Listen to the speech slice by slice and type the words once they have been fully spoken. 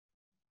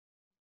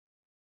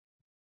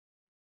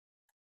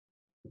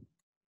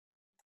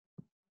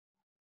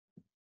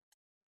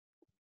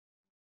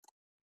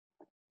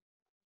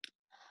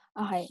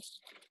Okay.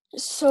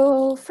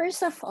 So,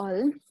 first of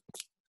all,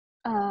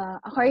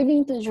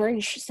 according to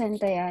George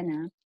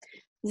Santayana,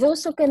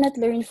 those who cannot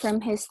learn from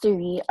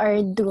history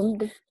are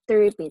doomed to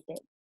repeat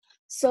it.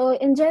 So,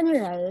 in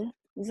general,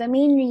 the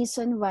main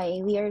reason why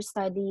we are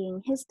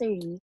studying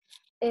history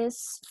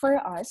is for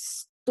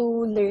us to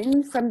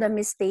learn from the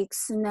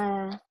mistakes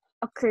na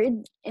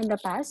occurred in the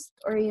past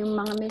or yung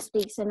mga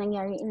mistakes na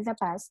nangyari in the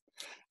past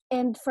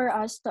and for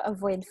us to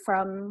avoid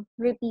from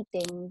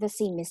repeating the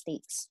same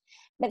mistakes.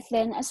 But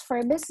then, as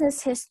for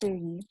business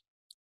history,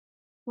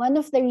 one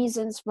of the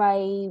reasons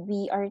why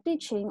we are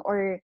teaching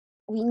or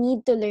we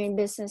need to learn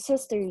business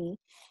history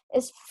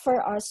is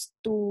for us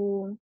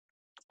to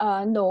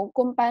know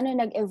kung paano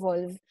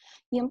nag-evolve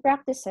yung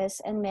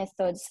practices and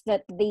methods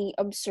that they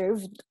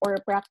observed or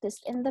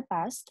practiced in the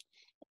past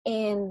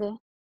and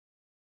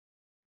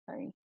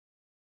sorry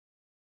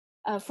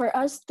for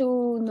us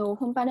to know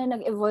kung paano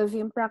nag-evolve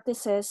yung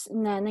practices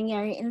na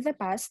nangyari in the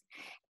past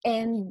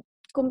and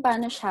kung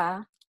paano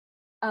siya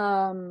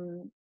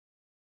um,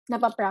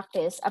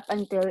 napapractice up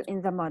until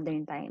in the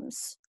modern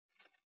times.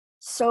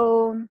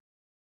 So,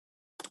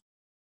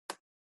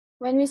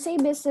 when we say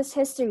business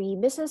history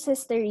is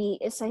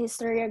a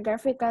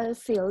historiographical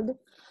field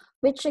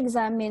which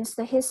examines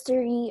the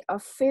history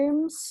of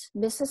firms,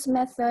 business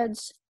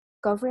methods,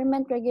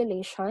 government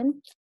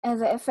regulation, and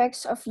the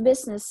effects of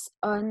business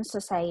on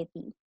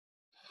society.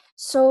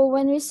 So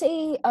when we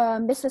say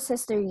business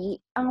history,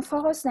 ang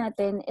focus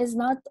natin is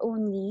not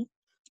only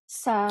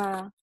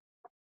sa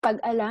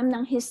pag-alam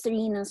ng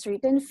history ng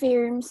certain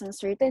firms, ng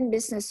certain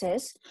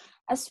businesses,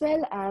 as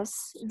well as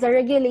the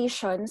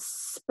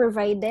regulations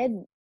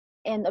provided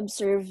and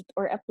observed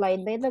or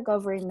applied by the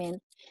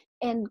government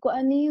and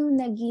kung ano yung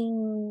naging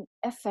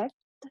effect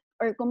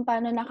or kung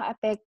paano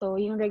nakaapekto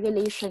yung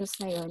regulations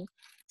na yun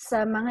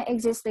sa mga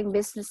existing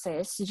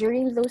businesses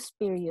during those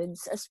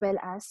periods as well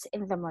as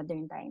in the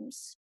modern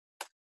times.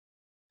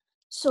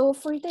 So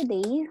for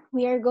today,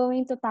 we are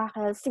going to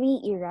tackle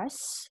 3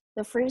 eras.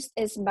 The first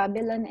is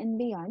Babylon and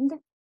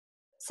beyond.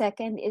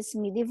 Second is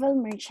medieval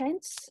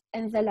merchants.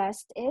 And the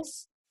last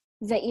is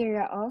the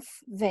era of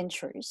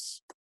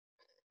ventures.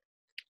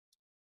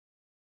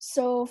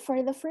 So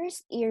for the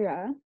first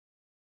era,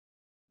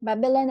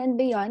 Babylon and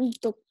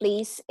beyond took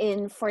place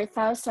in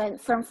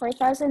 4000 from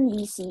 4000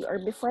 BC or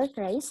before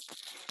Christ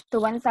to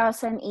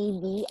 1000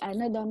 AD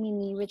Anno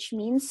Domini, which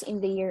means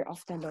in the year of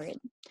the Lord.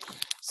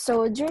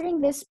 So during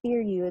this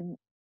period,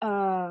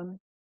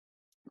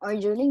 or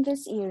during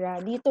this era,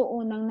 dito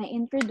unang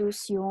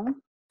na-introduce yung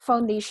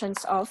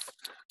foundations of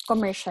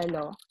commercial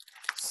law.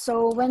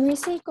 So when we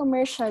say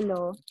commercial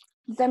law,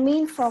 the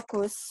main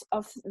focus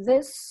of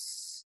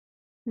this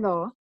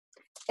law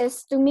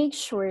is to make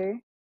sure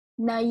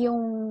na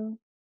yung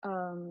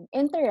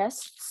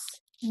interests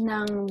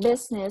ng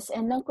business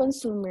and ng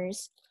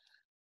consumers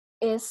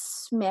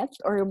is met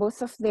or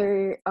both of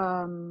their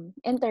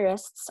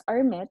interests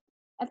are met.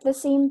 At the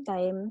same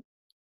time,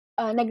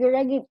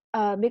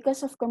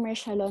 because of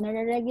commercial law,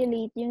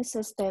 nare-regulate yung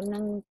system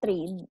ng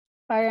trade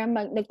para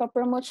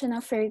nagpa-promote siya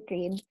ng fair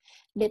trade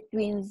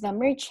between the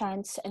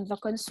merchants and the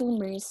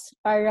consumers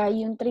para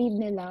yung trade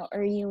nila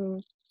or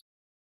yung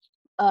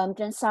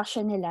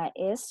transaction nila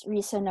is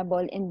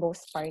reasonable in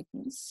both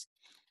parties.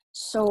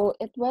 So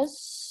it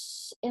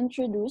was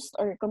introduced,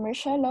 or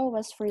commercial law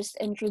was first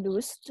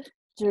introduced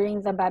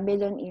during the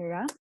Babylon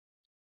era,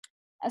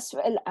 as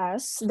well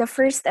as the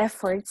first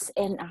efforts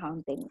in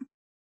accounting.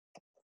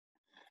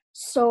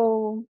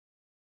 So,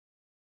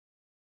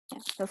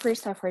 the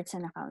first efforts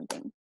in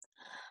accounting.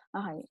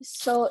 Okay,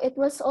 so it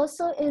was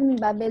also in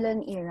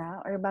Babylon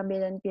era or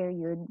Babylon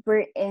period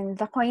wherein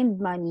the coined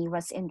money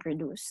was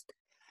introduced.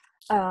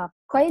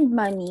 Coined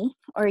money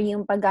or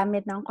yung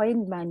paggamit ng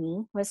coined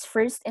money was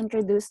first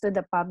introduced to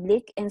the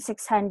public in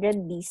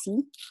 600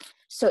 BC.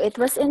 So it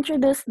was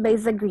introduced by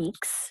the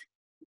Greeks.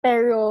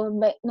 Pero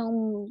by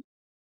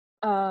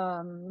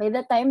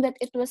the time that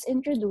it was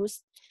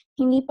introduced,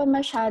 hindi pa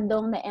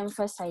masyadong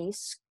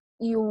na-emphasize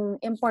yung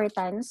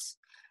importance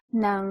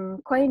ng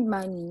coined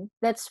money.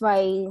 That's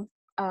why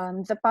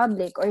the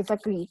public or the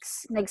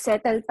Greeks,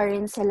 nagsettle pa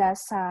rin sila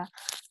sa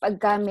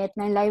paggamit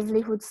ng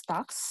livelihood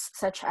stocks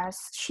such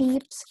as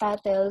sheep,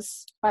 cattle,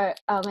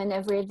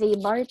 whenever they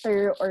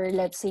barter or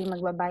let's say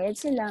magbabayad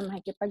sila,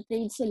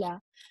 makikipag-trade sila,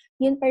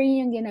 yun pa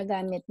rin yung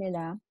ginagamit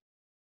nila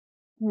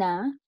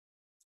na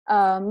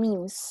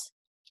means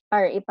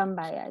para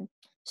ipambayad.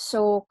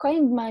 So,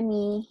 coined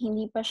money,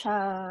 hindi pa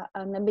siya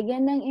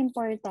nabigyan ng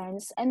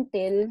importance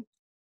until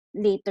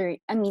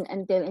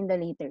until in the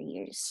later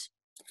years.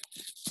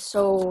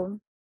 So,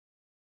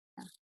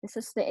 this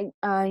is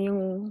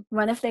yung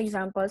one of the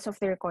examples of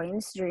their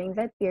coins during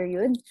that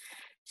period.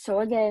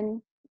 So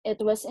again, it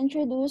was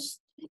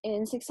introduced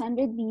in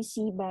 600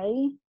 BC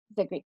by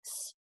the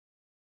Greeks.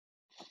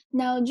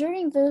 Now,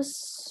 during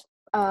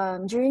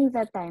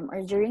that time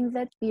or during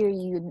that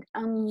period,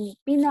 ang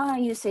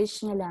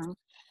pinaka-usage niya lang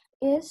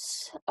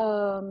is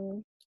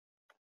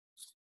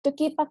to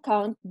keep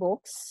account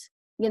books.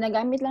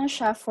 Ginagamit lang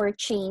siya for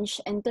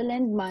change and to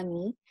lend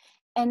money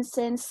And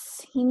since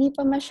hindi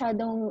pa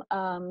masyadong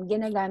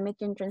ginagamit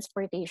yung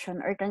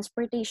transportation, or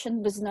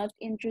transportation was not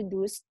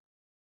introduced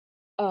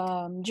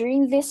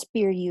during this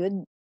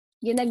period,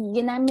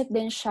 ginamit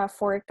din siya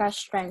for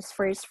cash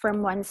transfers from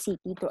one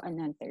city to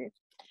another.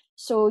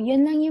 So,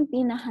 yun lang yung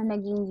pinaka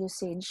naging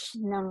usage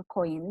ng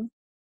coin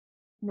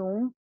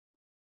nung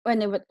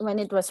when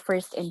it was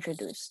first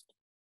introduced.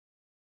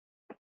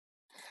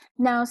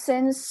 Now,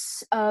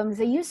 since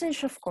the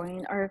usage of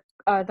coin, or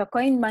the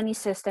coin money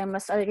system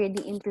was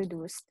already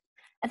introduced,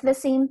 at the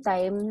same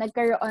time,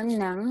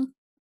 nagkaroon ng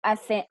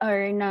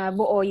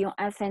nabuo yung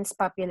Athens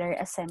Popular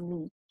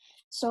Assembly.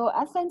 So,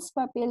 Athens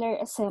Popular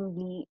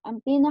Assembly,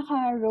 ang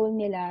pinaka-role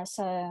nila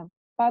sa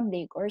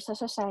public or sa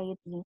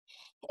society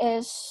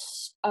is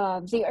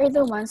they are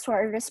the ones who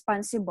are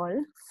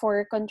responsible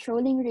for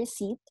controlling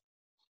receipt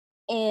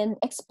and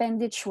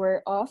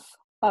expenditure of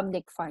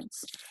public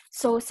funds.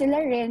 So,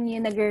 sila rin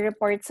yung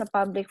nagre-report sa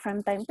public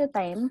from time to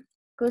time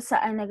kung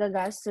saan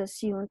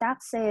nagagastos yung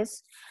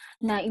taxes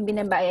na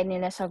ibinabayad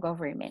nila sa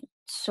government.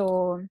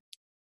 So,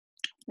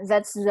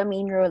 that's the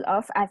main role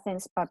of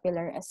Athens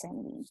Popular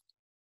Assembly.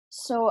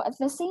 So, at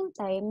the same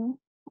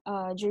time,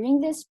 during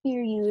this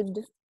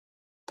period,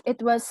 it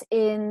was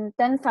in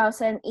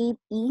 10,080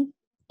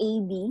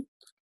 AD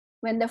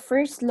when the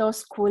first law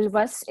school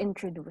was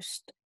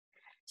introduced.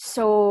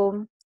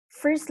 So,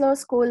 first law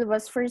school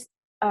was first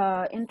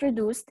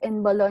introduced in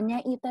Bologna,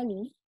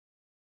 Italy.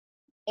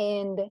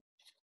 And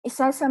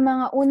isa sa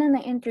mga unang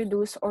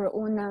na-introduce or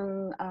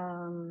unang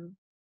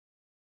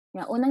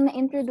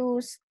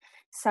na-introduce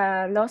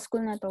sa law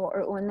school na to,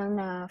 or unang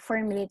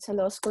na-formulate sa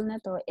law school na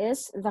to,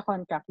 is the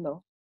contract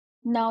law.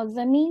 Now,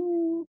 the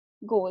main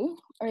goal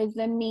or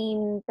the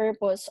main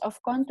purpose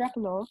of contract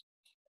law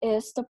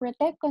is to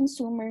protect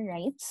consumer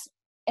rights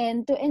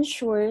and to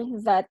ensure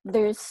that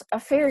there's a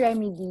fair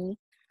remedy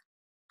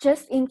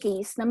just in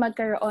case na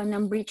magkaroon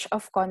ng breach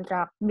of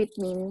contract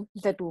between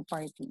the two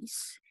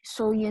parties.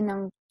 So, yun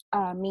ang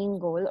main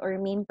goal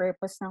or main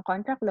purpose ng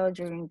contract law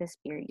during this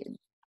period.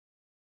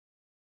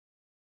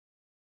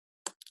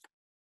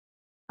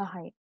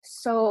 Okay.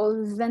 So,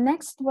 the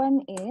next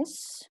one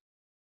is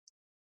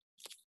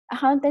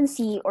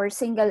accountancy or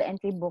single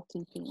entry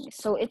bookkeeping.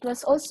 So, it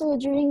was also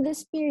during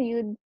this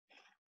period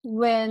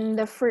when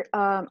the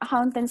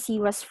accountancy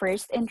was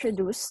first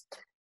introduced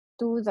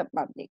to the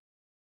public.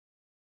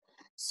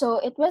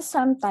 So, it was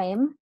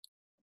sometime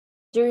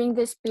during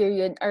this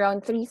period,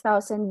 around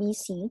 3000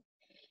 BC,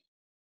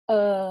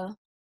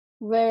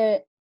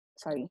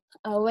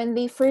 when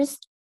they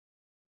first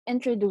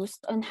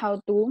introduced on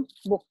how to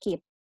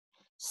bookkeep.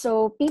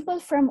 So,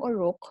 people from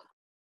Uruk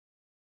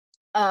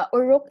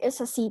is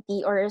a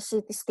city or a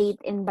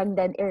city-state in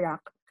Baghdad,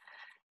 Iraq,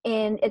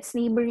 and its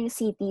neighboring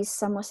cities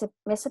sa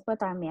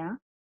Mesopotamia.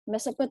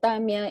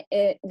 Mesopotamia,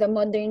 the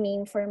modern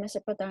name for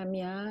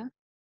Mesopotamia,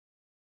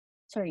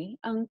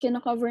 ang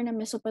kinocover ng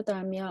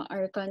Mesopotamia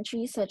are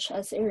countries such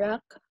as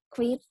Iraq,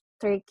 Kuwait,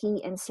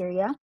 Turkey, and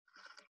Syria.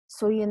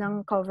 So, yun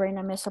ang cover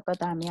ng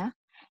Mesopotamia.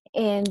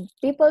 And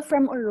people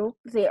from Uruk,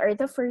 they are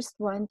the first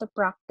one to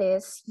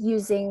practice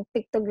using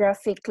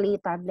pictographic clay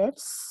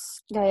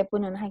tablets, gaya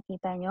po na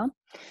nakikita nyo.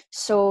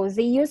 So,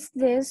 they use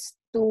this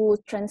to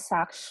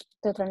transact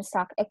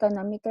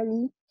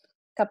economically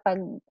kapag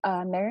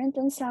meron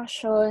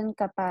transaction,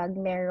 kapag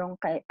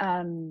merong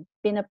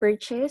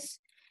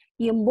pinapurchase.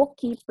 Yung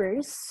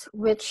bookkeepers,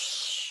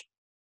 which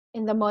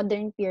in the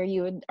modern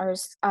period are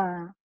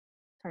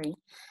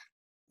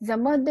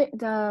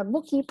the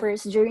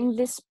bookkeepers during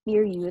this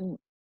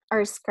period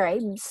are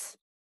scribes,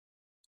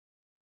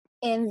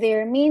 and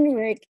their main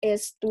work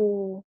is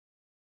to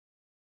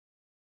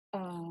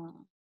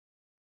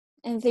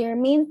and their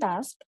main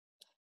task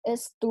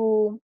is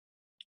to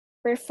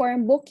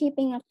perform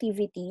bookkeeping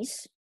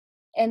activities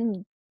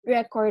and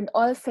record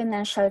all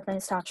financial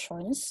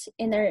transactions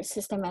in a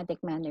systematic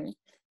manner.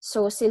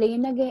 So, sila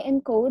yung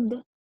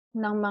nag-encode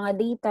ng mga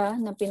data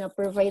na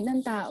pinaprovide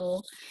ng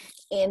tao,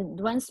 and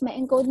once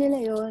ma-encode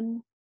nila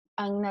yun,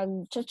 ang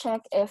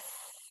nag-check if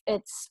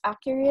it's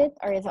accurate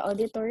are the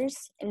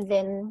auditors, and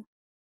then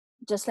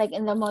just like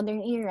in the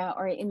modern era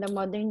or in the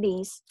modern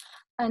days,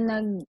 ang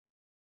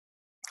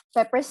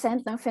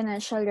nag-represent ng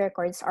financial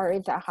records are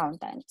the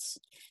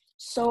accountants.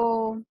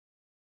 So,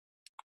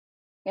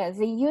 yeah,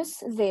 they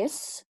use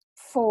this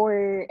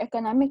for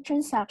economic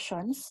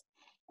transactions,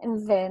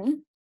 and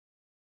then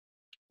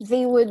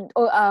they would,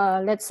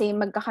 let's say,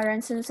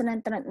 magkakaroon sila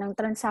ng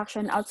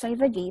transaction outside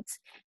the gates,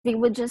 they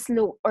would just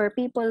look, or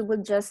people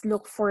would just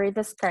look for the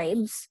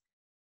scribes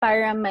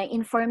para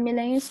ma-inform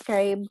nila yung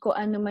scribe kung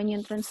ano man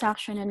yung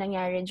transaction na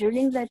nangyari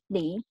during that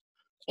day,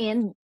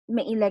 and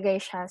mailagay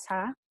siya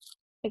sa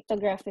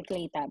pictographic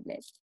clay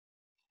tablet.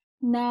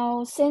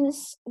 Now,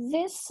 since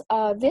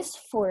this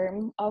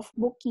form of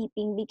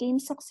bookkeeping became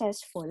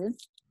successful,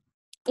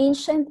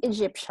 ancient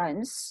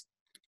Egyptians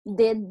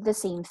did the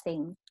same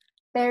thing.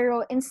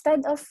 Pero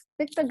instead of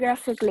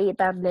pictographic clay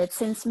tablets,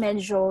 since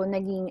medyo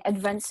naging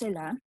advanced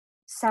sila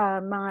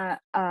sa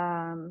mga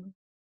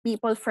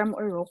people from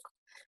Uruk,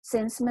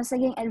 since mas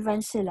naging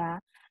advanced sila,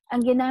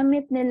 ang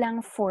ginamit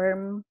nilang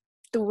form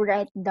to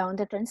write down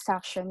the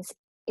transactions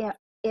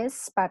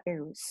is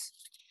papyrus.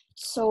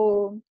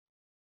 So,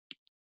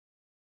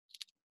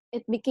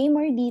 it became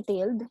more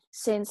detailed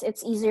since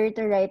it's easier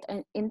to write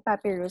in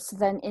papyrus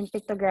than in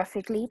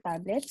pictographically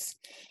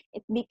tablets.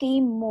 It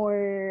became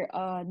more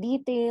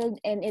detailed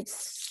and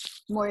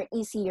it's more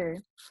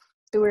easier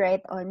to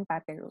write on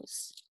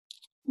papyrus.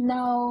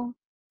 Now,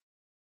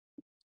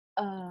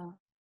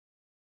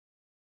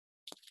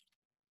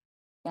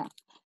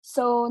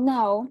 So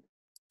now,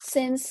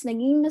 since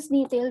naging mas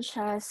detailed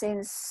siya,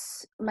 since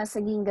mas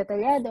naging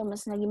detalyado,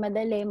 mas naging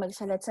madali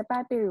magsulat sa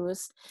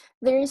papyrus,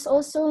 there is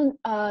also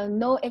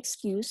no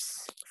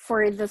excuse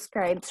for the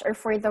scribes or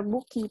for the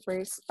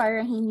bookkeepers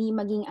para hindi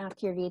maging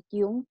accurate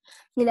yung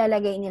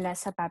nilalagay nila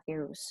sa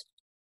papyrus.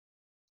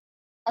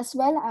 As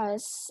well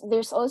as,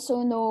 there's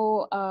also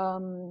no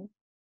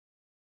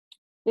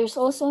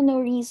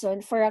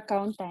reason for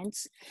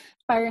accountants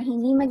para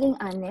hindi maging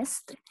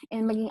honest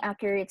and maging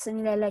accurate sa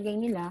nilalagay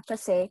nila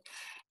kasi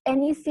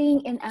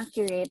anything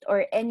inaccurate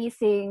or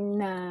anything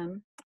na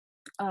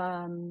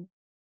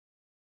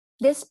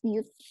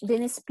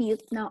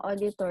dinispute ng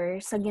auditor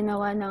sa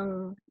ginawa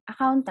ng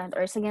accountant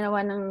or sa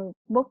ginawa ng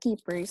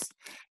bookkeepers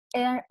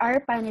are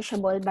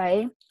punishable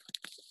by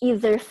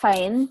either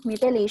fine,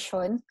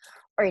 mutilation,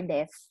 or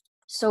death.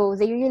 So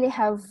they really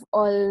have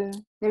all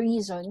the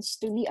reasons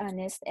to be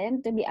honest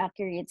and to be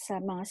accurate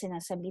sa mga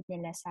sinasabit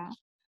nila sa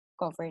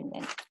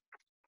government.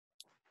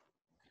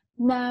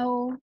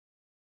 Now,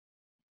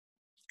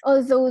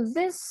 although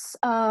this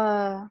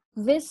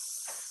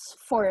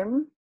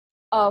form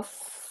of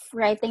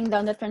writing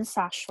down the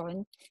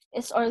transaction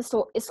is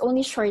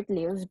only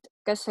short-lived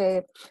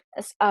kasi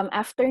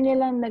after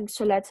nila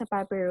nagsulat sa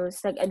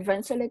papyrus,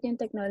 nag-advance ulit yung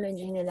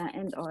technology nila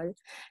and all.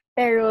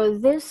 Pero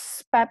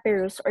this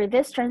papyrus or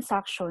these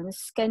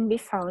transactions can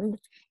be found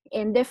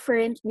in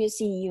different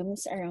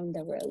museums around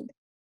the world.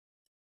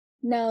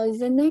 Now,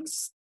 the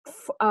next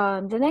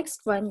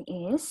one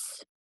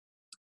is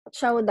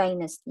Chao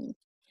Dynasty.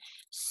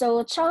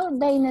 So Chao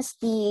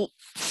Dynasty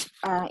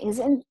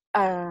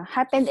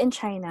happened in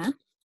China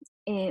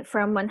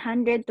from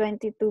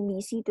 122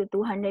 BC to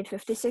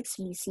 256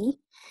 BC.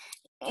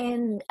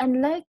 And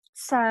unlike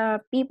sa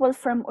people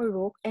from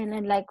Uruk and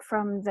unlike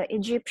from the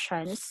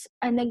Egyptians,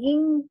 ang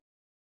naging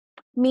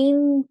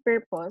main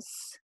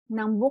purpose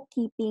ng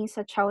bookkeeping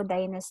sa Chao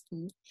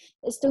Dynasty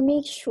is to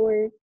make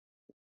sure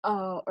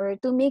or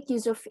to make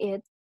use of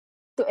it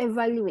to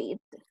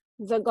evaluate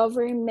the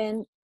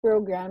government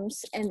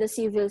programs and the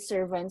civil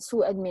servants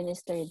who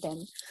administer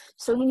them.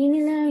 So, hindi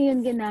nila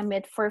yun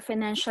ginamit for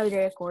financial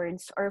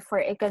records or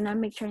for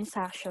economic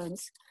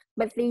transactions,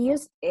 but they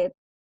used it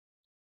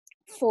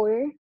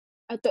for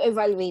to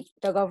evaluate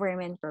the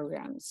government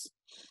programs.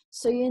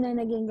 So, yun ang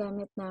naging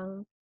gamit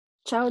ng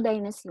Chao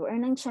Dynasty or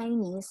ng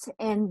Chinese.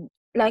 And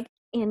like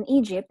in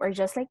Egypt, or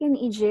just like in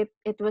Egypt,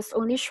 it was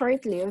only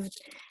short-lived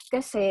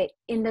kasi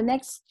in the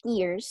next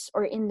years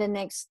or in the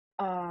next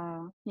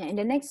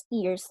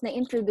years,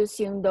 na-introduce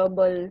yung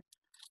double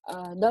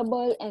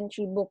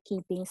entry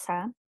bookkeeping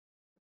sa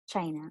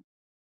China.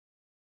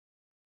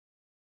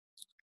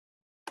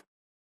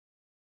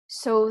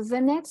 So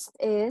the next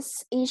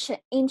is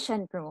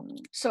ancient Rome.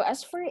 So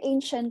as for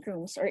ancient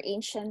Romans or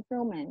ancient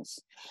Romans,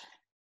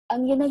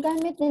 ang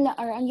ginamit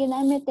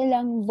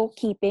nilang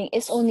bookkeeping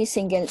is only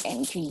single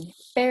entry.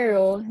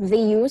 Pero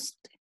they used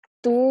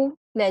two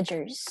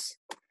ledgers.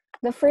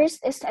 The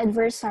first is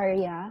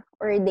adversaria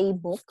or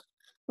daybook.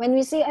 When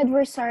we say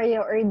adversaria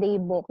or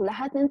daybook,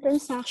 lahat ng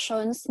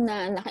transactions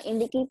na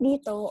naka-indicate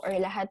dito or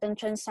lahat ng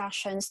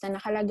transactions na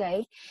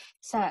nakalagay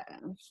sa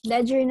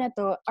ledger na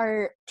to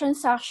are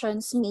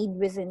transactions made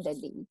within the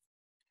day.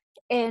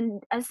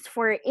 And as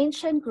for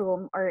ancient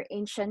Rome or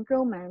ancient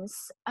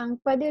Romans,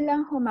 ang pwede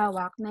lang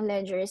humawak ng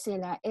ledger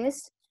sila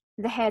is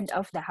the head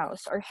of the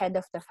house or head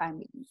of the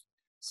family.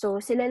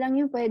 So sila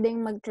lang yung pwedeng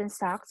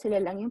mag-transact,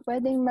 sila lang yung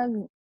pwedeng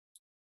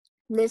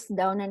list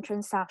down ng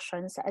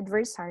transactions sa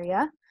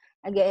adversaria.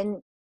 Again,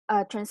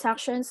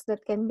 transactions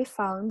that can be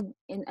found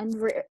in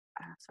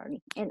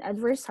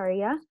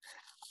adversaria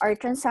are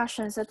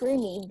transactions that were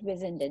made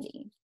within the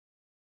day.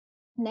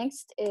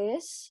 Next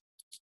is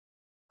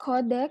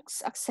Codex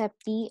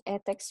Accepti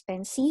et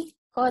Expensi.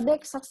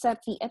 Codex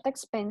Accepti et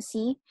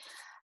Expensi,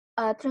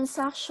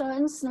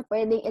 transactions na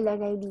pwedeng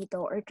ilagay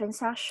dito or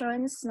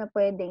transactions na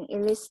pwedeng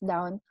i-list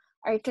down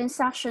are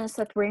transactions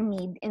that were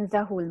made in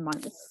the whole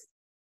month.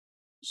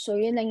 So,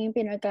 yun lang yung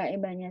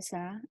pinagkaiba niya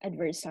sa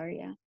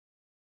adversaria.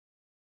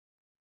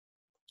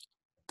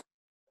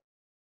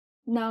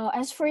 Now,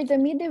 as for the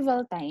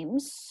medieval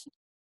times,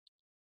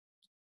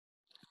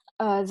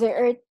 there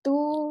are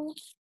two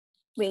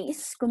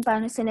ways kung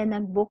paano sila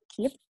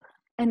nag-bookkeep.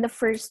 And the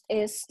first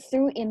is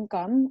through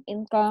income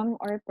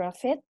or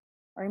profit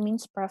or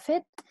means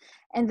profit.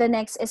 And the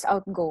next is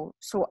outgo.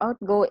 So,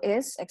 outgo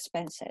is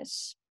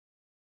expenses.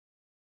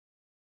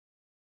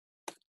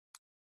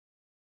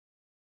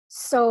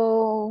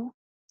 So,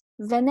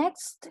 the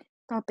next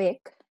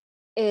topic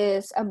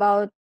is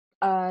about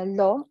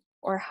law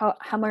or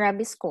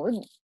Hammurabi's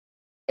Code.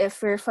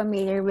 if you're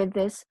familiar with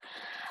this.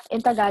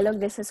 In Tagalog,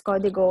 this is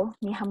Código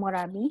ni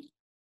Hammurabi.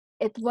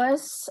 It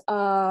was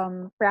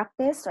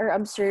practiced or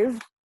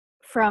observed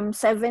from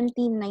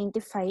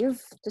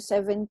 1795 to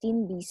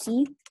 17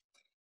 BC.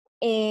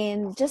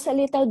 And just a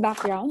little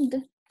background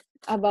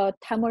about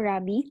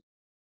Hammurabi.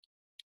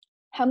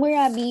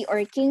 Hammurabi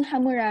or King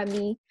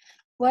Hammurabi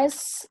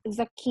was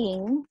the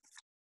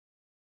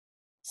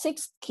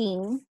sixth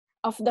king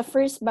of the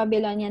first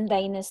Babylonian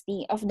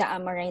dynasty of the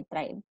Amorite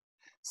tribe.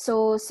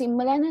 So,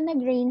 simula na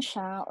nag-reign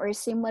siya or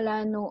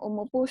simula nung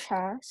umupo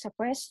siya sa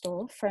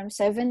pwesto from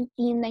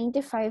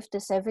 1795 to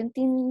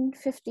 1750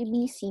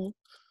 BC,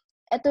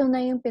 ito na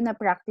yung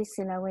pinapractice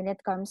sila when it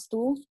comes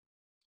to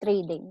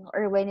trading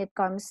or when it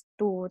comes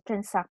to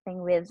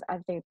transacting with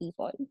other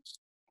people.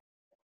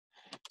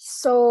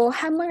 So,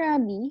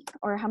 Hammurabi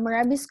or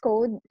Hammurabi's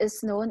Code is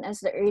known as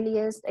the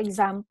earliest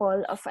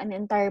example of an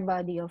entire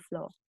body of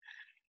law.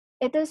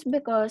 It is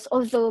because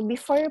although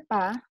before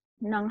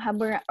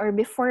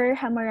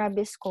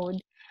Hammurabi's Code,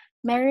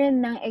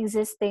 meron ng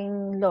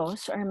existing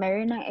laws or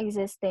meron ng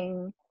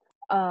existing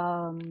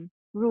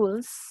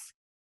rules,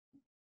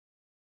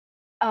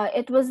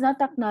 it was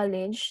not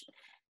acknowledged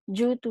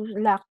due to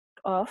lack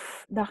of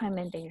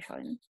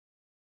documentation.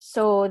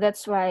 So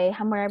that's why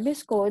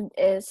Hammurabi's Code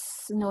is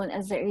known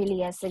as the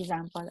earliest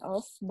example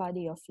of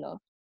body of law.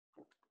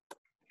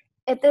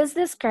 It is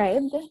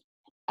described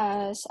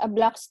as a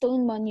black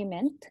stone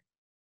monument,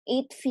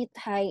 8 feet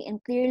high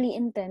and clearly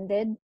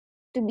intended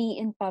to be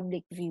in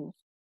public view.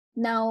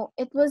 Now,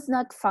 it was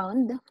not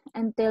found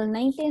until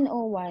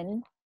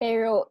 1901,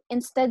 pero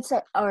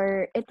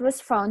it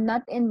was found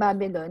not in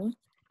Babylon,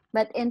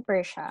 but in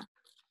Persia.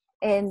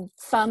 And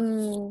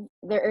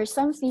there are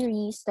some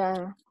theories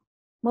that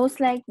most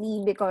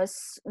likely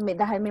because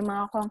dahil may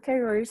mga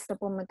conquerors na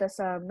pumunta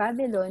sa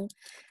Babylon,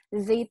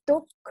 they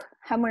took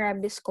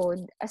Hammurabi's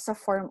Code as a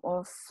form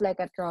of like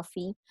a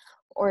trophy,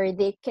 or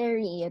they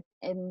carry it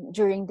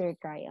during their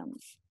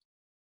triumph.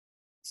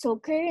 So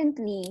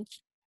currently,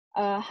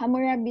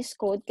 Hammurabi's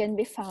Code can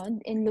be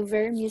found in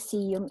Louvre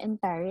Museum in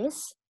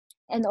Paris.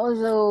 And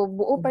although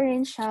buo pa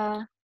rin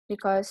siya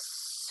because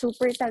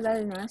super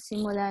tagal na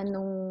simula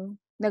nung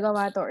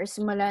nagawa to or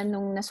simula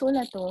nung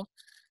nasulat to,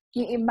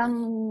 yung ibang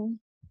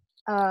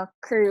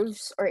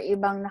curves or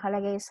ibang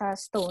nakalagay sa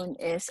stone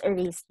is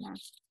erased na.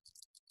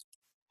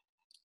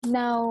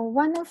 Now,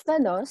 one of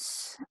the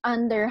laws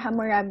under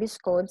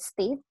Hammurabi's Code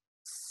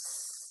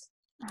states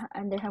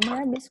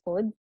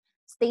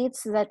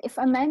that if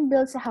a man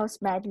builds a house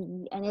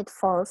badly and it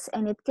falls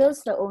and it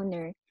kills the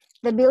owner,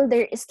 the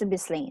builder is to be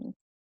slain.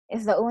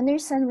 If the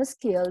owner's son was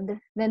killed,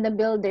 then the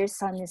builder's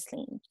son is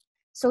slain.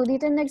 So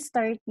dito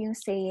nag-start yung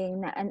saying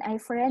na an eye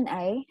for an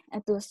eye,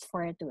 a tooth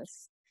for a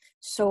tooth.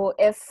 So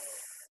if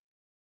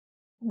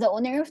the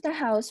owner of the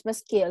house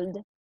was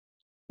killed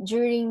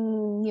during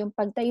yung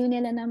pagtayo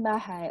nila ng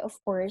bahay, of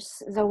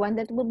course, the one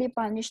that will be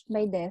punished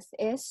by death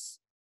is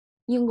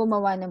yung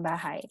gumawa ng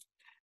bahay.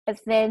 But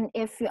then,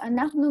 if yung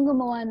anak ng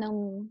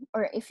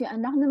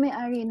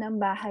may-ari ng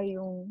bahay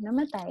yung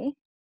namatay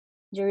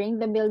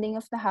during the building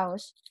of the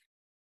house,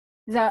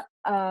 the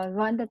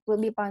one that will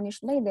be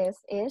punished by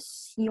death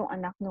is yung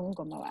anak nung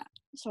gumawa.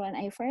 So, an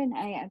eye for an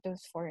eye, a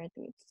tooth for a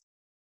tooth.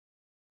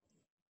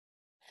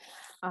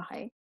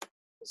 Okay.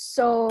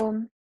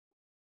 So,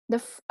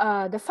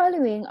 the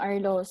following are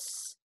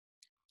laws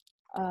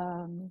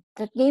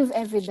that gave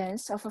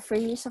evidence of a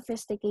fairly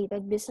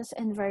sophisticated business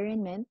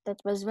environment that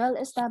was well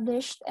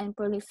established and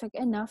prolific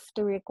enough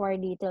to require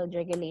detailed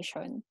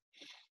regulation.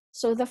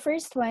 So the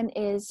first one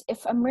is,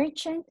 if a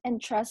merchant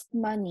entrusts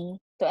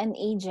money to an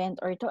agent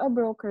or to a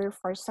broker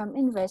for some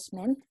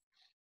investment,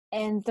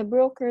 and the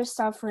broker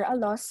suffer a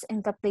loss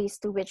in the place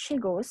to which he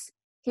goes,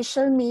 he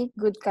shall make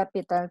good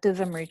capital to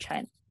the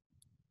merchant.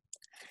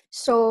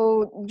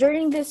 So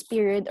during this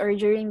period or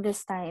during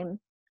this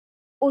time,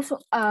 also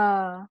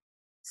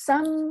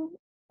some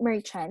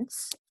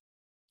merchants,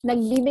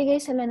 nagbibigay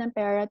sila ng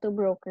pera to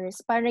brokers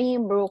para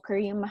yung broker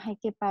yung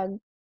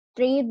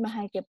makikipag-trade,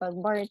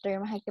 makikipag-barter,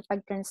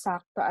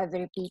 makikipag-transact to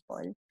other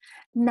people.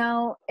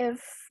 Now,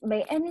 if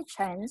by any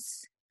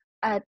chance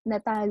at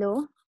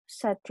natalo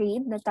sa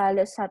trade,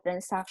 natalo sa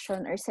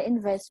transaction or sa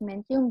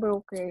investment yung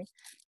broker,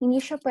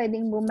 hindi siya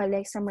pwedeng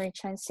bumalik sa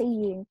merchant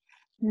saying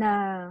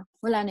na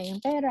wala na yung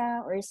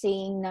pera or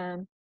saying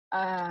na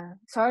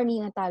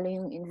sorry, natalo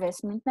yung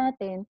investment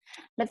natin.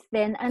 But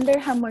then, under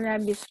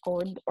Hammurabi's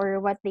Code,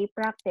 or what they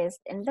practiced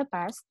in the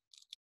past,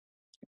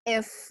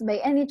 if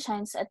by any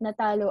chance at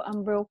natalo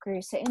ang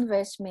broker sa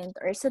investment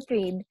or sa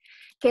trade,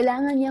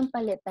 kailangan niyang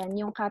palitan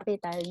yung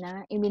capital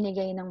na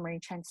ibinigay ng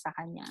merchant sa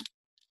kanya.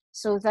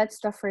 So, that's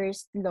the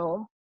first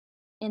law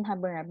in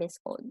Hammurabi's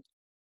Code.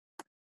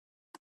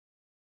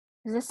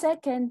 The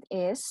second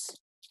is,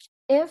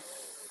 if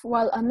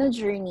while on a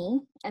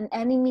journey, an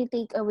enemy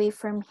take away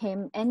from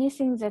him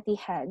anything that he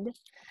had,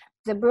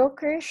 the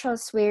broker shall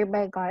swear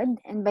by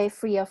God and by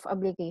free of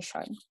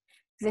obligation.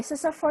 This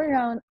is a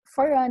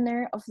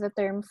forerunner of the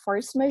term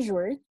force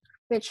majeure,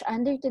 which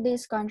under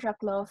today's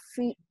contract law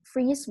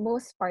frees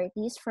both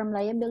parties from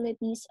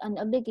liabilities and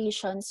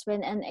obligations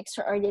when an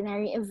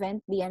extraordinary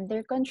event beyond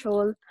their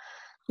control,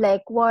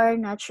 like war,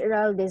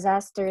 natural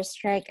disaster,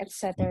 strike,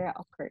 etc.,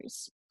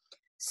 occurs.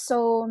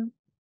 So,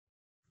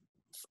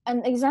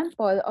 an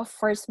example of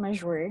force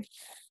majeure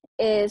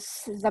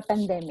is the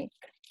pandemic.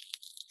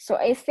 So,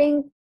 I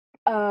think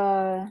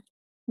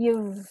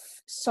you've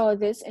saw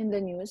this in the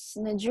news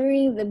na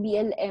during the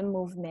BLM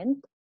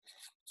movement,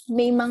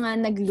 may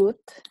mga nag-loot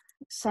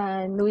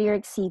sa New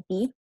York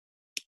City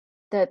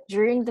that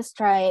during the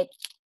strike,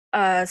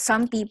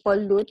 some people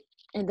loot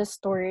in the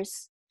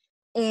stores,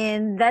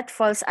 and that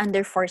falls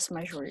under force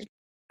majeure.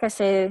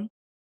 Kasi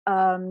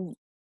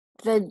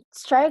the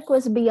strike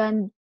was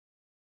beyond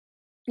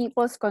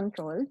people's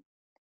control,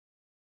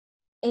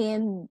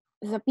 and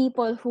the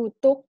people who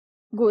took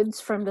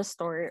goods from the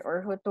store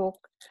or who took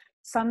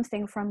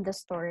something from the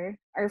store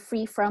are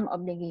free from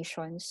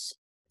obligations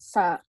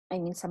sa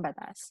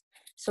batas.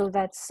 So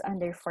that's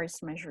under force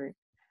majeure.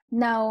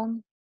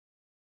 Now,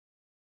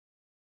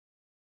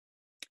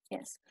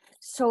 yes.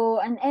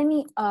 So on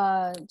any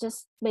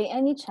just by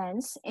any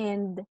chance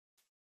and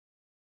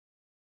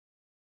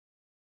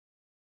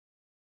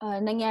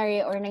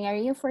nangyari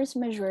yung force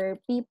majeure,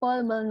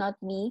 people will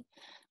not be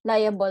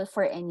liable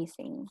for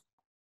anything.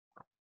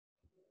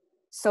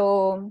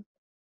 So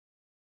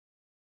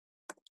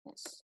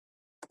yes.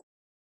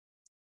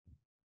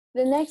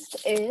 The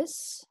next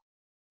is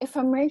if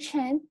a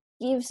merchant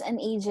gives an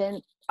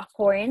agent a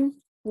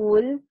corn,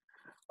 wool,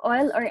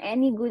 oil, or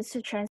any goods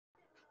to transport.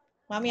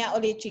 Mamaya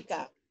ulit,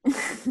 chika.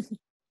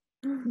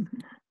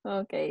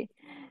 Okay.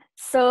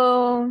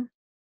 So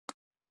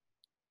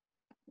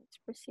let's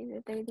proceed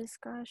with the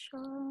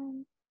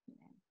discussion.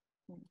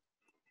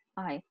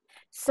 Okay.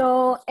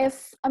 So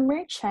if a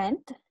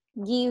merchant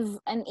give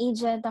an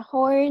agent a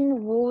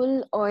horn,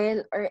 wool,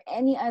 oil, or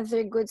any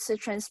other goods to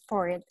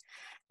transport,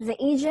 the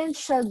agent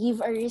shall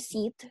give a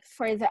receipt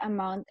for the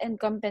amount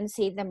and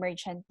compensate the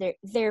merchant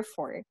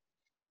therefore.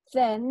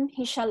 Then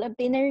he shall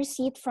obtain a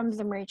receipt from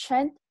the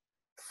merchant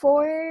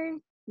for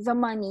the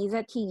money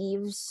that he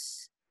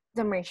gives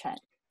the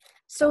merchant.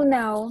 So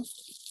now,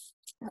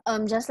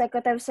 just like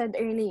what I've said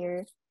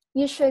earlier,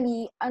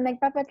 usually, ang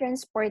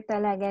nagpapatransport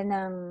talaga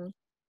ng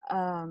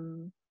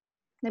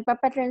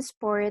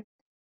nagpapatransport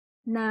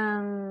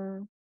ng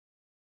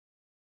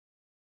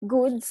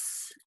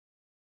goods,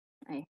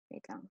 wait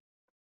lang.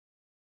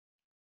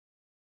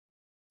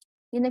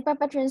 Yung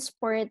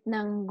nagpapatransport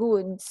ng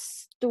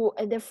goods to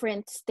a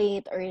different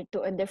state or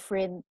to a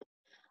different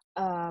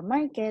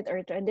market or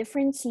to a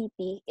different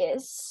city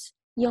is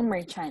yung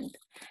merchant.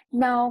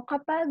 Now,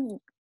 kapag,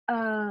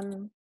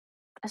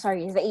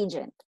 the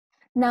agent.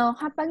 Now,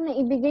 kapag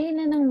naibigay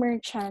na ng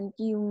merchant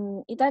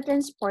yung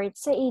itatransport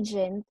sa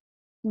agent,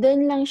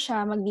 doon lang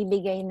siya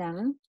magbibigay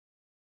ng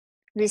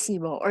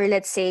resibo. Or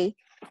let's say,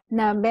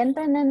 na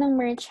benta na ng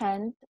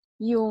merchant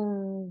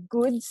yung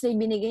goods na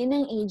binigay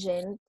ng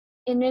agent,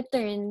 in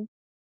return,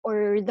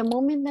 or the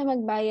moment na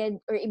magbayad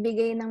or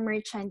ibigay ng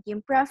merchant yung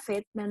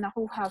profit na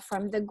nakuha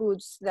from the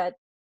goods that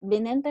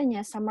binenta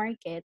niya sa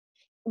market,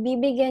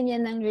 bibigyan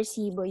niya ng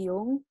resibo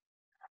yung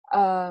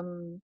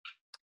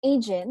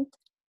agent,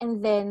 and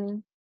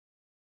then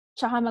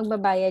tsaka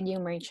magbabayad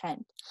yung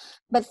merchant.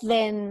 But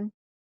then,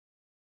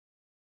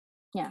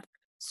 yeah.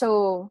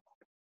 So,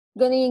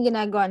 ganun yung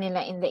ginagawa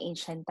nila in the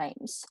ancient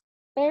times.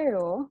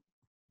 Pero,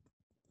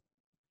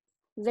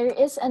 there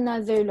is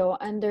another law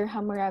under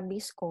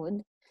Hammurabi's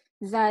code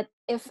that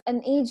if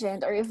an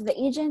agent or if the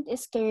agent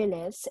is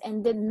careless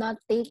and did not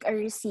take a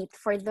receipt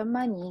for the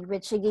money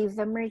which he gave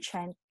the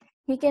merchant,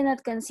 he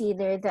cannot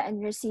consider the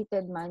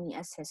unreceipted money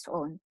as his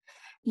own.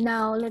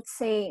 Now, let's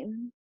say,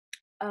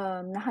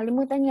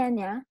 nakalimutan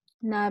niya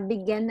na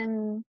bigyan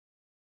ng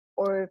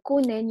or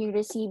kunin yung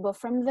resibo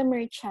from the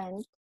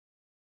merchant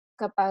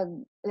kapag,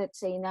 let's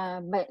say,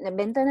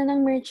 nabenta na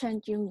ng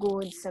merchant yung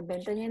goods,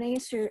 nabenta niya na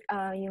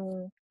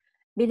yung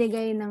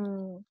binigay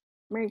ng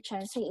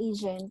merchant sa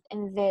agent,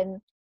 and then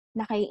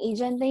nakay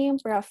agent na yung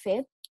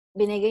profit,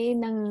 binigay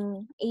ng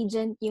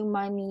agent yung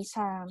money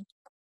sa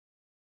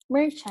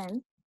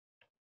merchant,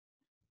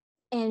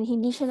 and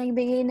hindi siya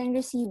nagbigay ng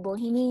resibo,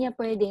 hindi niya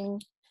pwedeng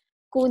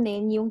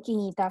kunin yung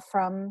kinita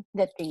from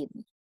the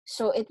trade.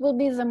 So, it will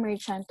be the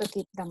merchant to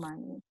keep the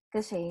money.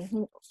 Kasi,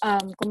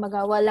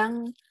 kumbaga,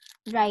 walang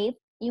right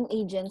yung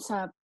agent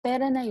sa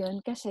pera na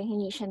yun kasi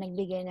hindi siya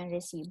nagbigay ng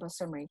resibo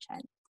sa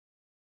merchant.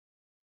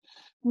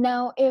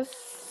 Now, if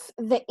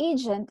the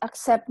agent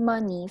accept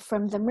money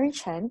from the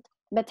merchant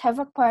but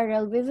have a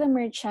quarrel with the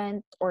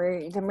merchant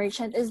or the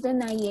merchant is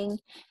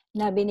denying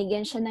na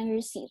binigyan siya ng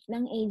receipt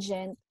ng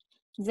agent,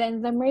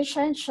 then the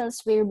merchant shall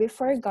swear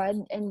before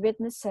God and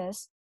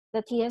witnesses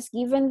that he has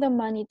given the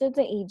money to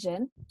the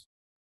agent,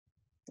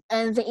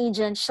 and the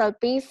agent shall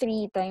pay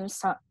three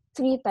times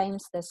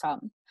the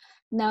sum.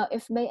 Now,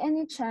 if by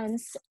any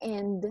chance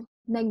and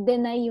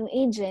nag-deny yung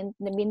agent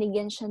na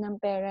binigyan siya ng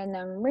pera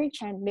ng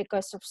merchant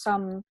because of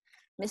some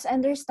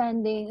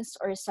misunderstandings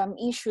or some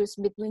issues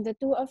between the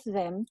two of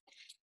them,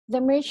 the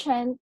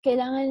merchant,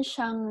 kailangan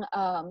siyang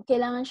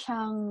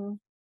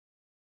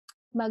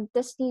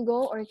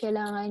magtestigo or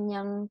kailangan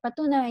niyang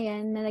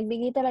patunayan na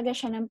nagbigay talaga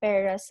siya ng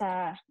pera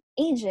sa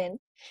agent.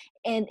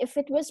 And if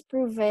it was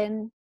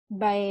proven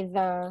by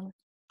the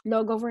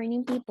law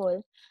governing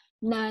people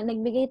na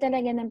nagbigay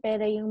talaga ng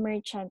pera yung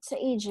merchant sa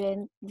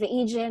agent, the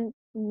agent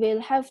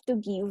will have to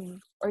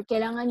give or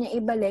kailangan niya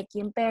ibalik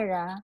yung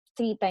pera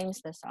 3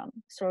 times the sum.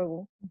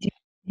 So,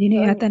 Di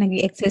na yata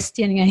nag-i-exist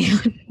yan ngayon.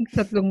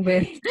 3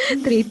 beses.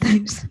 3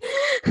 times.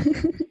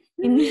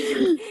 hindi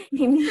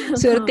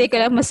Swerte ka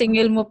lang,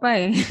 masingil mo pa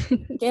eh.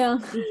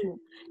 Kaya,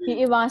 yung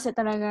iba kasi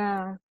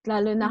talaga,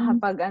 lalo na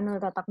kapag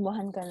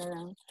tatakbuhan ka na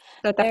lang.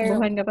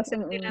 Tatakbuhan ka kasi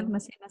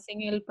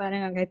masingil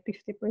parang kahit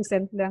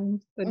 50% lang.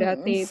 So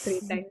dati,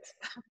 3 times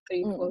pa.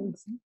 3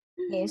 folds.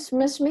 Yes,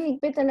 mas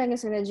mahigpit talaga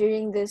sila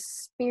during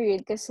this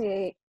period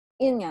kasi,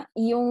 yun nga,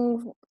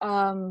 yung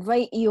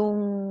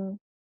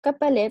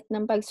kapalit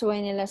ng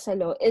pagsuway nila sa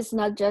law is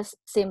not just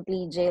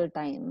simply jail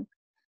time,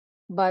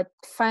 but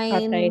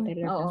fine,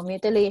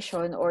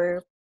 mutilation, or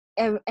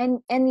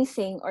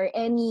anything or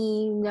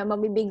any na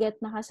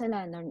mabibigat na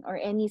kasalanan or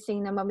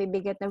anything na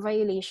mabibigat na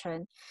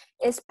violation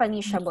is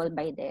punishable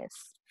by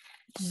death.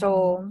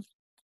 So,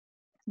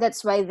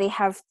 that's why they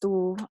have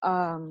to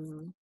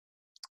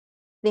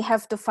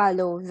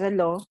follow the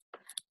law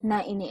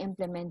na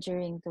ini-implement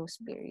during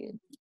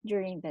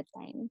that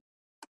time.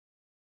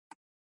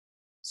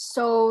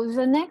 So,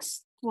 the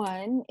next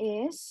one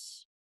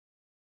is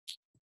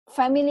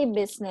family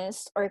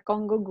business or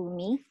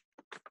kongogumi,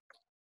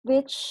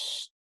 which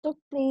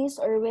took place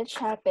or which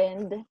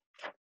happened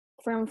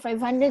from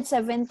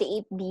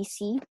 578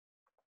 BC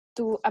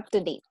to up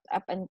to date,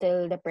 up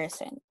until the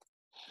present.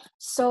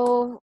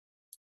 So,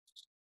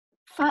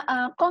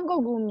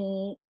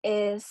 kongogumi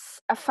is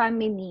a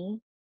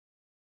family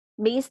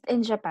based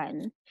in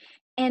Japan,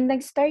 and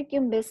nag-start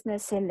yung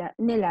business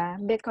nila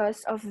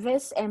because of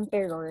this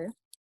emperor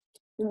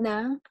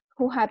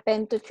who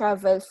happened to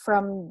travel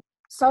from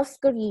South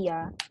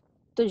Korea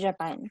to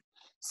Japan.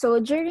 So,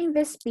 during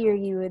this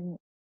period,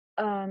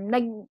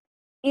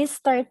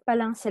 nag-start pa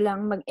lang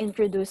silang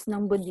mag-introduce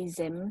ng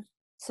Buddhism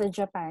sa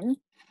Japan.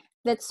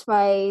 That's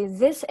why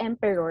this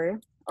emperor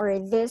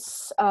or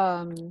this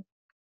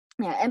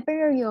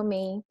Emperor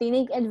Yomei,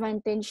 tinake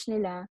advantage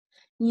nila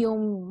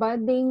yung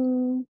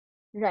budding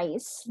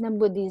rise ng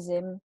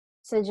Buddhism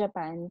sa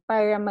Japan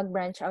para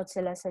mag-branch out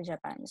sila sa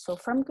Japan. So,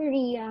 from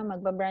Korea,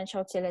 magba-branch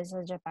out sila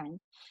sa Japan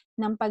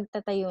ng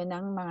pagtatayo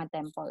ng mga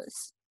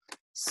temples.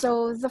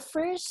 So, the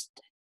first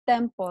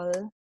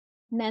temple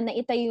na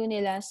naitayo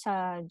nila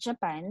sa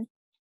Japan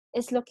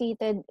is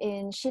located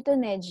in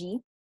Shitoneji.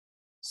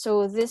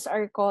 So, these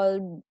are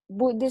called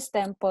Buddhist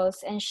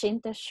temples and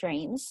Shinto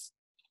shrines.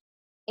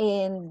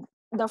 And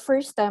the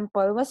first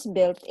temple was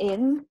built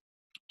in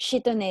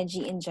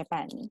Shitoneji in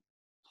Japan.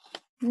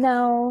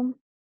 Now,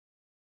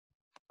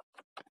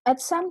 at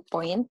some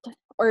point,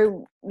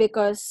 or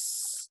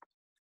because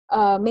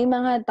may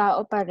mga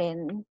tao pa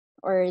rin,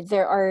 or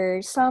there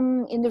are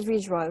some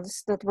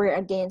individuals that were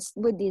against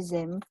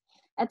Buddhism,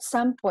 at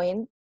some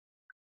point,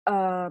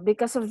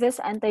 because of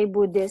this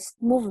anti-Buddhist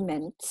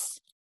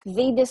movements,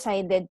 they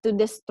decided to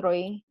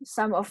destroy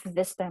some of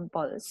these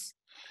temples.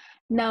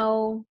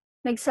 Now,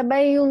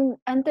 nagsabay yung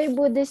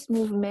anti-Buddhist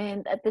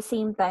movement at the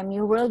same time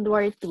yung World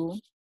War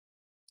II,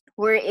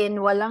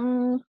 wherein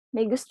walang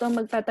may gusto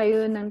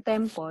magpatayo ng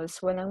temples,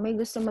 walang may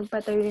gusto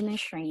magpatayo ng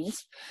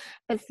shrines,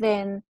 but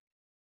then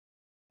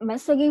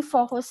mas naging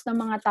focus ng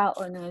mga tao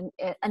nun,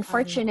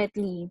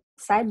 unfortunately,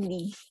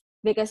 sadly,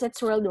 because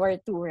it's World War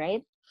II,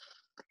 right?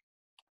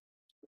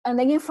 Ang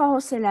naging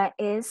focus sila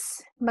is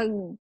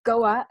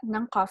maggawa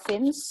ng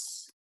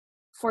coffins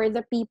for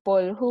the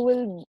people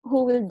who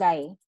will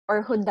die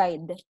or who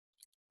died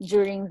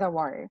during the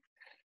war.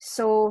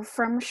 So,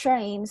 from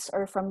shrines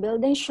or from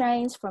building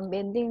shrines, from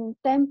building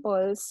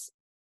temples,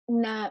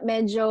 na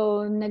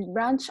medyo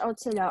nag-branch out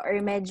sila or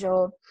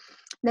medyo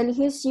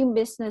nalihis yung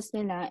business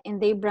nila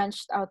and they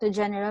branched out to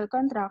general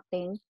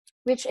contracting,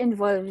 which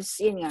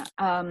involves,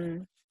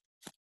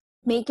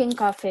 making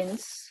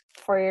coffins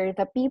for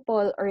the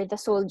people or the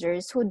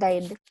soldiers who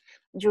died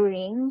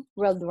during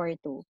World War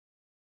II.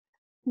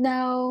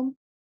 Now,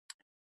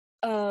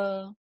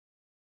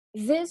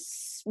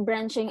 this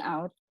branching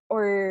out,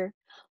 or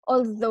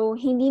although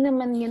hindi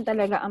naman yun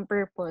talaga ang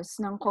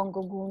purpose ng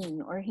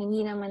kongogumi or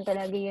hindi naman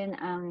talaga yun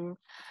ang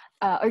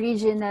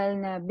original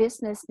na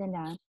business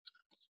nila,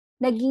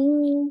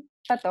 naging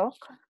patok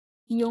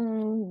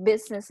yung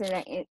business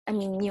nila,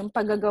 yung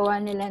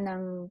paggagawa nila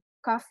ng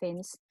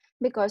coffins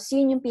because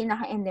yun yung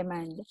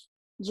pinaka-in-demand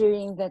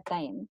during that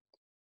time.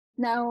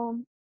 Now,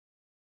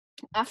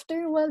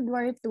 after World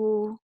War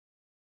II,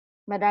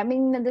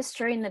 maraming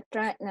na-destroy na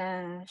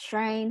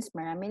shrines,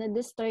 maraming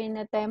na-destroy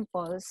na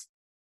temples.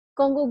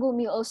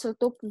 Kongogumi also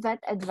took that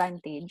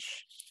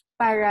advantage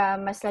para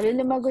mas lalo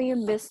lumago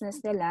yung business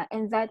nila,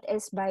 and that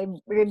is by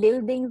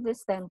rebuilding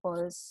these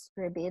temples,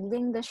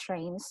 rebuilding the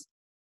shrines,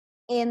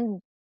 and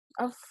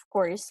of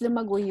course,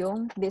 lumago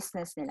yung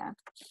business nila.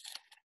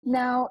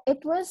 Now,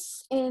 it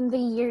was in the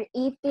year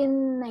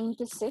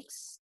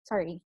 1986 to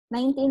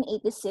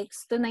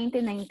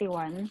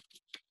 1991.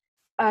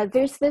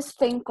 There's this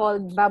thing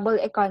called bubble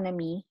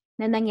economy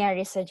na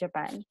nangyari sa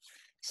Japan.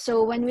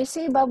 So, when we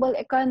say bubble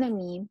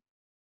economy,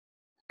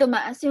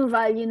 tumaas yung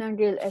value ng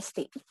real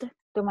estate,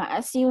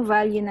 tumaas yung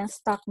value ng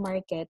stock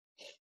market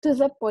to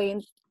the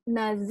point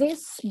na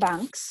these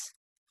banks,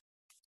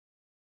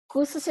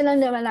 kusa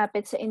silang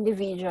lumalapit sa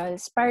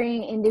individuals,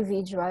 parang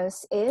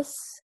individuals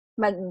is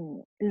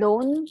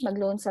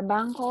mag-loan sa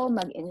bangko,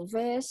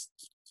 mag-invest.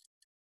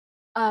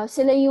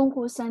 Sila yung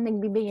kusang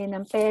nagbibigay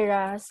ng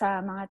pera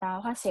sa mga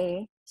tao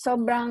kasi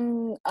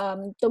sobrang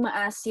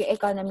tumaas yung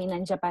economy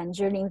ng Japan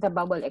during the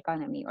bubble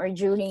economy or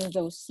during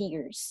those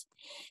years.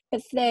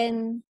 But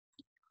then,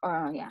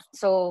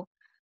 so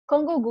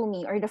Kongo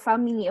Gumi or the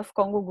family of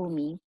Kongo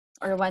Gumi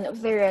or one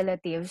of their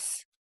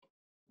relatives,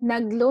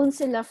 nag-loan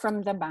sila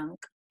from the bank.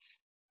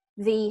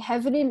 They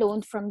heavily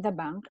loaned from the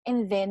bank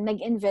and then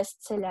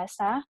nag-invest sila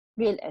sa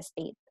real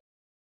estate.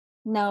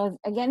 Now,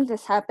 again,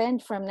 this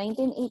happened from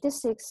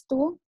 1986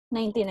 to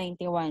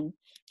 1991.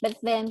 But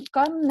then,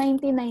 come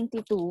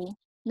 1992,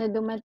 na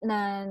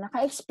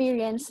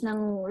naka-experience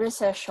ng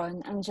recession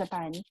ang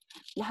Japan,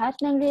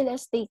 lahat ng real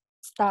estate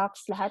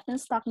stocks, lahat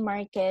ng stock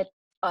market,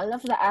 all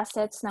of the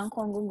assets ng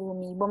Kongo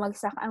Gumi,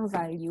 bumagsak ang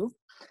value.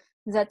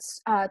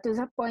 That's to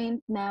the point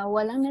na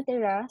walang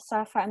natira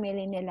sa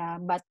family nila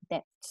but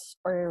debts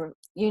or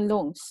yung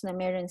loans na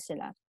meron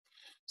sila.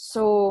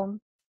 So,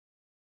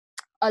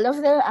 all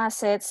of their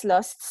assets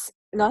lost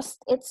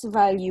its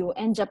value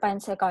and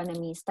Japan's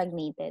economy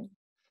stagnated.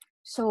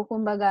 So,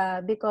 kumbaga,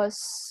 because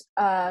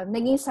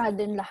naging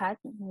sudden lahat,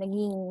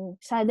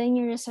 naging sudden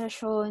yung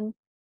recession,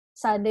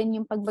 sudden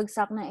yung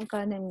pagbagsak ng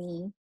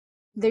economy,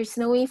 there's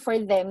no way for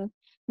them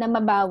na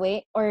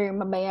mabawi or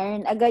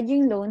mabayaran agad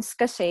yung loans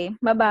kasi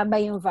mababa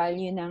yung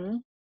value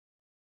ng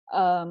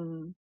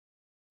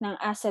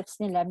assets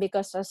nila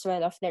because as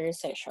well of the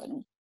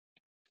recession.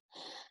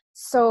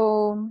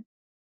 So,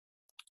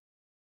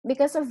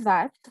 because of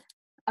that,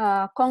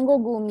 Kongo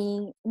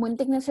Gumi,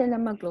 muntik na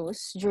sila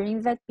mag-close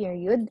during that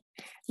period.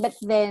 But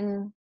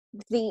then,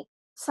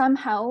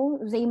 somehow,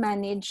 they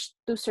managed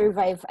to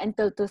survive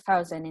until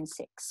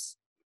 2006.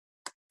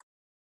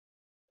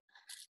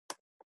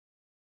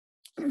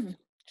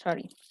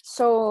 Sorry.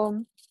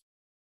 So,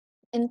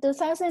 in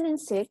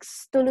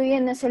 2006,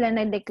 tuluyan na sila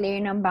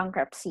na-declare ng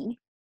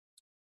bankruptcy.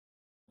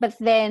 But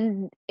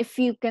then, if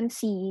you can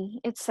see,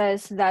 it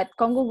says that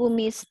Kongo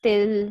Gumi is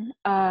still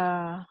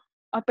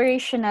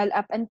operational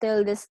up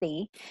until this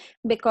day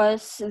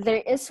because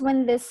there's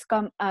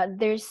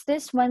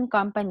this one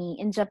company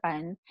in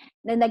Japan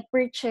na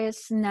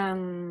nag-purchase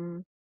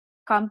ng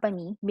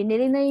company.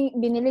 Binili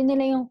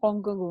nila yung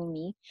Kongo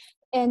Gumi,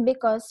 and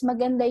because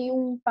maganda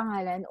yung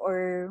pangalan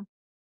or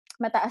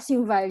mataas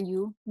yung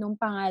value ng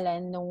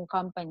pangalan ng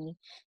company,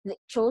 they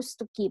chose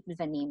to keep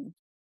the name.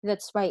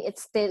 That's why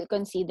it's still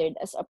considered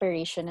as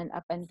operational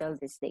up until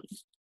this day.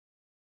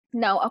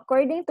 Now,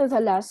 according to the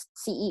last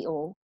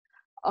CEO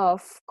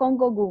of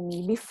Kongo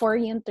Gumi, before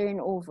yung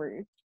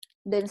turnover,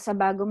 dun sa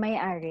bago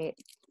may-ari,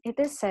 it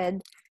is said,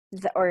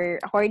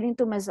 or according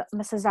to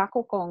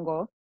Masazako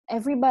Kongo,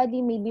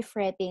 everybody may be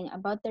fretting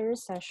about the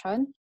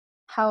recession,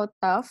 how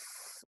tough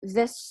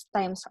these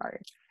times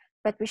are.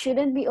 But we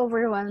shouldn't be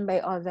overwhelmed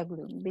by all the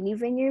gloom.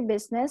 Believe in your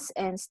business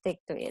and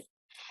stick to it.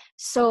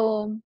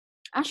 So,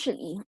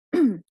 actually,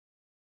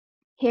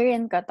 here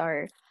in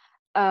Qatar,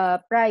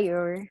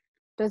 prior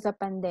to the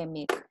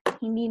pandemic,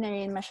 hindi na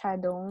rin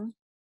masyadong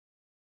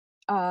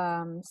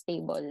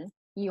stable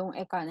yung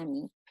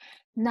economy.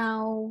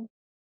 Now,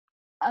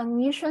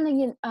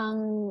 usually,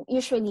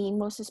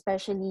 most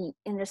especially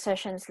in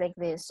recessions like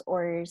this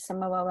or sa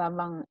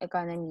mababang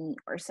economy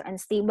or sa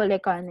unstable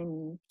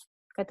economy,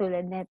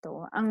 katulad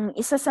nito, ang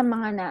isa sa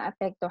mga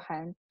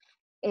naapektuhan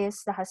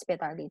is the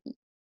hospitality.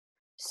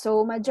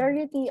 So,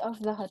 majority of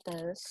the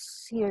hotels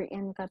here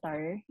in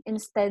Qatar,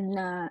 instead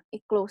na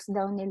i-close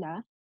down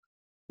nila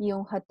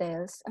yung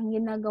hotels, ang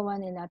ginagawa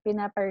nila,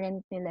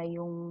 pinaparent nila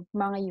yung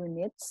mga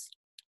units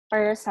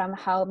para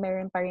somehow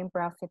meron pa rin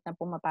profit na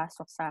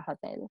pumapasok sa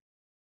hotel.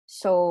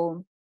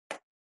 So,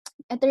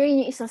 ito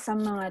rin yung isa sa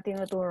mga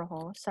tinuturo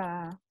ko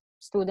sa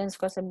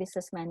students ko sa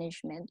business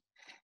management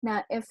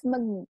na if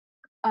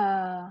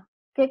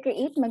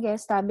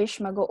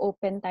mag-establish,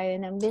 mag-open tayo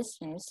ng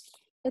business,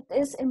 it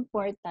is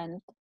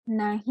important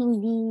na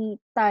hindi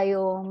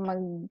tayo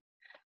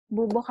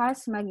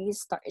magbubukas,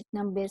 mag-start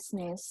ng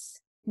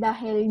business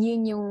dahil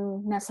yun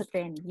yung nasa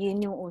trend,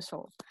 yun yung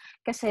uso.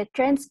 Kasi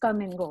trends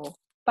come and go.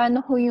 Paano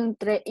ko yung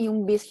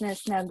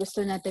business na gusto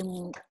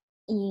natin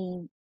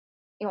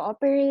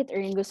i-operate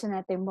or yung gusto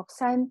natin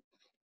buksan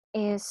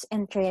is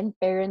in trend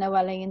pero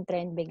nawala yung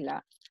trend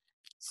bigla.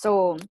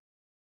 So,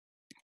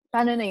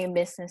 paano na yung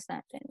business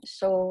natin?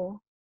 So,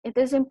 it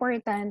is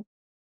important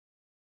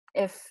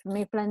if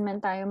may plan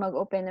man tayo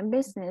mag-open ng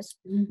business,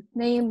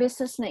 na yung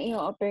business na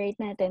i-operate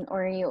natin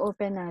or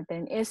i-open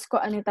natin is kung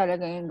ano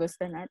talaga yung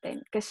gusto natin.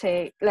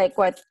 Kasi, like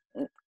what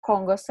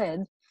Congo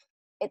said,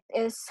 it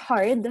is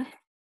hard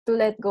to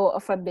let go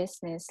of a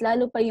business.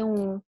 Lalo pa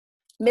yung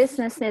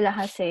business nila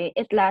kasi,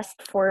 it lasts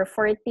for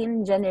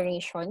 14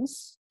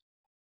 generations.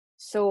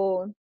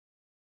 So,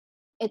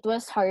 it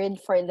was hard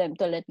for them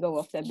to let go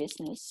of the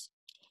business.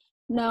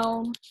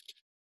 Now,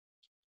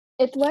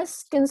 it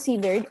was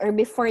considered, or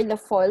before the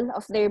fall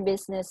of their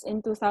business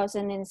in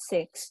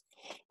 2006,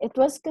 it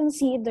was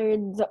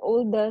considered the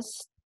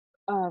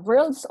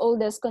world's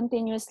oldest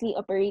continuously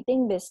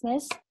operating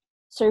business,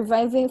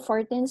 surviving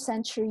 14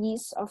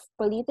 centuries of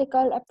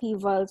political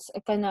upheavals,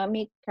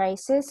 economic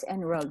crisis,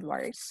 and world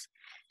wars.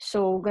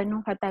 So,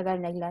 ganun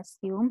katagal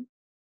naglast yung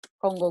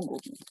Congo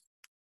Gumi.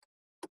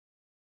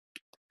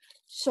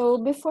 So,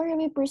 before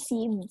we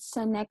proceed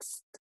sa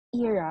next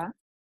era,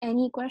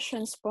 any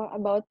questions po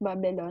about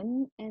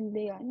Babylon and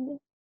beyond?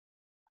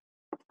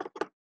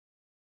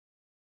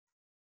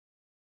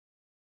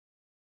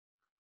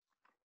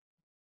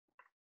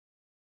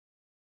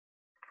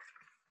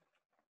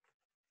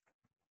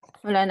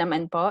 Wala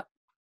naman po.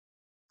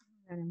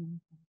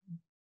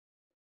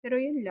 Pero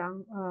yun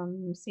lang,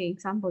 say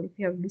example, if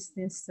you have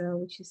business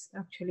which is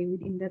actually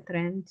within the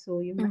trend,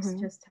 so you must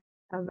just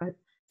have a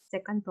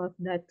second thought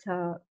that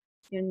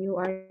you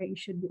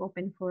should be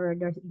open for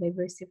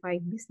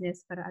diversified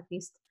business para at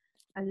least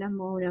alam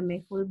mo na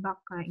may fallback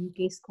ka in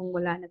case kung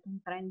wala na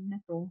tong trend na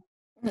to.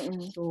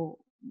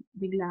 So,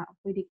 bigla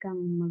pwede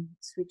kang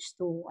mag-switch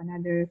to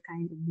another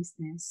kind of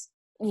business.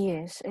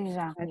 Yes,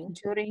 exactly. But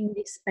during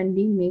this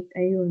pandemic,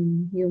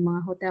 ayun, yung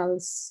mga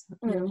hotels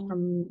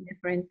from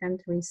different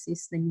countries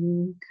is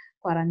naging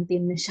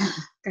quarantine na siya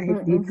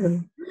kahit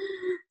dito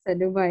sa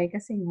Dubai.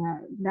 Kasi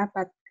nga,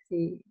 dapat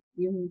kasi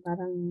yung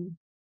parang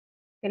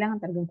kailangan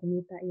talagang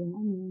kumita yung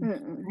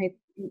kahit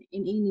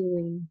in any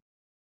way.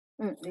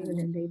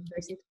 Ayun,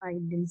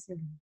 diversified din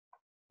sila.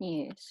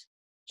 Yes.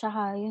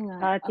 Tsaka yun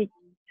nga.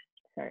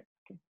 Sorry.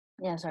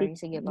 Yeah, sorry.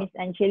 Sige po. Miss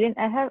Angeline,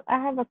 I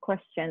have a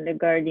question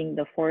regarding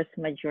the force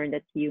majeure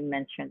that you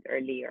mentioned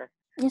earlier.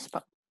 Yes po.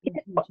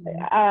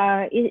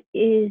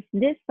 Is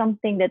this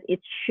something that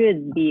it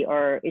should be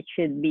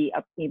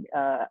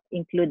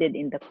included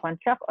in the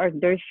contract, or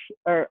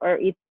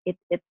it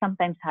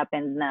sometimes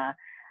happens na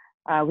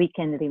we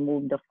can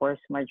remove the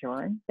force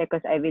majeure?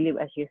 Because I believe,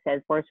 as you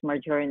said, force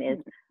majeure is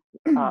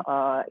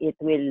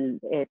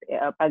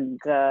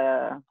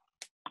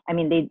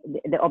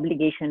the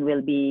obligation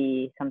will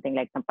be something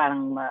like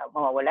parang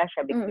mawawala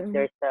siya because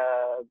there's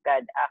a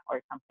God act or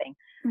something.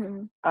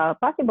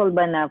 Possible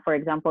ba na, for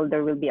example,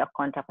 there will be a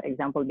contract, for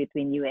example,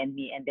 between you and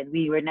me, and then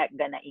we were not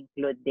gonna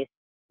include this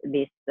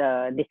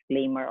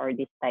disclaimer or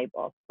this type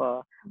of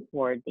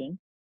wording?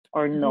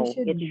 Or no,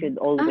 it should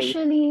always...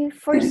 Actually,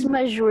 force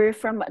majeure,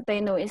 from what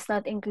I know, is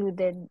not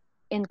included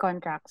in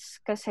contracts.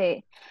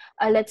 Kasi,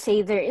 let's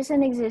say there is an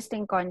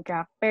existing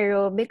contract,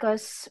 pero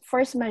because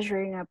force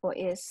majeure nga po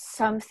is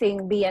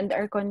something beyond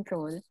our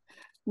control,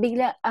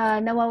 bigla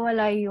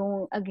nawawala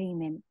yung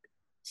agreement.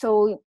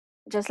 So,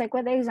 just like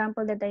what the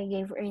example that I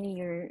gave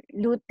earlier,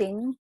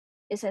 looting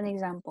is an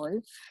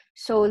example.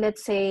 So,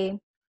 let's say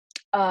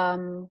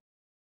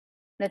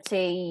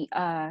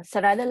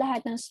sarado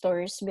lahat ng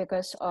stores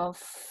because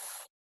of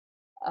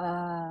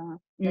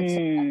let's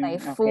say a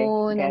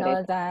typhoon and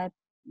all that.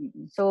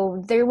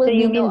 So there will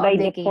be no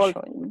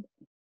obligation.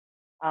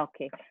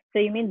 Okay.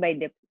 So you mean by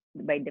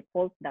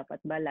default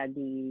dapat ba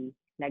lagi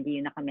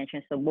yung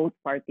naka-mention, so both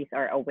parties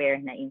are aware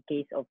na in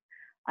case of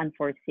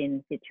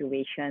unforeseen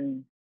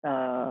situation,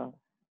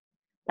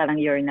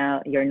 parang you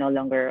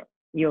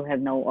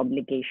have no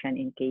obligation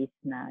in case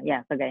na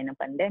kagaya ng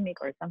pandemic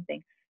or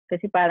something.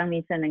 Kasi parang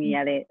minsan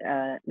nangyayari,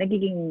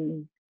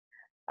 nagiging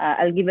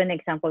I'll give an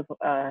example.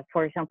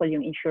 For example,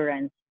 yung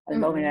insurance.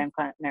 Alam mo,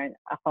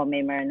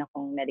 meron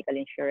akong medical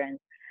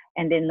insurance,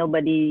 and then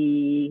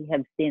nobody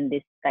have seen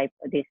this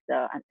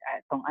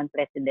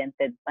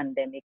unprecedented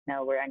pandemic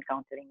na we're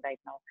encountering right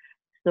now.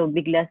 So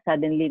bigla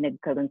suddenly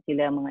nagkaroon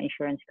sila mga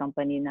insurance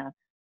company na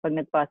pag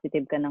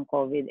nag-positive ka ng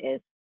COVID is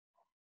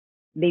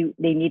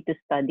they need to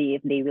study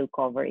if they will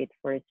cover it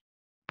first.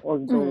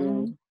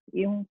 Although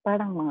yung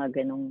parang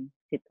mga ganong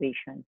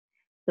situation.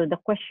 So the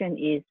question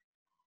is,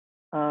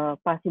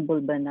 possible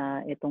ba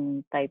na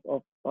itong type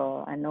of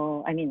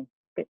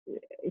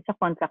it's a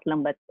contract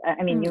lang, but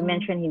you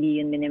mentioned hindi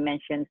yun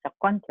mini-mention sa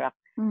contract.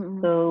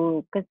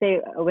 So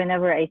kasi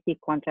whenever I see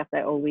contract,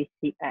 I always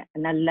see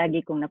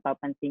lagi kong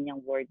napapansin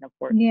yung word na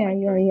force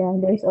majeure. Yeah,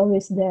 there's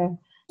always there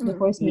the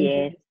force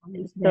majeure.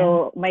 Yes.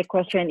 So my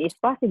question is,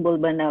 possible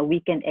ba na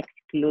we can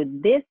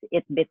exclude this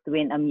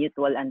between a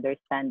mutual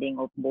understanding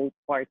of both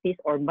parties,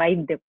 or by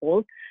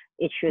default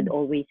it should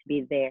always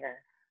be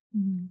there?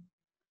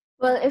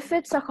 Well, if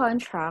it's a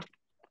contract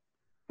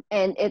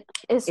and it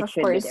is of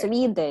course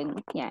written,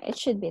 it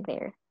should be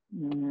there.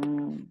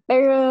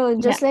 Pero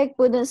just like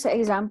po dun sa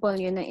example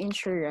yun na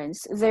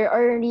insurance, there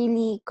are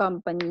really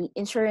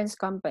insurance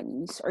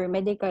companies or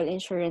medical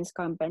insurance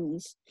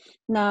companies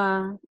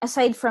na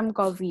aside from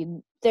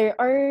COVID, there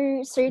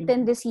are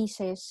certain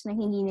diseases na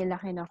hindi nila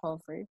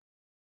kina-cover.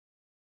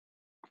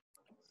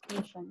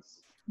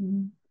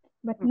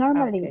 But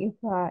normally,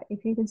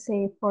 if you could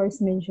say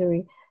force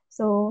majeure,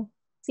 so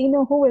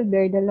who will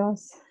bear the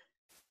loss?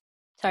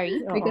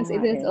 Sorry? Because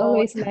it nga is eh.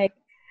 always like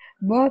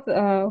both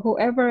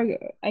whoever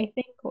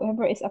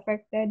is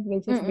affected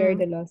will just bear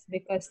the loss,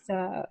 because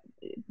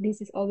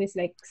this is always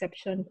like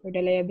exception for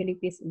the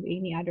liabilities of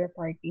any other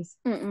parties.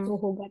 So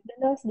who got the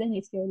loss, then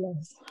it's your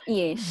loss.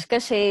 Yes,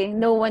 kasi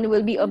no one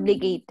will be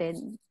obligated.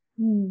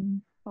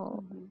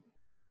 Oh.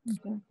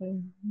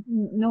 Exactly.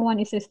 No one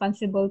is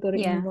responsible to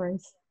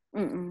reimburse.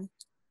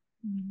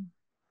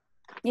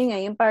 Yun nga,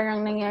 yung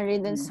parang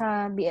nangyari dun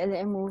sa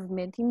BLM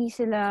movement, hindi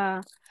sila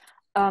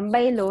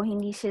by law,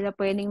 hindi sila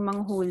pwedeng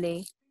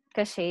manghuli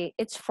kasi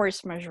it's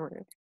force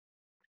majeure.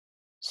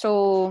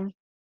 So,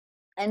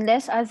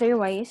 unless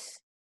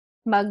otherwise,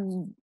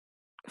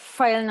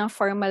 mag-file ng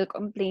formal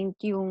complaint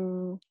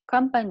yung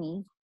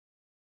company,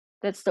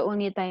 that's the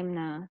only time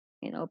na,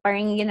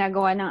 parang yung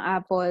ginagawa ng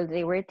Apple,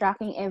 they were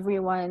tracking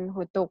everyone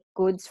who took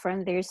goods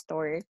from their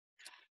store.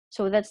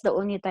 So, that's the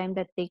only time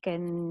that they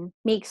can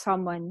make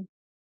someone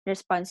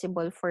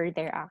responsible for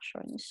their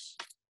actions.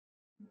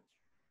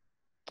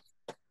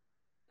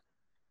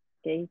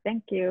 Okay,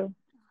 thank you.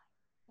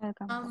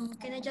 Welcome.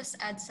 Can I just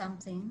add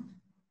something?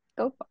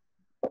 Go po.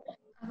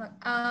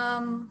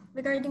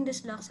 Regarding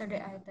these luxury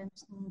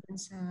items dun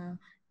sa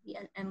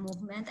BLM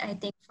movement, I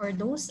think for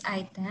those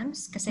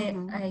items, kasi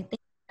I think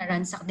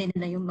ransak din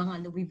nila yung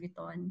mga Louis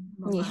Vuitton.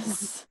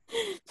 Yes.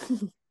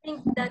 I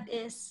think that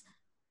is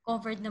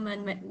covered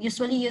naman.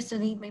 Usually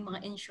may mga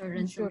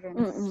insurance.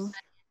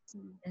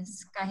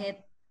 Yes,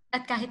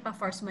 kahit pa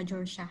force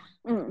majeure siya.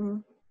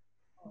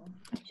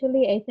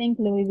 Actually, I think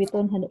Louis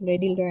Vuitton had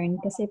already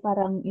learned, kasi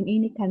parang in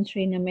any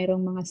country na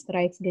merong mga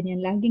strikes,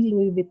 ganyan, laging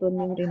Louis Vuitton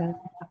yung rinalak.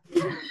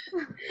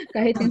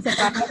 Kahit yung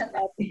sapatos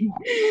dati.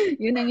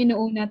 Yun ang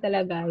inuuna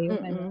talaga.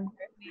 Yung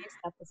Hermes,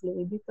 tapos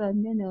Louis Vuitton,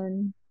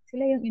 gano'n.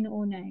 Sila yung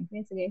inuuna.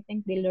 Kaya sige, I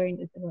think they learned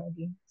it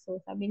already. So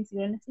sabi ni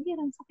siguro na, sige,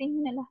 ransakin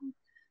nyo na lahat.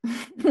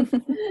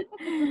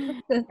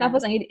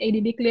 Tapos ang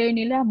i-declare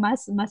nila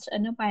mas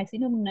ano pa,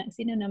 sino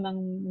namang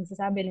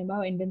nagsasabi,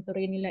 halimbawa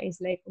inventory nila is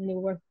like only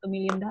worth $2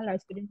 million,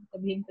 pwede mo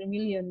sabihin 3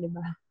 million, di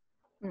ba?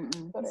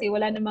 Kasi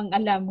wala namang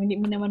alam, hindi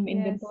mo naman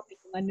ma-inventory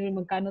kung ano,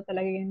 magkano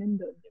talaga yung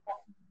nandun, di ba?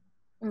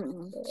 So,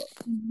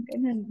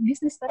 ganun,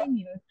 business pa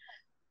rin yun.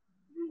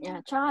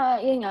 Yeah,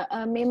 tsaka yun nga,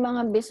 may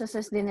mga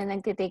businesses din na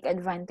nagtitake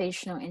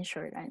advantage ng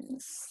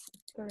insurance.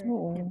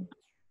 Oo.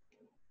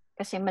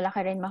 Kasi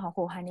malaki rin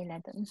makukuha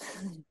nila dun.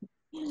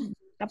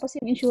 Tapos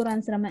yung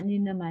insurance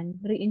naman,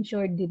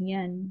 reinsured din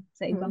yan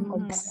sa ibang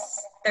company.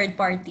 Third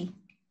party.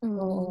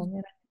 Oo,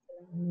 meron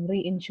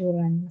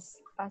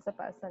reinsurance.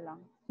 Pasa-pasa lang.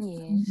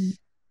 Yes.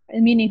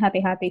 Meaning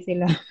hati-hati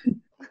sila.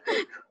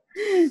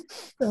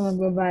 So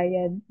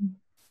magbabayad.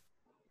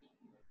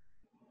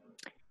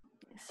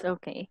 It's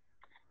okay.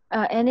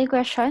 Any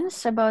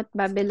questions about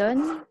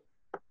Babylon?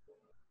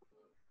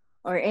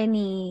 Or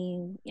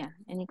any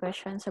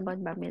questions about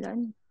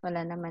Babylon?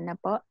 Wala naman na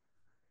po.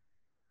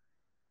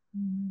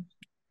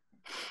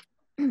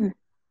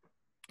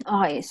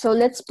 Okay, so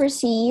let's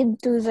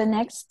proceed to the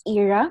next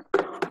era,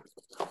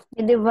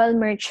 medieval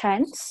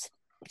merchants.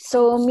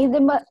 So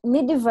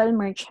medieval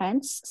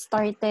merchants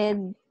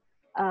started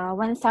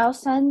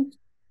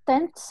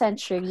 1010th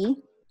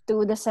century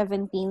to the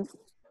 17th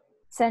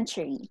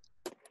century.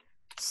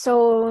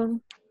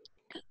 So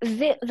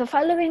the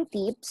following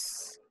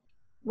tips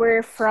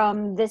were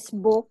from this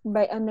book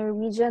by a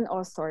Norwegian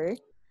author.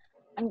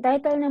 Ang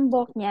title ng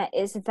book niya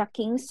is The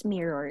King's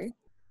Mirror.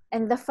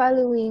 And the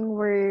following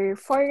were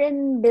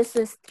foreign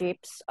business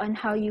tips on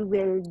how you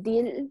will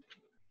deal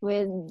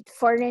with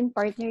foreign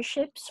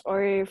partnerships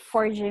or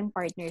forging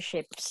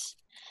partnerships.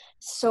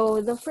 So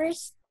the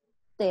first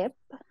tip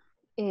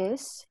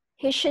is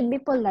he should be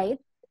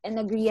polite and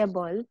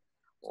agreeable,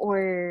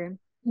 or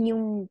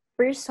yung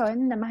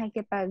person na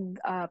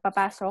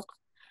makikipagpapasok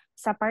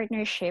sa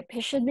partnership, he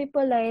should be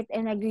polite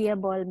and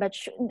agreeable but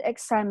should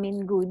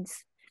examine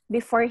goods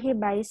before he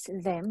buys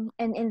them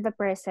and in the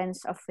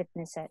presence of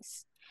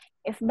witnesses.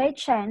 If by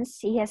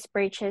chance he has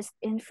purchased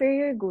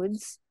inferior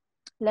goods,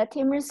 let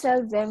him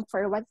resell them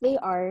for what they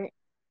are,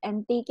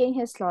 and taking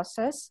his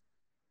losses,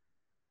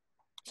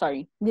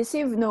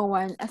 deceive no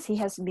one as he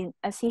has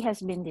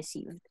been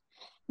deceived.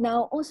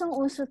 Now,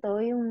 usong-uso to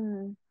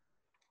yung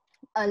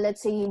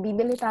let's say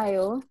bibili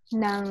tayo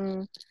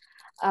ng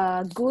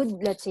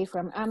good, let's say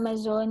from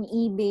Amazon,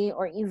 eBay,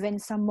 or even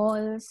sa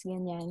malls,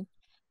 ganyan.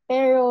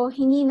 Pero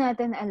hindi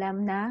natin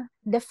alam na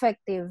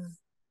defective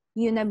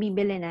yung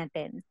nabibili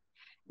natin.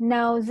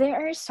 Now, there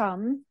are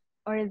some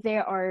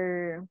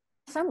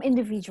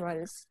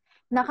individuals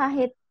na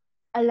kahit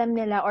alam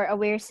nila or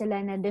aware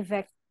sila na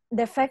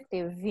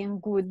defective yung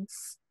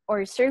goods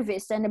or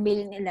service na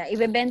nabili nila,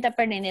 ibebenta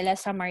pa rin nila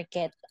sa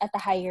market at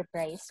a higher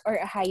price or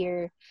a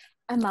higher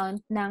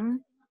amount ng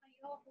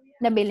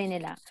nabili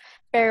nila.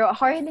 Pero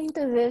according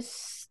to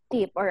this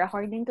tip or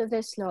according to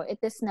this law, it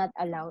is not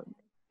allowed.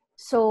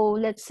 So,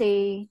 let's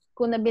say,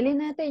 kung nabili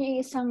natin yung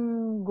isang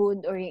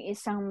good or yung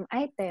isang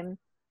item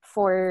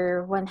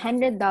for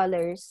 $100,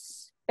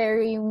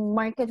 pero yung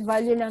market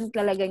value lang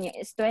talaga niya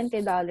is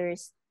 $20,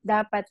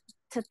 dapat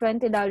sa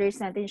 $20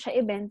 natin siya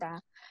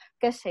ibenta.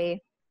 kasi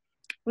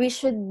we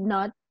should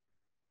not,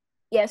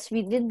 yes,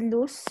 we did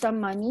lose some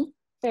money,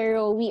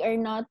 pero we are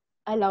not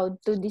allowed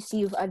to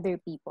deceive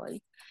other people.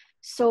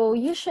 So,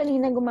 usually,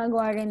 na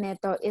gumagawa rin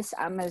nito is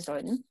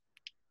Amazon.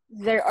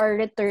 There are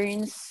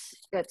returns,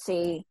 let's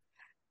say,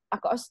 a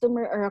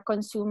customer or a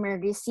consumer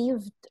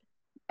received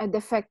a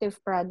defective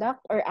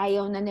product or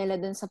ayaw na nila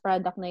dun sa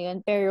product na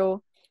yun.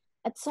 Pero,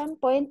 at some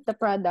point, the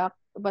product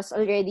was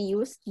already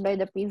used by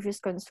the previous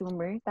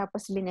consumer,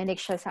 tapos binalik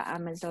siya sa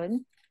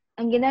Amazon.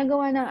 Ang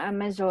ginagawa ng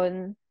Amazon,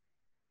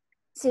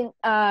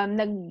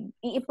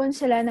 nag-iipon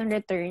sila ng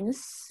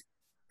returns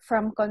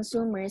from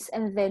consumers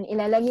and then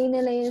ilalagay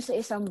nila yun sa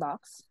isang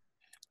box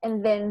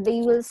and then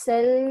they will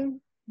sell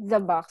the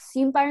box.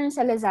 Yung parang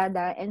sa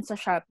Lazada and sa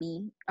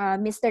Shopee,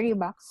 mystery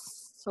box.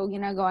 So,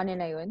 ginagawa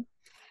nila yun.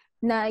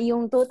 Na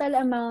yung total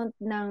amount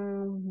ng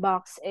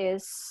box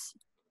is,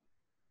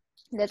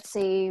 let's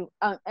say,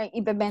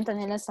 ibebenta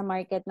nila sa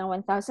market ng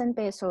 1,000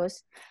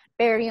 pesos,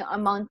 pero yung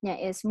amount niya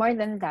is more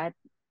than that.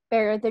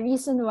 Pero the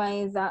reason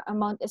why the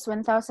amount is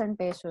 1,000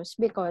 pesos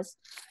because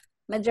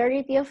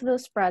majority of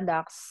those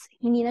products,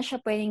 hindi na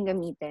siya pwedeng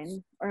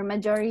gamitin or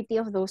majority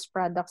of those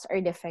products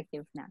are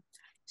defective na.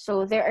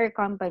 So, there are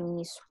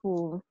companies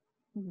who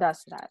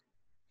does that.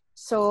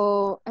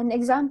 So, an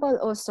example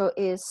also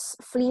is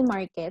flea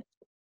market.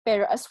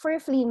 Pero as for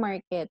flea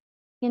market,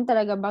 yun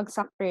talaga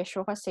bagsak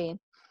presyo kasi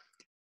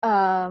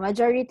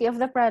majority of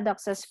the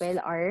products as well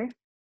are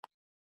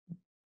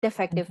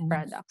defective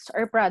products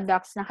or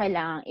products na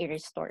kailangang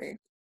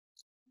i-restore.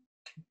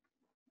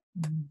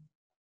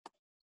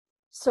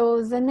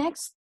 So, the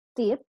next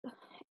tip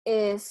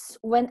is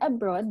when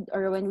abroad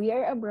or when we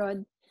are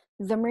abroad,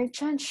 the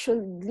merchant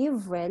should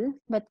live well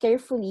but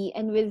carefully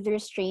and with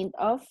restraint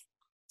of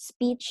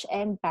speech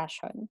and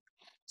passion.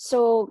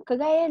 So,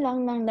 kagaya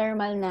lang ng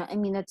normal na,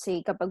 let's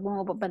say, kapag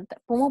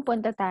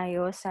pumupunta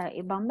tayo sa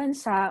ibang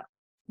bansa,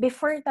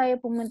 before tayo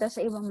pumunta sa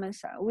ibang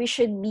bansa, we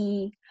should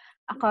be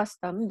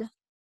accustomed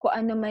kung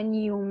ano man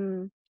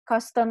yung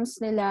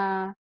customs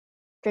nila,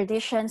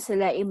 traditions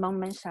nila ibang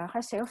bansa.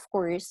 Kasi of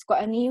course,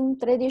 kung ano yung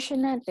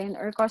tradition natin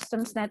or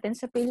customs natin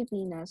sa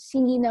Pilipinas,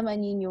 hindi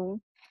naman yun yung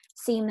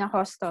same na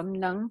custom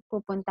ng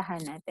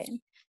pupuntahan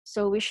natin.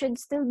 So, we should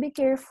still be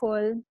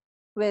careful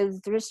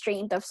with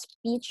restraint of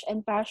speech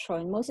and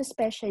passion, most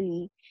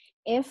especially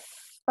if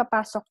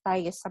papasok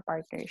tayo sa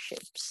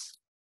partnerships.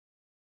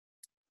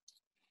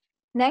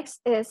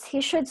 Next is,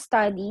 he should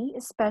study,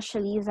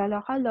 especially the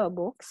local law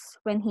books,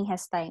 when he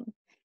has time.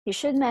 He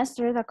should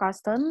master the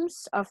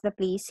customs of the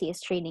place he is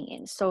trading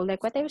in. So,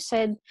 like what I've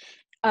said,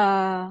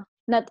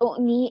 not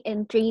only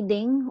in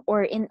trading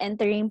or in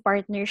entering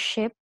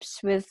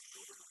partnerships with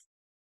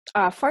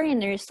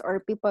foreigners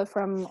or people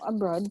from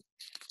abroad,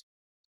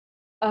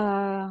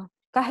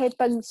 kahit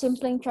pag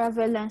simpleng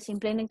travel lang,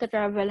 simpleng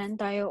nagta-travel lang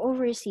tayo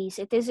overseas,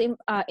 it is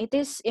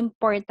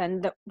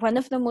important. One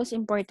of the most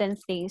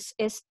important things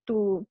is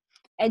to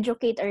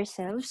educate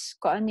ourselves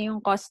kung ano yung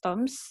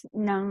customs,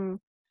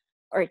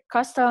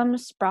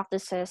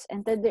 practices,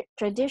 and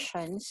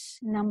traditions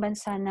ng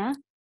bansa na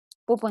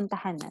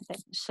pupuntahan natin.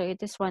 So,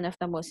 it is one of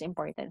the most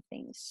important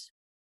things.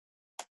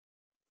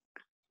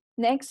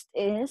 Next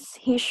is,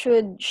 he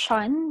should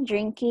shun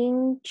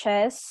drinking,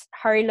 chess,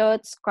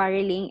 harlots,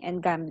 quarreling,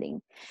 and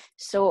gambling.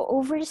 So,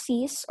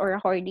 overseas, or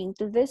according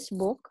to this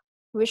book,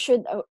 we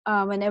should,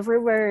 whenever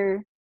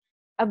we're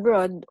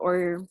abroad,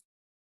 or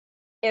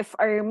if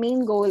our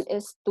main goal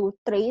is to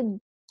trade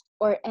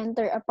or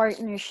enter a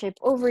partnership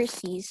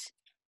overseas,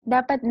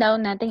 dapat daw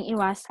nating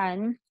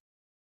iwasan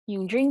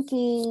yung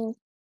drinking,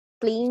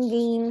 playing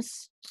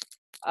games,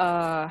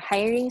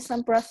 hiring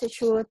some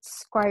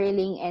prostitutes,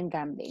 quarreling, and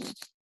gambling.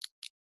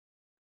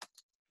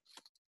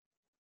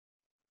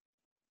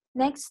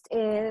 Next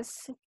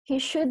is,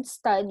 he should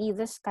study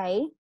the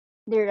sky,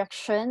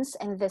 directions,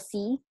 and the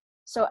sea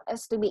so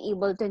as to be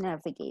able to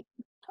navigate.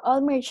 All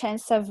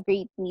merchants have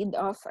great need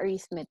of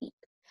arithmetic.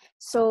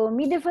 So,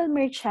 medieval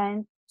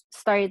merchant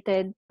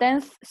started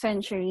 10th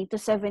century to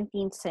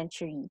 17th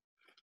century.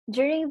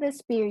 During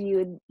this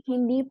period,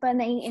 hindi pa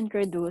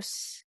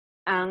na-introduce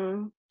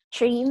ang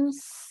trains,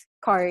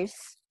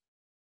 cars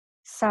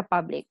sa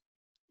public.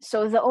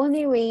 So, the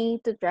only way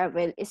to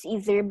travel is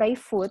either by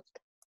foot,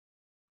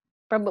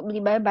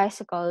 probably by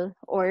bicycle,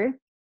 or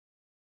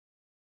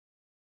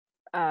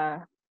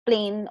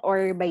plane,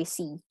 or by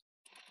sea.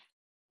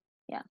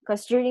 Yeah,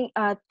 because during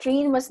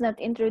train was not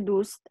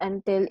introduced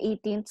until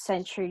 18th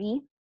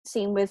century.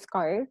 Same with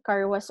car.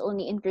 Car was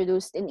only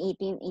introduced in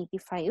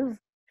 1885.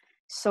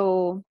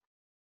 So,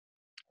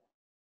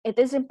 it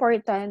is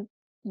important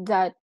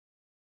that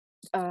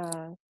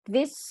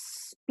these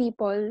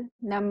people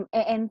na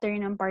enter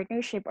ng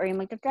partnership or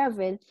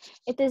magta-travel,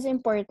 it is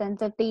important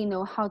that they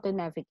know how to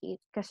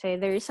navigate.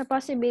 Kasi there is a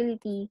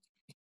possibility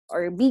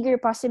or bigger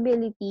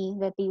possibility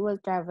that they will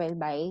travel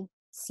by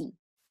sea.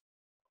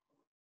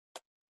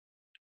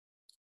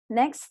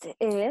 Next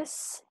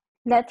is,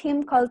 let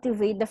him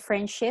cultivate the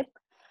friendship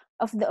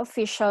of the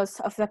officials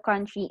of the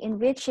country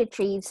in which he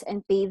trades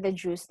and pay the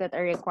dues that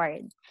are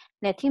required.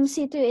 Let him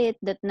see to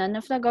it that none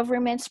of the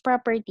government's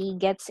property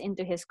gets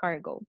into his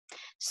cargo.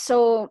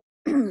 So,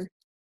 it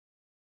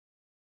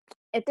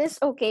is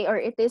okay or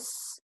it is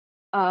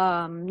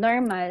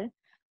normal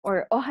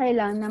or okay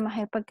lang na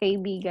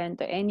makipagkaibigan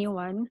to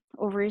anyone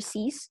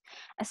overseas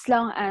as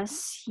long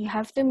as you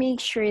have to make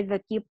sure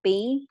that you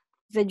pay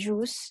the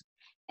dues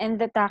and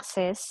the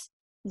taxes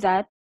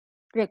that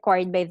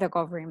required by the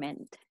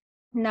government.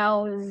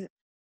 Now,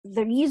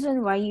 the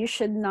reason why you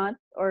should not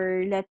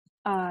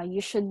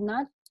you should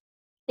not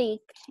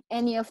take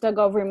any of the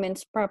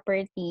government's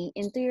property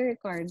into your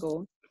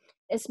cargo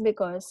is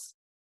because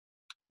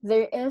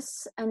there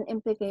is an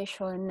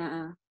implication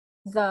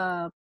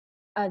na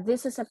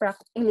this is a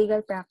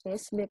illegal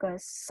practice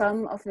because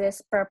some of these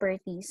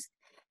properties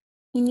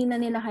hindi na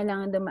nila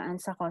kailangan dumaan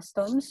sa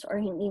customs or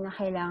hindi na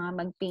kailangan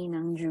mag-pay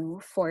ng due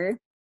for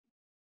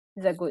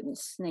the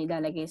goods na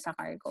ilalagay sa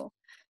cargo.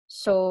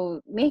 So,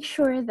 make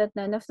sure that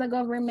none of the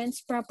government's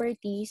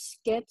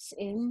properties gets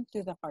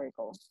into the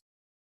cargo.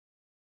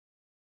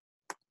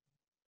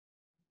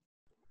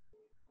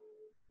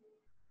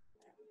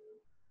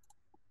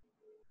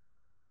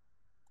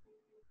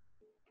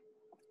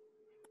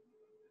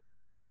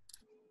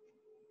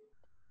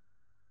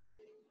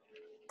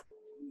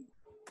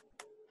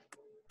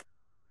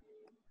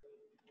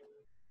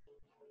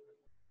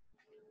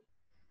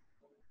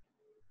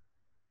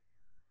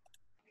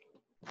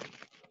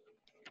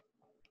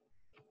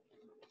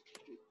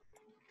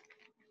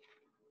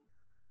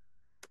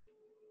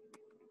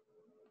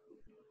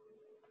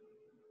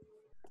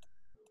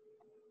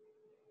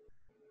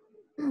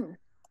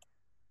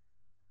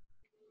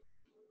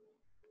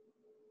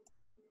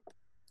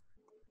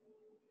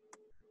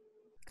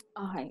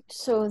 Okay,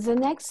 so the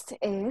next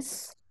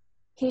is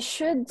he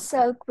should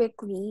sell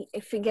quickly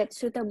if he gets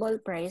suitable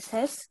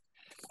prices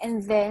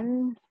and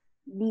then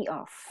be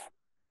off.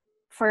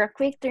 For a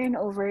quick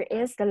turnover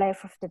is the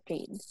life of the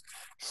trade.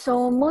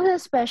 So, most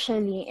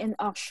especially in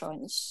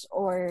auctions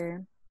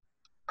or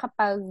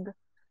kapag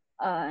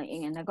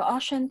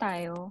nag-auction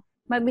tayo,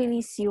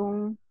 mabilis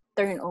yung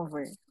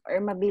turnover or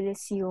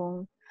mabilis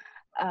yung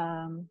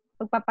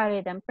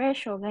pagpapalit ng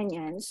presyo,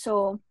 ganyan.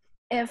 So,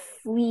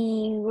 if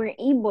we were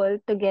able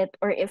to get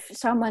or if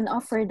someone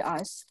offered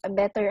us a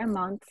better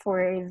amount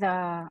for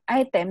the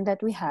item that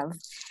we have,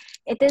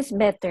 it is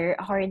better,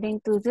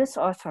 according to this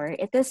author,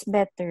 it is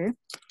better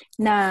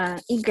na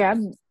i-grab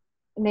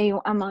na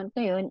yung amount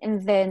na yun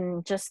and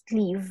then just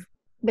leave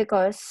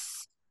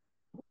because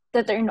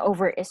the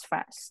turnover is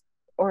fast.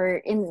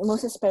 Or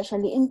most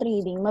especially in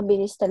trading,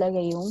 mabilis talaga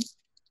yung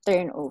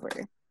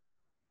turnover.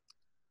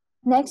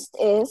 Next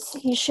is,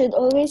 he should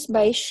always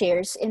buy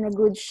shares in a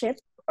good ship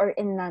or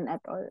in none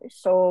at all.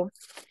 So,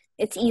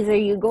 it's either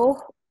you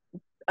go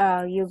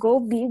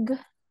big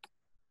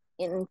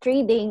in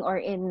trading or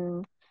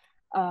in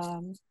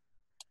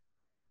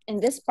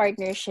this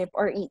partnership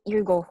or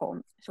you go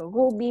home. So,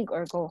 go big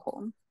or go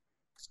home.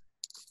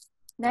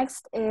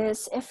 Next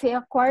is, if he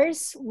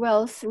acquires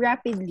wealth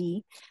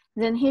rapidly,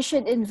 then he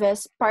should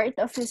invest part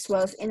of his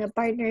wealth in a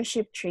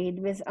partnership trade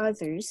with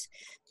others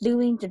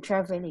doing the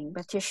traveling.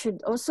 But he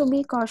should also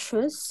be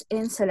cautious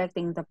in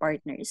selecting the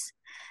partners.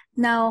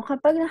 Now,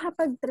 kapag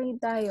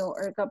nakapag-trade tayo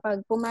or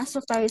kapag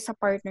pumasok tayo sa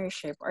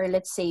partnership or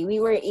let's say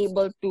we were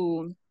able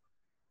to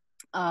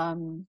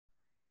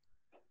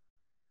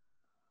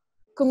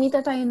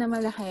kumita tayo na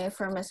malaki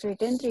from a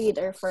certain trade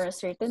or for a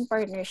certain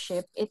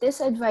partnership, it is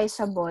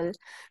advisable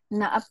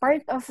na a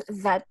part of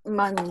that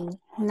money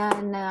na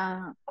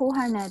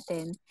nakuha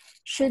natin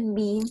should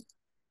be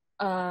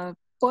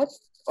put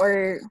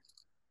or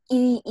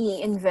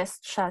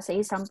i-invest siya sa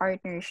isang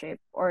partnership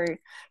or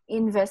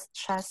invest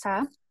siya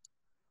sa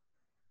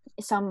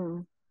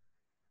isang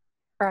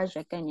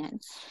project, ganyan.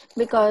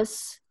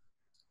 Because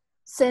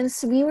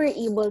since we were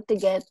able to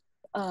get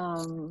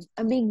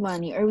a big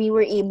money or we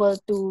were able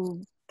to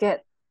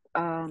get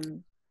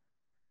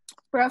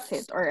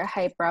profit or a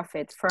high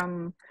profit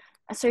from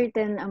a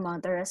certain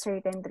amount or a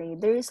certain trade,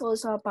 there is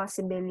also a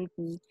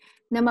possibility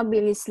na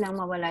mabilis lang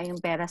mawala yung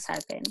pera sa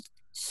atin.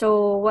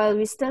 So, while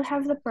we still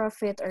have the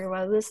profit or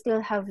while we still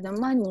have the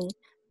money,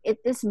 it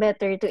is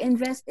better to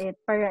invest it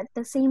para at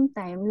the same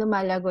time,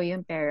 lumalago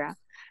yung pera.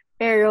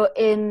 Pero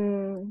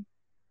in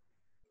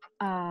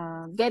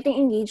getting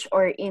engaged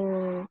or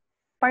in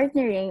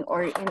partnering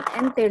or in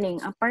entering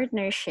a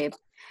partnership,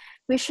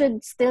 we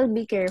should still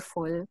be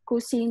careful kung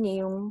sino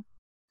yung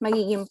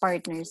magiging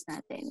partners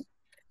natin.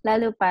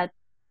 Lalo pat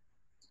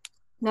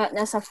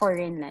nasa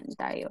foreign land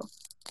tayo.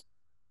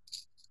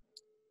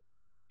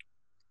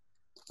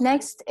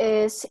 Next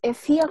is,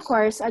 if he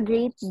acquires a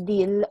great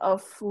deal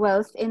of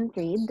wealth in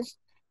trade,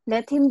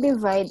 let him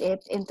divide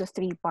it into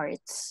 3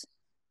 parts.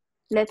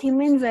 Let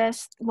him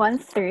invest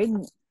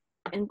 1/3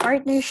 in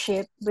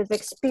partnership with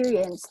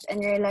experienced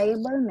and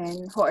reliable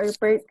men who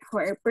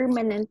are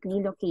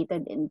permanently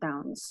located in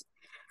towns.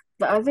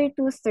 The other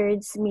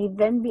 2/3 may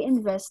then be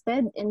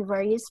invested in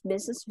various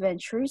business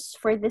ventures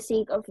for the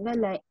sake of the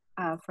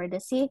for the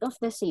sake of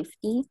the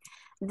safety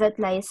that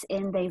lies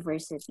in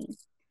diversity.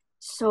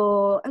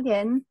 So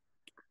again,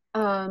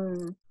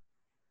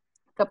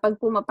 kapag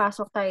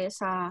pumapasok tayo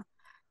sa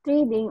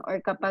trading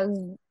or kapag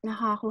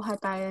nakakuha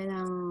tayo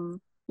ng,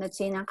 let's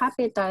say, ng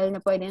capital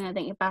na pwede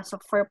natin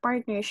ipasok for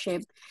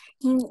partnership,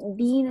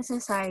 hindi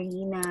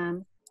necessary na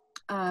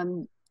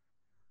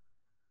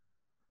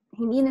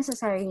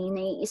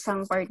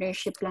isang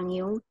partnership lang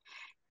yung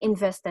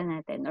investa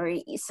natin or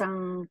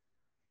isang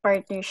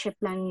partnership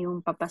lang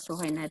yung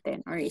papasukin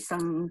natin or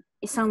isang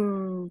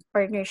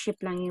partnership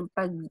lang yung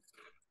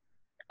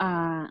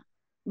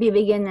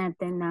bibigyan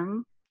natin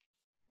ng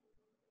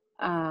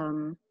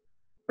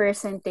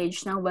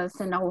percentage ng wealth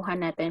na nakuha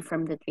natin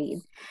from the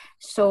trade.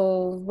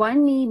 So,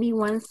 maybe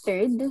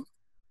 1/3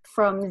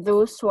 from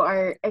those who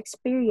are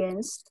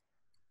experienced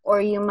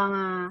or yung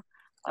mga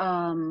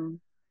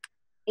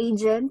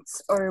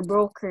agents or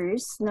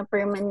brokers na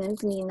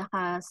permanently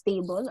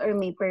naka-stable or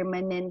may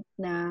permanent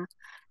na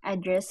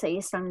address sa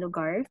isang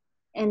lugar.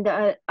 And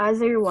the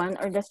other one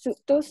or the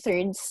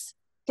 2/3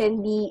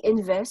 can be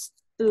invest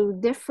to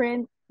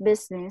different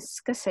business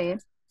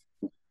kasi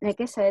like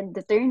I said,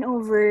 the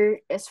turnover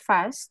is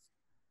fast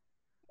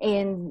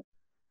and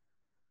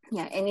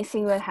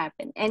anything will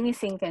happen.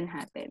 Anything can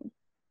happen.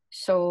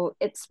 So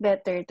it's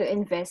better to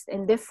invest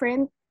in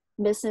different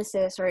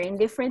businesses or in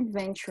different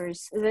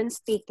ventures than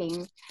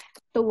sticking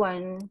to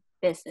one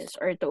business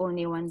or to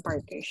only one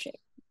partnership.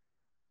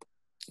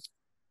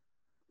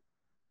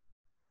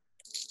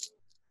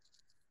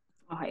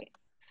 Okay.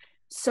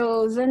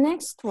 So the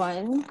next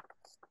topic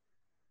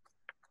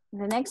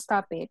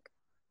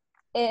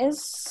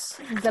is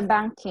the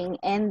banking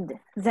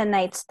and the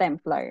Knights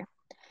Templar.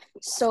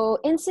 So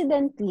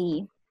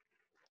incidentally,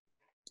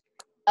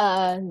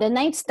 the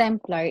Knights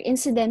Templar,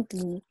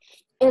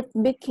 it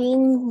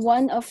became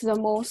one of the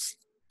most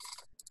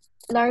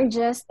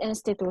largest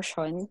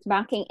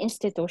banking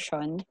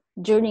institution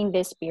during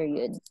this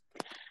period.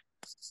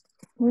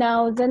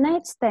 Now, the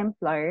Knights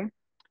Templar,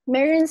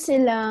 meron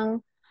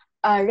silang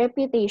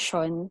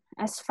reputation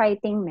as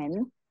fighting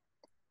men.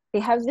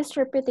 They have this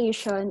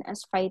reputation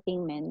as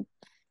fighting men.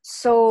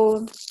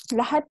 So,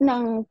 lahat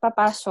ng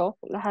papasok,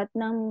 lahat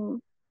ng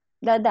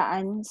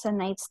dadaan sa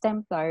Knights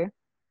Templar,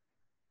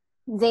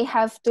 they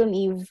have to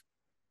leave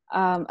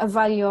a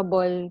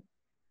valuable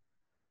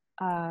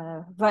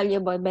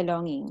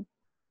belonging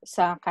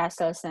sa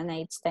castles na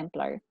Knights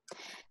Templar.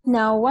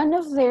 Now, one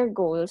of their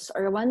goals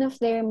or one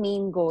of their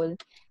main goal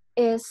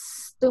is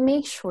to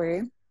make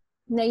sure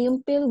na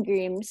yung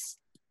pilgrims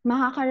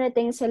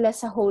makakarating sila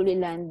sa Holy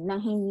Land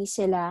nang hindi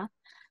sila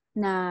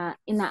na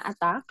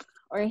ina-attack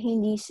or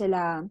hindi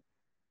sila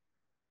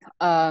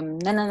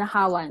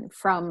nananakawan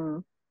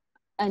from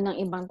ng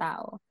ibang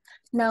tao.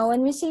 Now,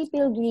 when we say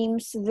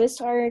pilgrims, these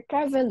are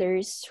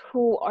travelers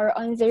who are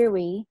on their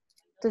way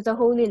to the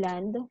Holy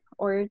Land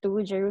or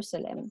to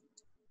Jerusalem.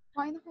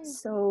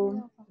 So,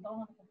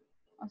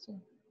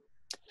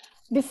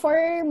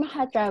 before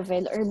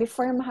maka-travel or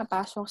before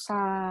makapasok sa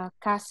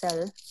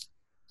castle,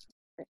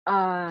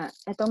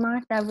 itong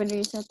mga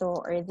travelers na to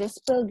or these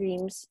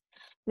pilgrims,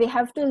 they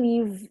have to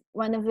leave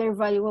one of their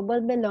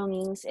valuable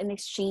belongings in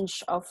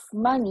exchange of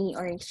money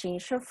or in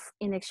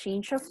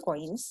exchange of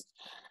coins.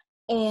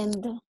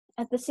 And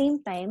at the same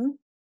time,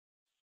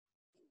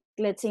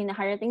 let's say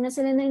nakarating na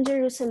sila ng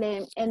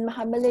Jerusalem and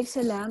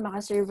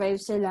makasurvive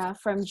sila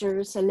from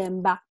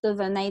Jerusalem back to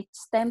the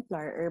Knights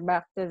Templar or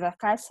back to the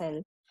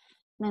castle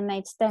ng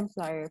Knights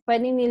Templar,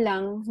 pwede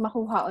nilang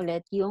makuha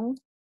ulit yung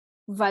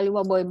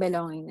valuable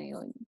belonging na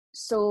yun.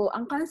 So,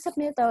 ang concept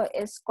nito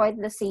is quite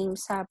the same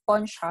sa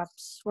pawn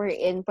shops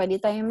wherein pwede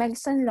tayong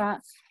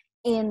magsanla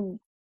and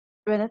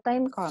when the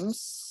time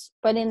comes,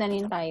 pwede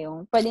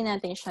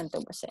natin siyang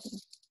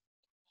tubusin.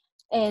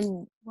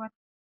 And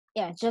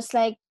just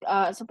like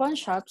sa pawn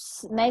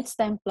shops, Knights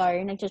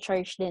Templar,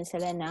 nag-charge din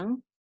sila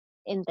ng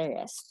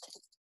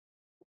interest.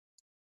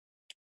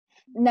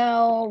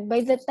 Now,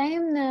 by the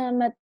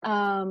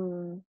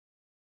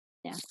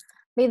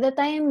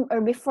time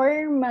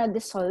before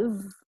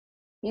ma-dissolve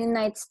yung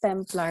Knights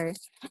Templar,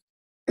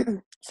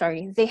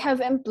 they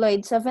have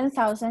employed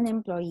 7,000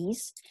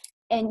 employees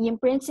and yung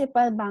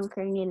principal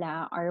banker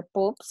nila are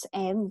popes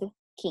and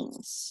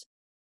kings.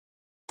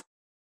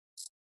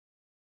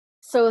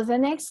 So the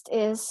next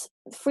is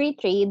free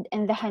trade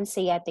and the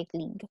Hanseatic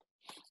League.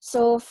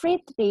 So free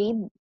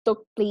trade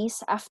took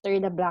place after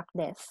the Black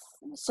Death.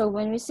 So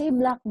when we say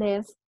Black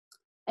Death,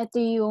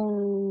 ito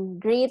yung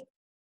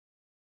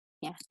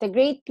the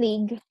Great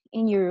Plague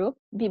in Europe,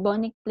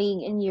 bubonic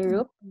plague in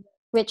Europe,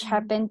 which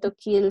happened to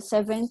kill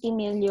 75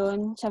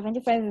 million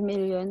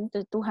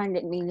to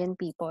 200 million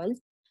people.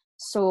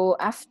 So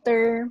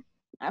after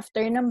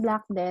ng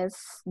Black Death,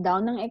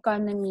 down ng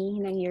economy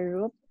ng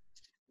Europe,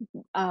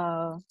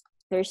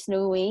 there's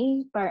no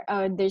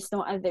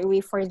other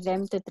way for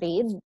them to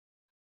trade.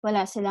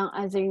 Wala silang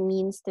other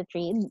means to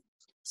trade.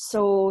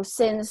 So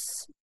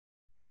since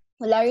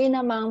wala rin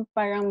namang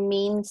parang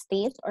main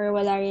state or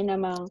wala rin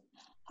namang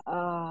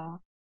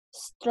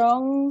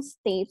strong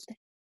state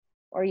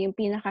or yung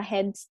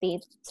pinaka-head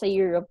state sa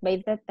Europe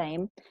by that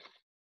time,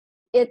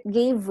 it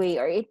gave way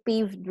or it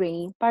paved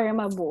way para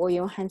mabuo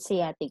yung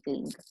Hanseatic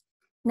League.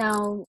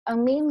 Now,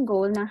 ang main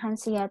goal ng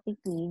Hanseatic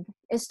League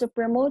is to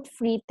promote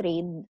free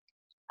trade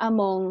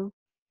among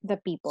the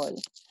people.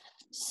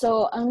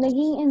 So, ang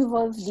naging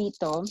involved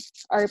dito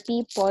are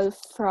people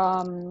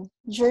from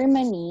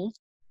Germany,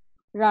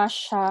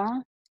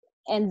 Russia,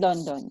 and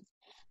London.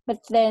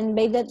 But then,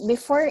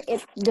 before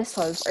it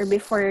dissolved or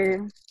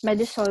before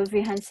ma-dissolve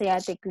yung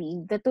Hanseatic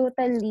League, the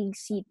total league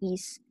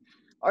cities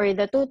or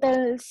the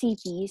total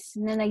cities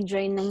na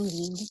nag-join ng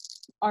league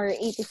are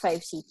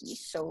 85 cities.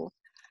 So,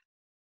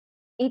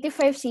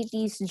 85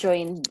 cities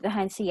joined the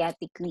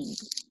Hanseatic League.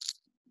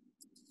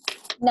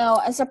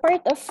 Now, as a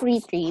part of free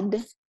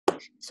trade,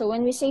 so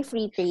when we say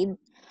free trade,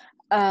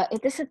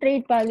 it is a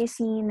trade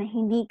policy na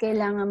hindi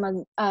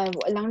kailangan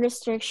walang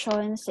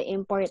restrictions sa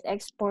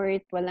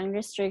import-export, walang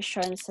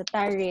restrictions sa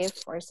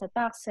tariff or sa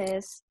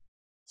taxes,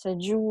 sa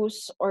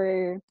dues,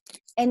 or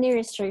any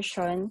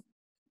restriction.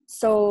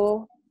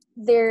 So,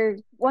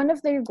 one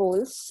of their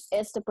goals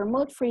is to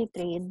promote free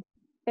trade,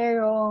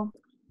 pero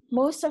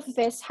most of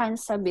these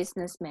Hansa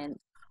businessmen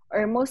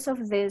or most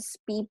of these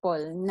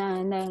people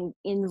na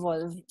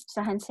involved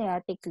sa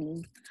Hanseatic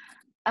League,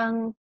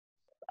 ang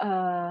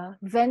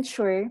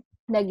venture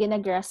na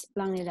ginagrasp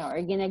lang nila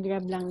or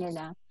ginagrab lang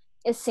nila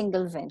is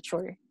single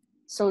venture.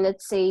 So,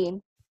 let's say,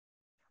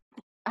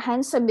 a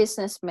Hansa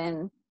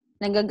businessman,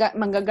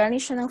 manggagaling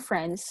siya ng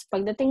France,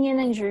 pagdating niya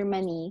ng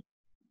Germany,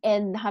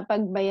 and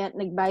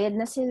nagbayad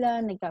na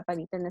sila,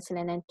 nagkapalitan na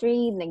sila ng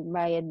trade,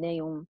 nagbayad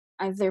na yung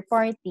other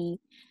party,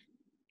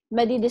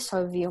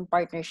 madi-dissolve yung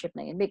partnership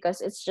na yun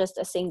because it's just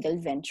a single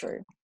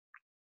venture.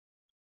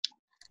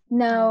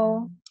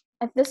 Now,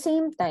 at the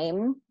same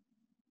time,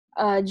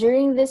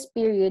 during this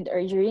period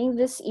or during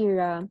this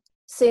era,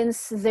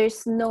 since there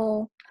is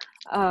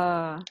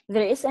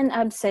an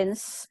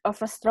absence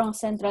of a strong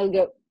central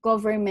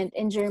government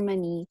in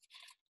Germany,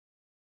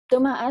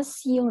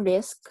 tumaas yung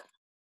risk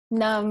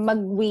na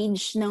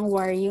mag-wage ng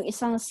war yung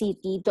isang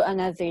city to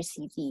another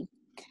city.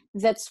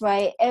 That's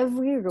why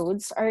every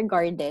roads are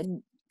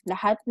guarded.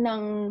 Lahat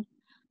ng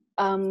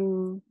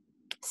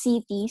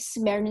cities,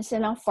 meron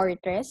silang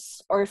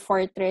fortress.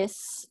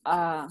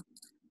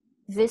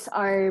 These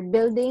are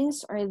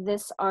buildings or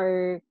these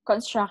are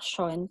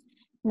construction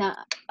na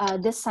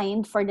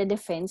designed for the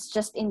defense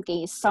just in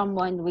case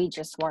someone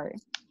wages war.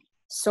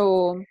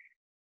 So,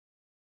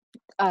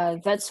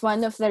 that's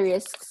one of the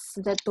risks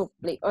that took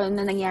place or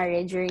na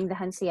nangyari during the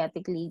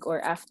Hanseatic League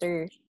or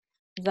after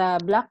the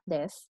Black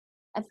Death.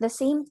 At the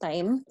same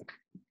time,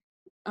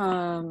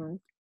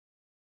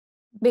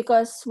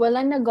 because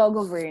wala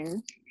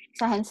nag-govern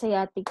sa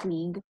Hanseatic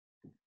League,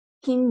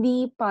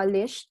 hindi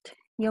polished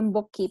yung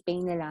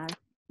bookkeeping nila.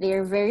 They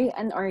are very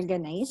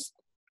unorganized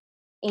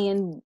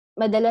and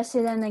madalas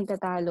sila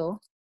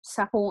nagtatalo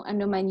sa kung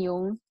ano man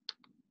yung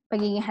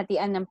pagiging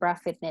hatian ng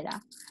profit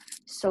nila.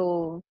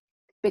 So,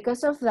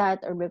 because of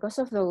that or because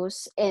of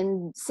those,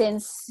 and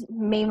since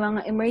may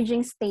mga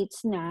emerging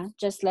states na,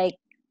 just like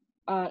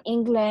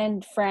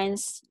England,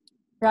 France,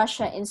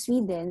 Russia, and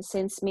Sweden,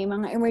 since may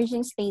mga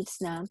emerging states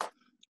na,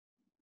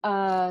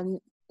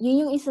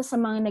 yun yung isa sa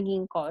mga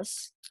naging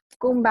cause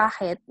kung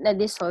bakit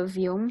na-dissolve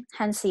yung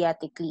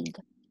Hanseatic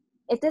League.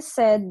 It is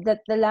said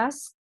that the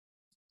last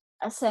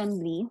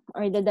assembly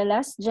or the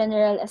last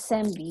General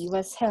Assembly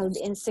was held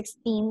in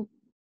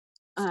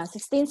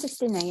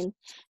 1669,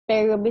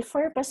 pero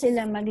before pa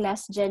sila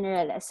mag-last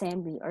General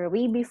Assembly or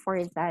way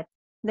before that,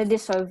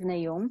 na-dissolve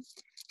na yung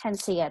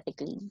Hanseatic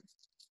League.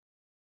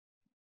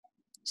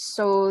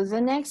 So, the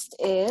next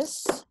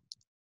is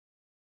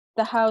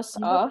the House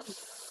of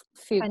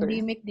Figure.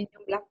 Pandemic din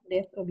yung Black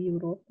Death of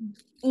Europe.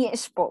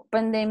 Yes po,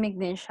 pandemic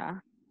din siya.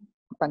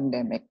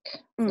 Pandemic.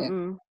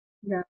 Yeah.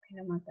 Grabe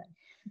namatay.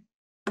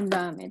 Ang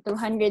dami,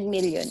 200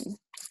 million.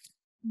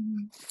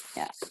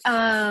 Yeah.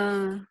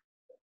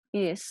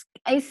 Yes.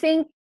 I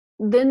think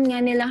dun nga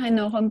nila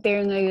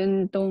compare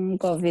ngayon tong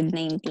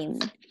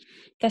COVID-19.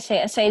 Kasi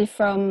aside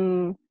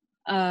from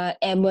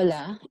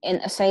Ebola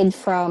and aside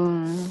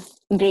from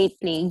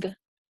Great Plague,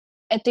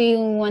 ito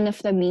yung one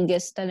of the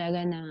biggest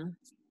talaga na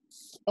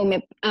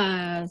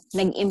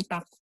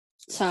nag-impact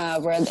sa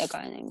world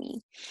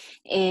economy.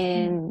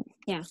 And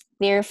yeah,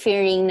 they're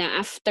fearing na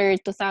after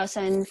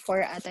 2004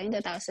 ata yung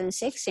 2006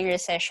 yung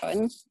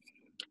recession,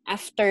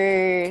 after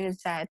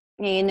that,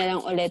 ngayon na lang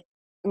ulit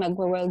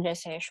mag-world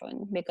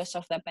recession because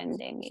of the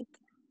pandemic.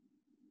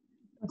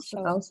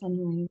 So,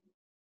 2009.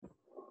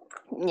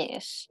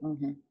 Yes.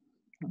 Mm-hmm.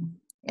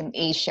 In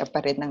Asia pa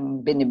rin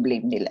ang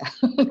biniblame nila.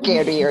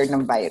 Carrier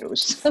ng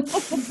virus.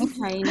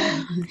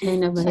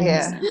 China virus.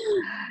 Yeah.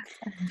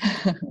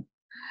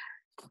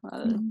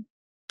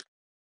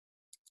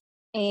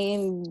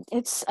 And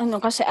it's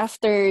kasi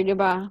after, 'di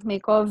ba, may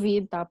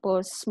COVID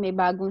tapos may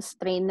bagong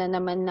strain na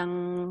naman ng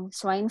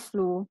swine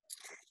flu.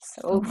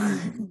 So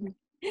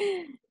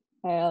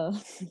well,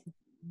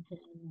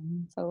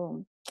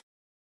 so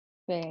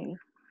very.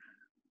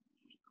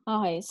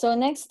 Okay, so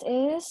next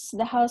is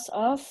the House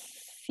of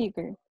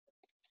Figure.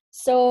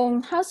 So,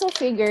 House of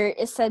Figure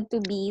is said to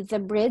be the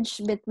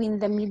bridge between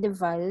the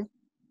medieval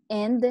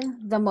and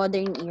the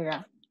modern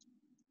era.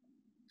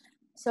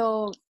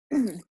 So,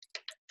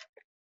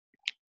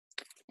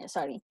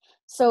 sorry.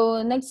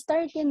 So,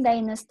 nag-start yung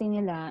dynasty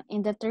nila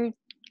in the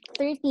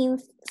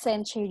 13th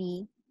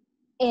century,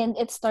 and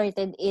it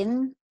started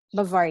in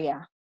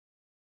Bavaria.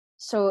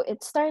 So,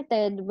 it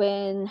started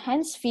when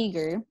Hans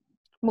Figure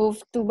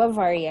moved to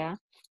Bavaria,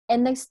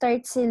 and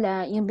nag-start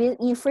sila, yung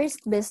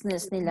first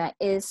business nila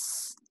is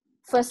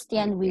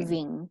fustian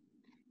weaving.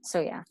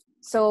 So, yeah.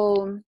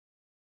 So,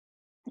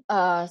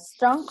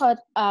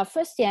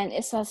 fustian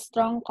is a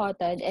strong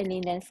cotton and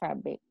linen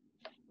fabric.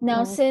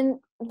 Now,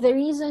 since the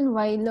reason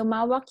why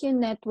lumawak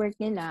yung network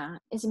nila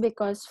is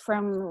because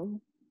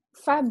from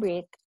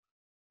fabric,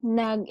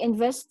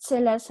 nag-invest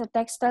sila sa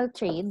textile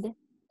trade,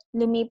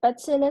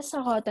 lumipat sila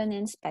sa cotton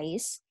and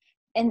spice,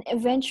 and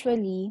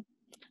eventually,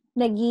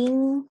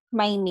 naging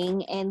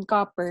mining and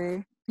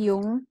copper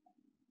yung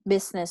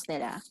business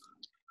nila.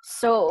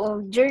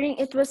 So,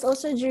 it was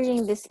also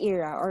during this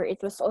era, or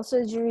it was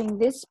also during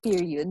this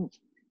period,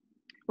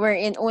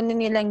 wherein una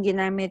nilang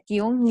ginamit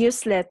yung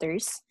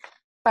newsletters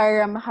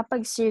para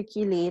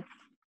makapag-circulate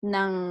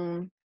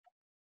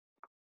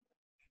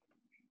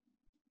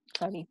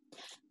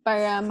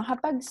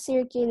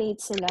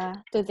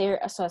sila to their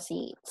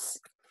associates.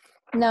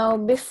 Now,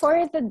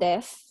 before the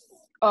death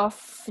of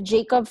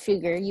Jacob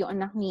Figure, yung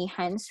anak ni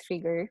Hans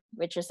Figure,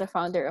 which is the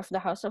founder of the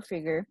House of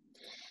Figure,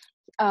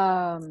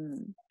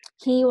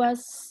 he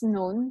was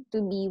known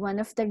to be one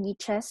of the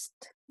richest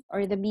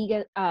or the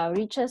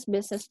richest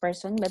business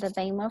person. By the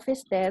time of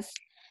his death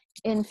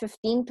in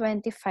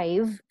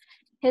 1525,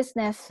 his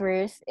net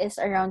worth is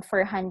around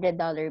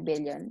 $400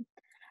 billion.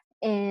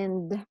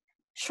 And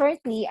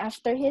shortly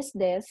after his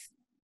death,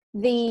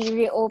 they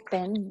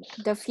reopened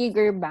the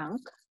Figure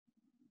Bank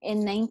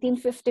in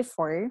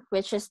 1954,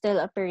 which is still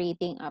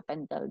operating up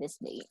until this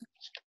day.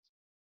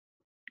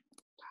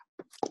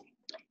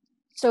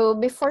 So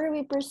before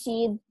we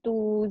proceed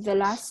to the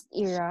last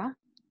era,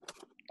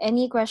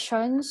 any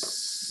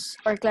questions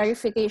or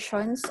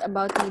clarifications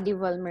about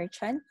medieval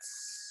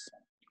merchants?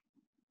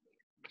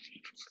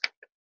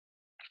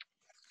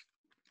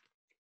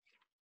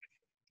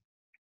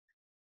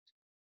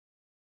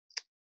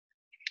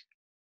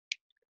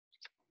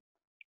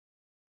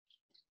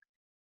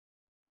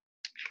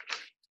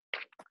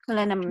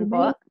 Wala naman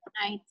po.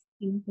 Knights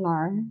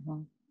Templar.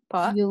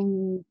 Po?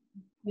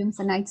 Yung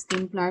sa Knights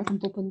Templar, kung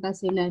pupunta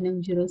sila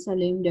ng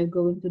Jerusalem, they're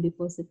going to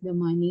deposit the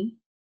money.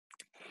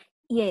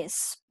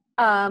 Yes.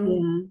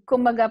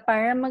 Kumbaga,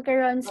 para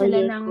magkaroon sila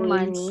ng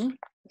money,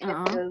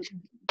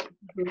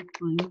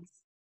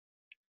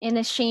 in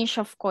exchange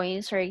of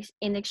coins or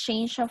in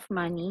exchange of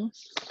money,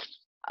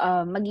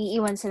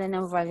 mag-iiwan sila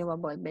ng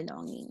valuable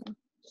belonging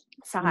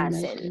sa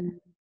castle.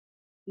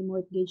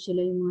 I-mortgage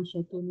sila yung mga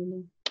chateau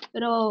nila.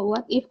 Pero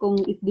what if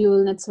they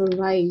will not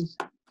survive?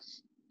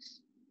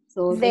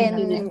 So then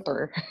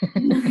enter.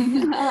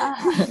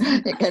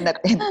 You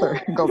cannot enter.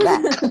 Go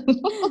back.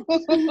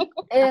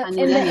 In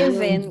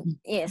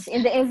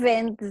the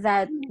event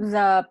that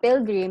the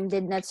pilgrim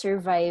did not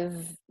survive,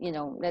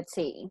 let's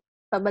say,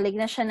 pabalik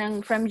na siya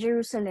from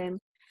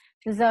Jerusalem,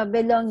 the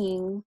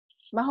belonging,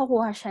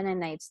 makukuha siya ng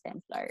Knights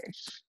Templar.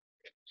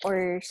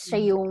 Or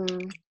siya yung,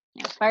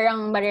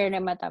 parang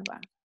mareremata ba?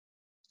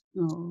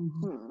 Oo.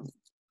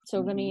 So,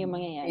 ganun yung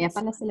mangyayari. Kaya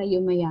pala sila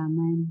yung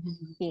mayaman.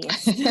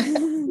 Yes.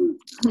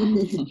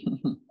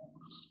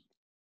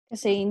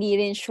 Kasi hindi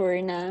rin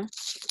sure na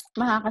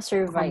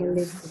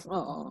makakasurvive.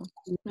 Oo.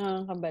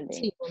 Nakakabalik.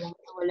 Kasi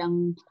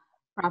walang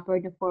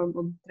proper na form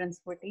of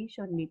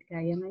transportation. Hindi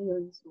kaya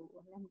ngayon. So,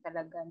 walang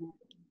talaga na.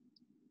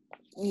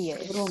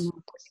 Yes. Siguro,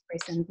 mga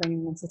 40% lang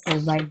yung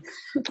nagsasurvive.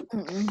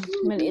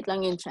 Maliit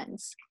lang yung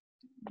chance.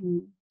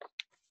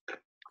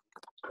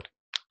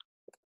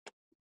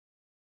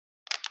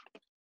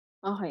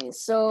 Okay,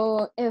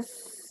 so if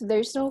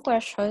there's no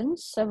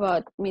questions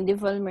about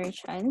medieval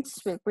merchants,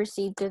 we'll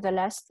proceed to the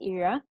last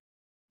era,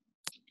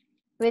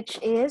 which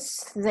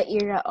is the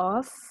era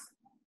of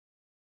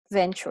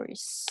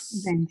ventures.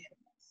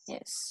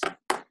 Yes.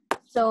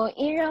 So,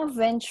 era of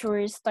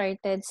ventures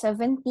started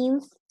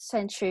 17th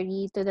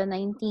century to the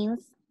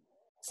 19th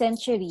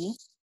century.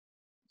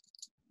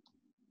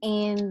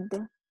 And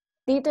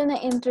dito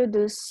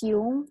na-introduce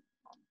yung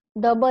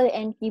double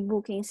entry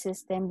booking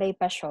system by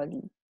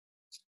Pacioli.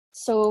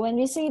 So, when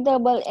we say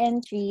double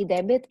entry,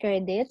 debit,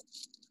 credit,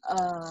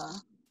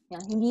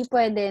 hindi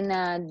pwede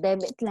na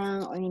debit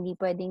lang or hindi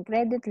pwedeng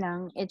credit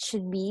lang. It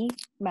should be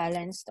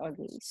balanced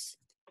always.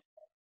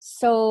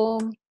 So,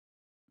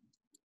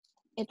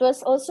 it was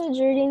also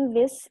during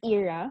this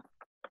era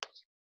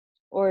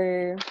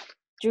or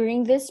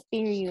during this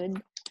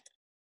period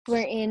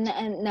wherein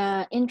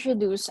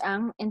na-introduce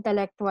ang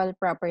intellectual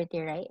property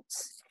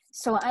rights.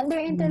 So, under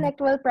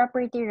intellectual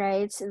property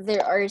rights,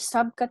 there are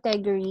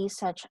subcategories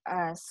such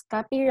as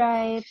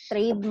copyright,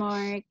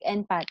 trademark,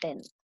 and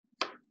patent.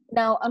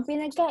 Now, ang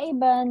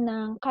pinagkaiba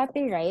ng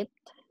copyright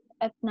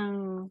at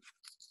ng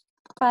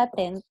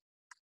patent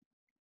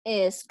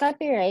is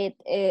copyright,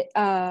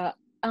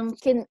 ang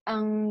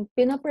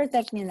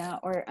pinoprotect nila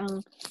or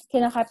ang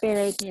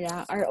kina-copyright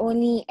nila are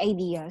only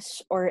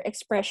ideas or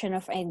expression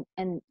of an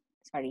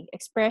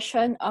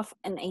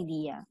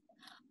idea.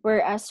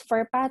 Whereas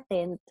for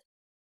patent,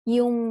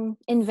 yung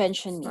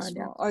invention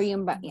mismo or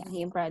yung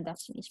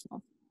products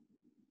mismo.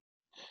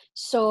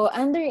 So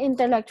under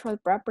intellectual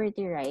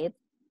property right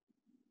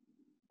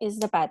is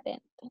the patent.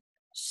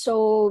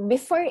 So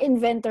before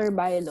inventor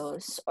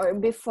bylaws or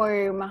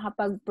before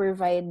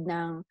makapag-provide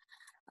ng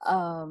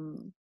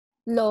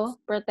law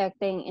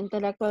protecting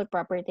intellectual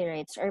property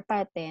rights or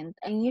patent,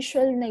 ang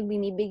usual na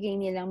binibigay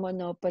nilang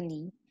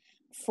monopoly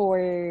for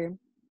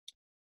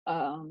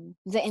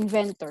the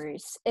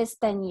inventors is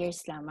 10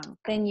 years lamang.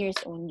 10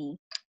 years only.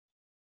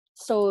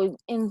 So,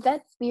 in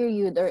that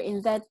period or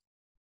in 10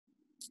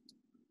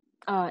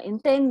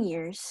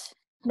 years,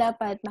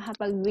 dapat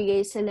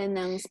makapagbigay sila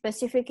ng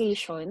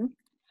specification,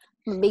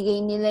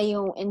 mabigay nila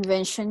yung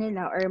invention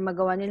nila or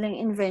magawa nila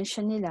yung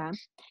invention nila,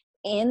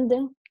 and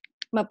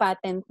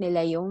mapatent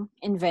nila yung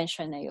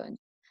invention na yun.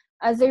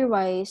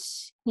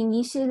 Otherwise,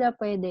 hindi nila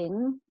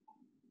pwedeng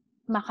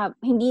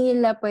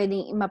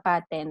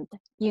imapatent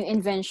yung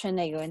invention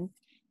na yun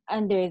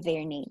under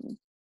their name.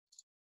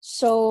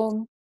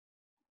 So,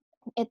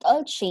 it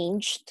all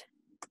changed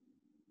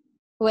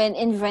when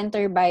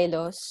inventor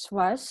bylaws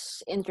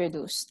was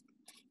introduced.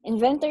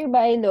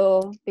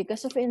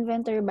 Because of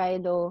inventor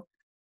bylaw,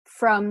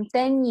 from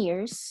 10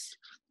 years,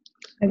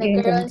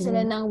 nagkaroon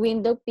sila ng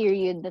window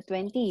period na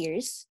 20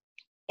 years.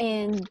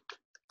 And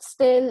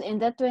still, in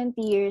that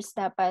 20 years,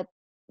 dapat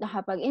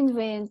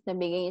nakapag-invent,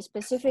 nabigay yung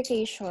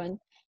specification.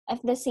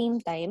 At the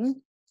same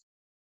time,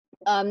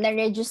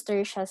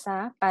 na-register siya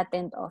sa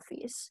patent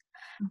office.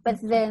 But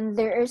then,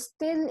 there are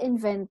still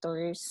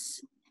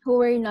inventors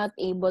who were not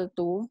able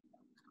to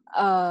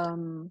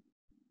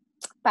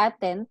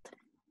patent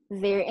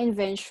their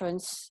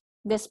inventions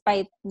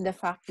despite the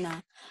fact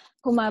na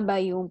humaba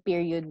yung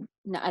period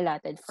na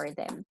allotted for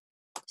them.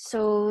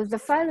 So, the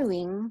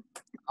following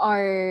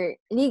are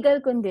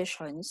legal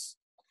conditions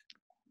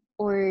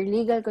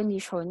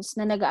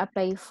na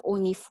nag-a-apply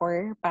only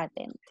for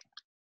patent.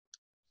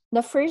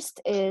 The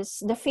first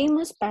is the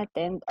famous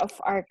patent of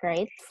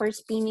Arkwright for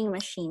spinning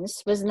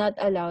machines was not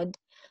allowed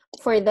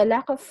for the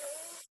lack of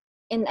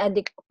an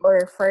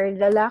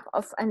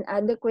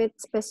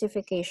adequate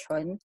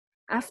specification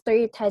after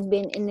it had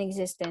been in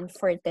existence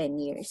for 10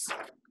 years.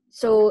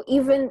 So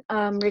even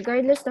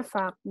regardless the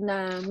fact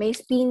na may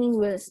spinning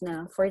wheels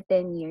na for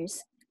 10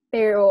 years,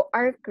 pero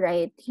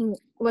Arkwright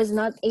was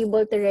not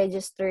able to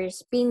register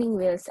spinning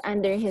wheels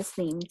under his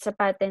name sa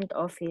patent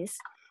office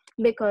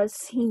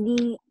because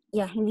hindi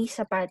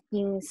sapat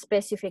yung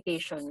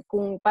specification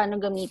kung paano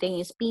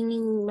gamitin yung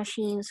spinning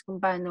machines, kung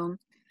paano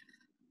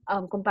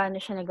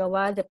siya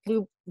nagawa. The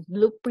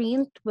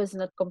blueprint was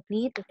not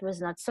complete, it was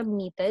not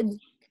submitted,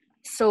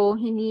 so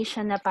hindi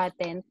siya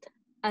na-patent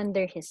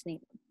under his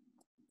name.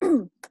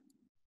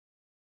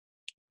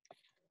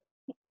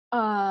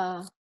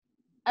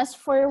 As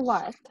for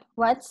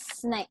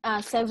what's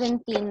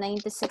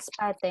 1796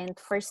 patent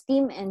for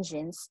steam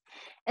engines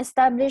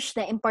established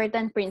the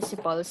important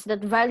principles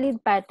that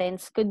valid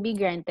patents could be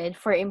granted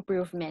for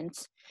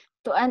improvements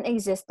to an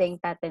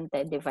existing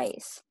patented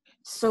device.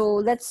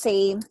 So let's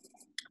say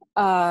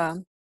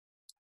yung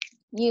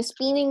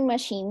spinning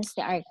machines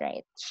ni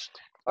Arkwright,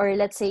 or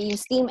let's say yung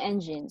steam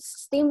engines.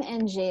 Steam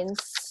engines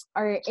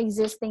are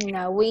existing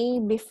na way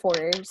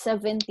before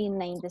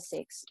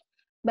 1796.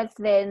 But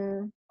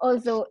then,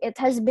 although it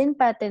has been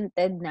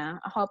patented na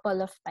a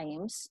couple of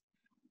times,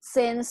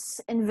 since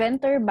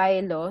inventor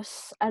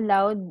bylaws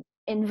allowed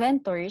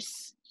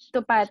inventors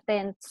to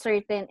patent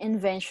certain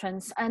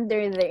inventions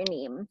under their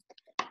name,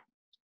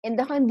 in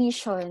the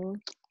condition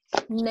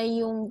na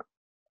yung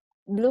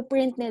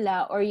blueprint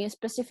nila or yung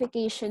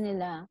specification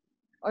nila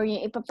or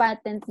yung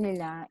ipapatent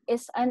nila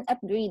is an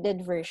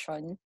upgraded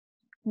version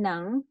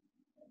ng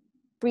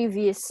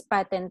previous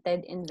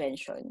patented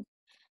invention.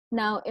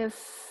 Now, if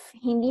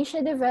hindi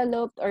siya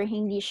developed or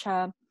hindi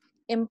siya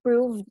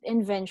improved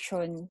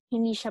invention,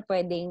 hindi siya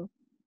pwedeng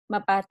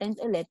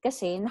mapatent ulit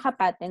kasi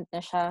nakapatent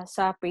na siya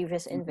sa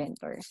previous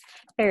inventor.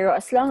 Pero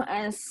as long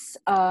as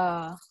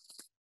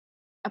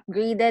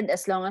upgraded,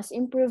 as long as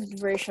improved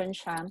version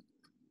siya,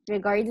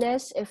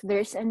 regardless if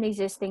there's an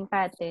existing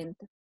patent,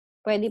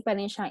 pwede pa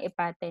rin siyang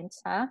ipatent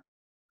sa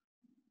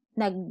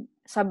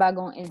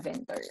bagong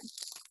inventor.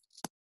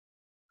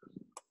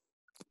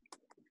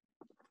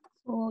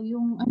 So,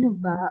 yung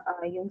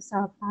yung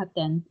sa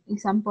patent,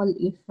 example,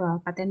 if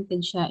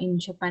patented siya in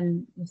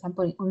Japan,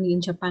 example, only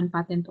in Japan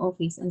Patent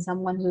Office, and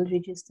someone will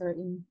register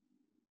in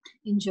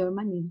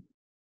Germany,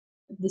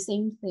 the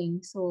same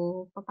thing.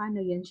 So,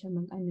 paano yan siya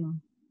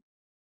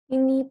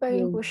Hindi pa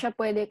rin po siya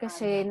pwede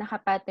kasi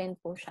nakapatent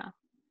po siya.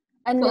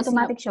 So,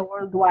 automatic siya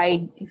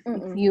worldwide if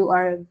you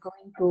are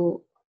going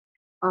to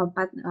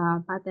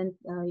patent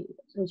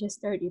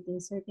registered it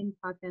in certain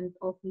patent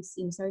office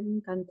in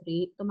certain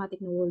country, automatic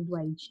na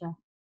worldwide siya.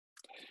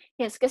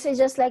 Yes, kasi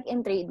just like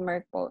in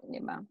trademark po, di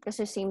ba?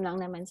 Kasi same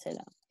lang naman sila.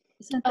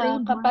 Sa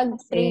trademark kapag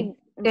kasi,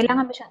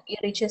 kailangan mo siyang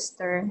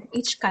i-register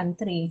each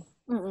country.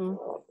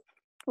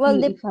 Well,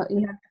 you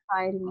have to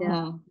file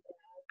the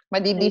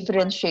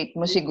Madi-differentiate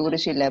mo siguro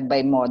sila by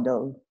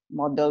model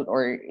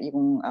or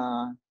yung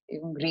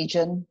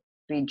region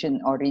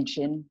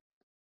origin.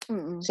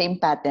 Same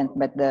patent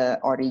but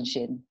the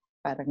origin.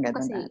 Parang ganun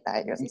kasi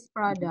tayo. this is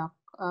product,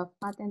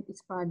 patent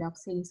is product.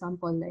 Say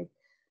example like,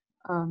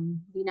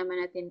 di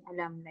naman natin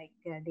alam like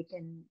they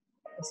can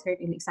assert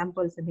in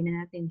example, sabihin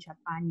na natin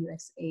Japan,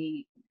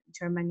 USA,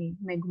 Germany,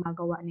 may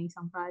gumagawa ng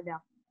isang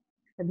product.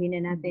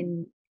 Sabihin na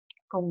natin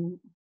kung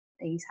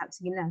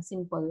sige lang,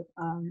 simple,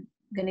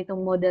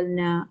 ganitong model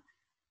na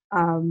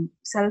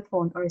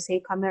cellphone or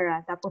say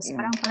camera, tapos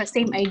parang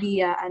same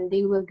idea and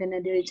they will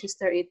gonna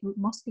register it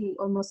mostly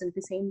almost at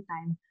the same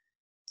time.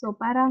 So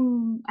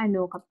parang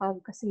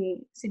kapag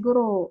kasi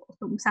siguro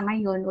sa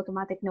ngayon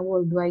automatic na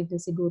worldwide na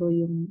siguro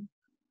yung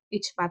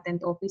each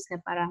patent office na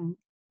parang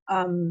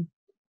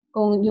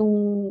kung yung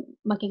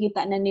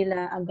makikita na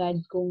nila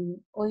agad kung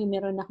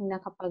meron akong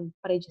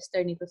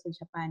nakapag-register nito sa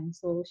Japan.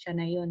 So siya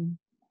na yun.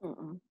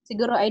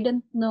 Siguro I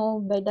don't know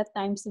by that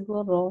time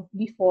siguro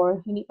before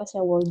hindi pa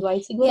siya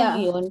worldwide. Siguro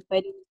ngayon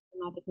pwede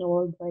automatic na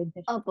worldwide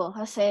na siya. Opo,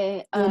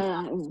 kasi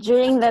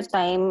during that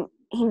time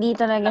hindi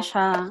talaga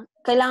siya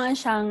kailangan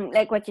siyang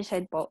like what you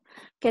said po.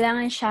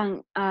 Kailangan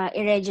siyang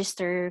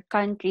i-register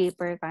country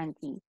per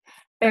country.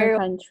 Pero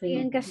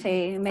yun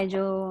kasi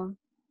medyo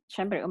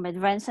syempre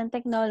advanced ang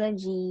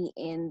technology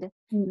and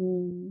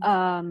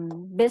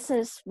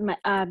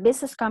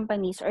business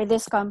companies or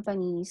these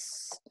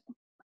companies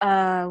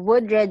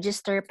would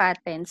register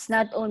patents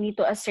not only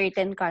to a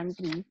certain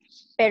country,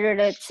 pero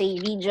let's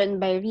say region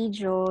by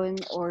region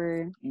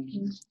or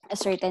a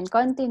certain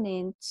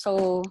continent.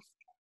 So,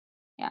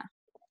 yeah.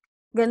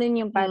 Ganun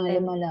yung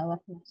patent.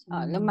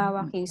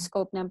 Lumawak yung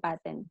scope ng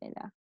patent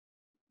nila.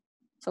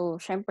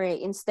 So, syempre,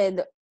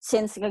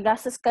 since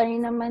gagastos ka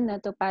rin naman na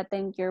to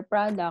patent your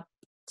product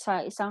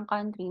sa isang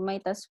country,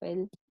 might as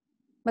well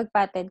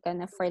mag-patent ka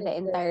na for the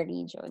entire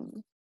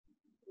region.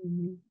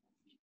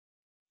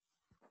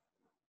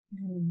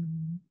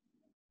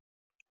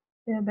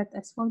 Yeah, but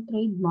as for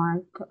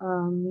trademark,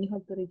 you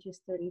have to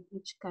register in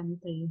each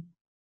country.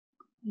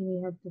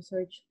 You have to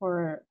search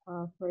for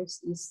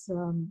first is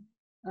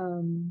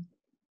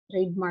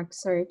trademark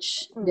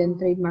search,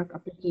 then trademark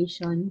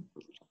application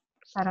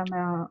para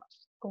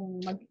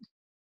kung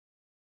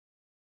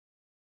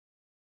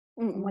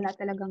wala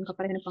talagang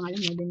kapareho ng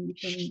pangalan mo, then you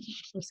can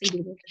proceed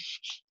with it.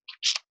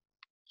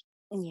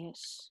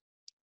 Yes.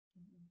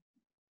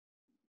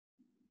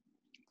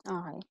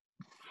 Okay.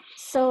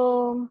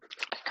 So,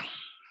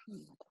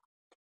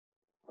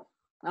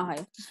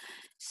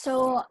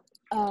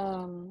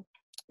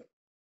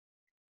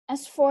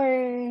 as for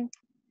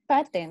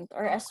patent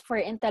or as for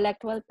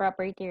intellectual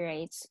property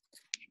rights,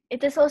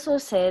 it is also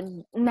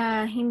said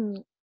na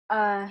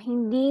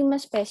hindi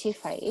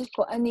ma-specify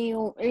kung ano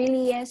yung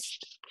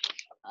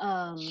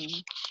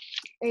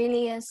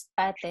earliest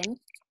patent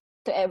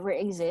to ever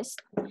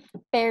exist.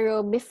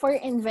 Pero before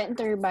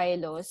inventor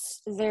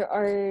bylaws, there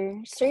are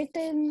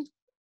certain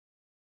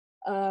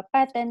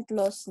patent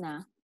laws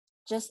na,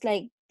 just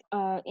like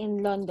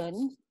in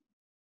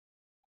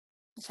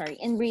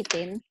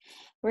Britain,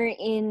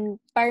 wherein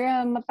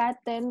para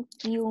mapatent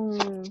yung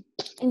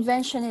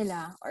invention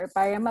nila or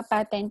para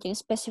mapatent yung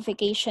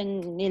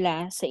specification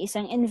nila sa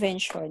isang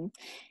invention,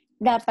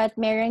 dapat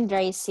merong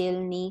dry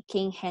seal ni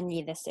King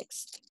Henry VI.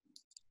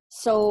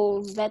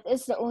 So, that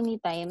is the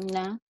only time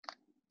na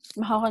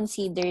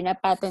makakonsider na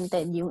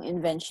patented yung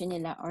invention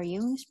nila or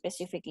yung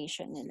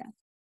specification nila.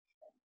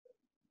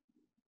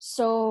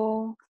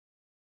 So,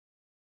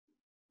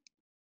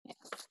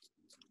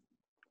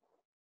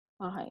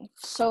 okay.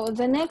 So,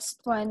 the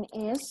next one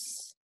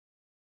is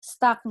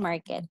stock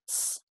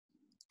markets.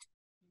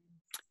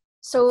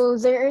 So,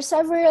 there are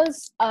several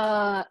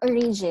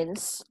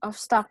origins of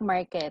stock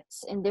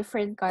markets in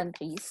different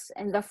countries.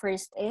 And the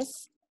first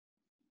is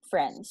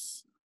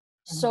France.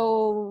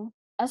 So,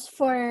 as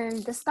for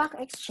the stock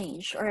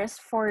exchange or as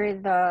for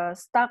the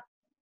stock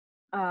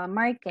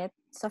market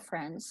sa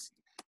France,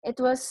 it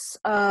was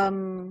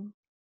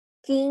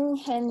King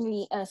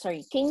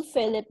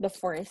Philip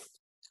IV,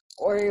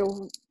 or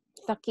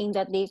the king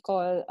that they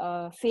call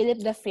Philip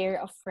the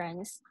Fair of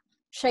France.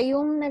 Siya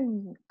yung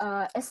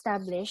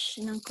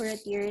nag-establish ng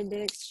Courtier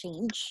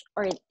d'Exchange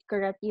or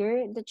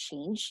Courtier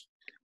d'Exchange,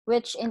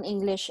 which in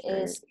English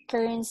is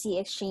Currency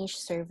Exchange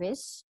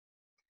Service.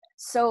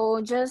 So,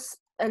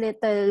 just a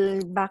little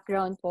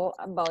background po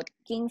about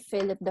King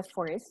Philip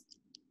IV.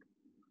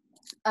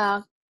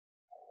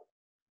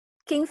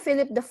 King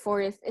Philip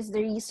IV is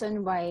the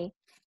reason why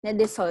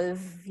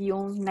na-dissolve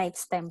yung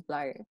Knights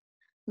Templar.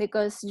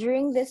 Because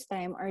during this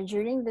time or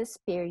during this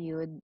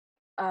period,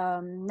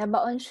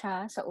 nabaon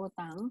siya sa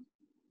utang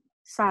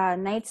sa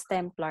Knights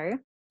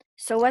Templar.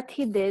 So what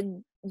he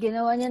did,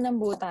 ginawa niya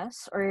ng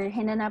butas or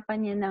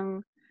hinanapan niya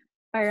ng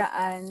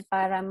paraan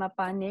para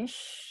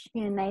mapunish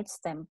yung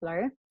Knights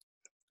Templar.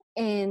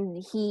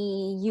 And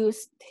he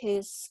used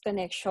his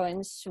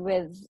connections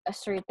with a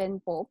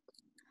certain pope.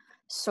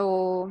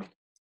 So,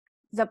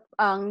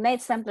 ang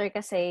Knights Templar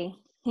kasi,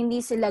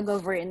 hindi sila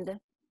governed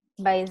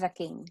by the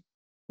king.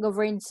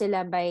 Governed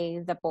sila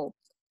by the Pope.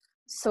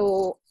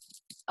 So,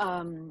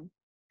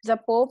 the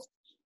Pope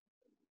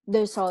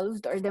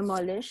dissolved or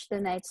demolished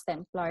the Knights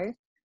Templar,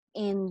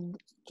 and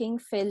King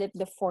Philip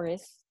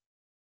IV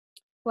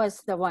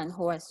was the one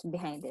who was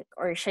behind it,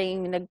 or siya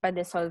yung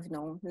nagpa-dissolve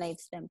ng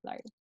Knights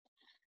Templar.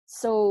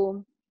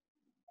 So,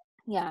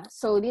 yeah.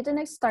 So, dito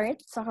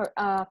nag-start sa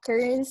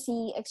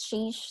currency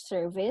exchange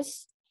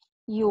service,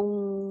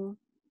 yung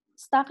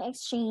stock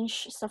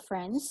exchange sa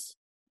France.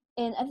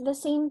 And at the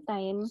same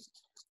time,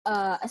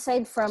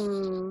 aside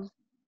from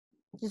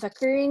the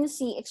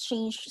currency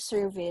exchange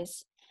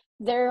service,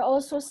 there are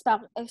also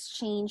stock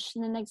exchange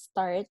na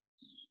nag-start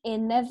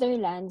in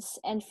Netherlands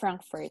and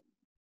Frankfurt.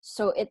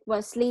 So, it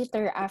was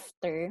later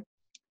after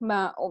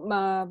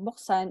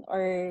mabuksan,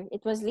 or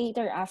it was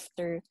later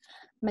after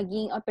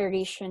maging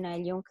operational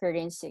yung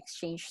currency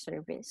exchange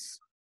service.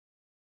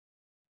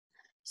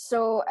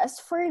 So, as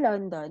for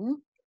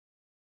London,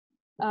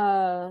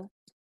 the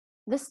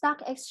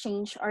stock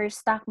exchange or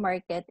stock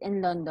market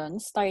in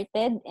London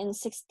started in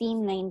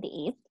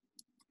 1698.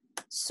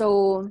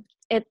 So,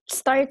 it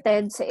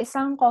started sa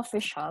isang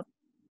coffee shop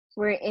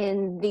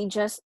wherein they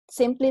just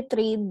simply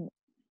trade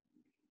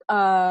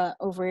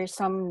over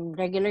some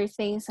regular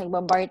things,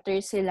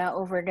 nagbabarter sila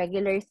over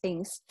regular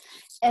things,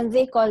 and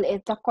they call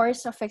it the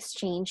course of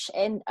exchange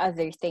and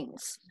other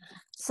things.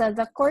 So,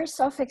 the course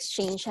of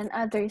exchange and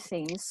other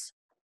things,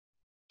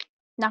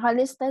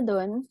 nakalista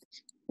doon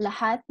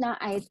lahat ng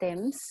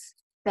items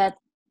that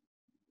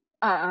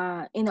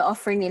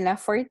ino-offer nila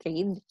for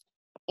trade,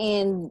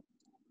 and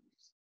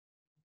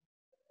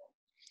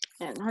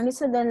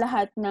nakalista doon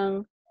lahat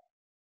ng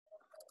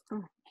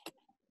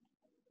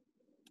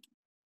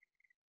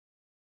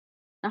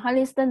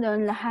nakalista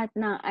doon lahat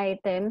ng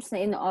items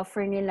na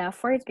ino-offer nila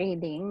for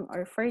trading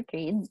or for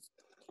trade.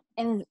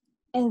 And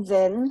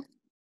then,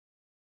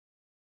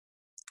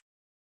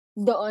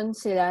 doon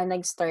sila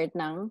nag-start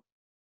ng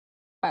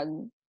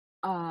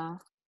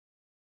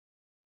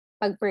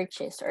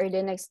pag-purchase, or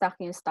doon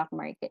nag-stock yung stock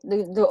market.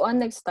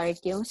 Doon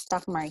nag-start yung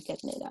stock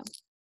market nila.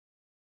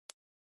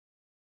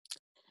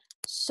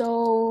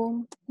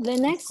 So, the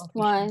next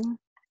one,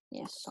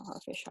 yes, so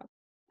coffee shop.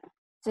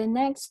 The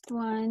next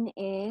one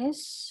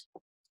is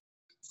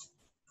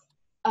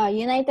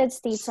United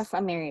States of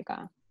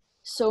America.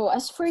 So,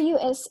 as for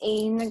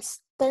USA,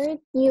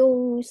 nag-start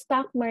yung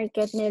stock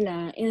market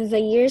nila in the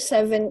year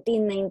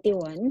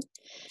 1791.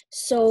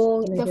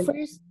 So, the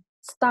first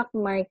stock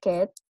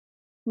market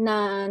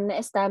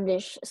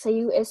na-establish sa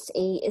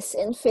USA is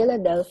in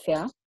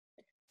Philadelphia.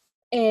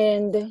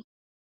 And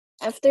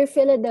after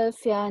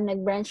Philadelphia,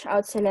 nag-branch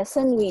out sila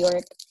sa New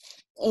York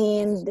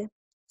and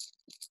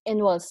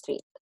in Wall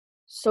Street.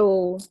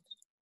 So,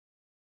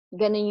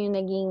 ganun yung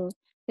naging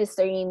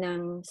history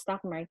ng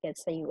stock market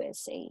sa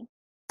USA.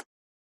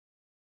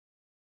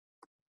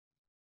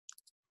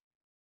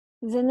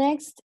 The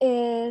next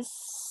is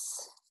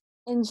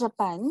in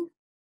Japan.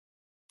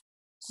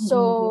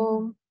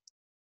 So,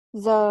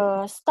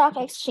 the stock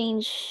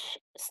exchange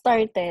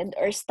started,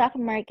 or stock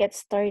market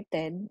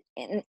started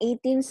in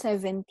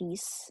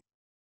 1870s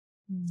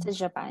sa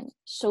Japan.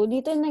 So,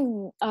 dito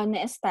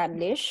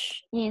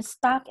na-establish yung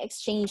Stock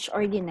Exchange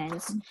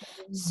Ordinance.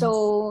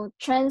 So,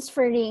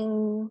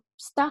 transferring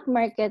stock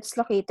markets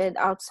located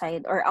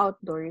outside or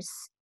outdoors,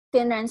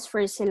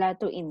 tinransfer sila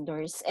to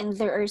indoors. And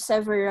there are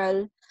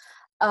several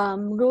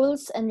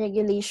rules and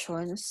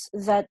regulations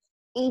that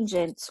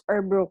agents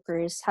or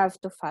brokers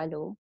have to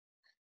follow.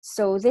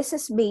 So, this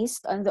is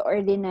based on the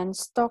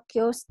Ordinance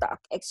Tokyo Stock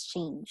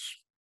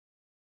Exchange.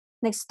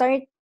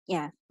 Nag-start,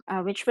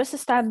 which was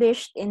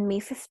established in May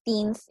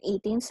 15th,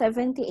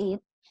 1878,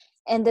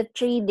 and the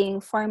trading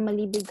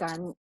formally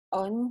began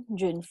on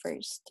June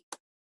 1st.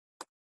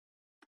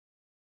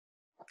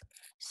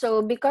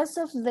 So, because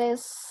of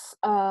this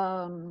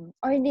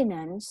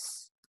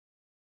ordinance,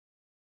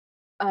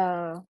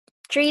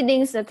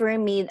 tradings that were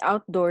made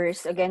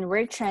outdoors, again,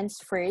 were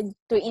transferred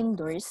to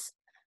indoors.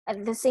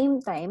 At the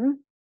same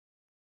time,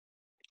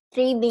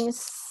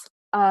 tradings,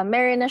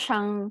 meron na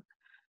siyang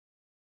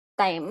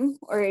time,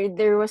 or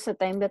there was a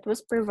time that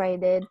was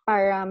provided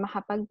para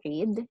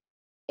makapag-trade,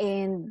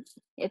 and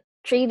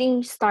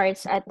trading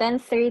starts at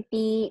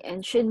 10:30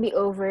 and should be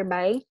over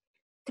by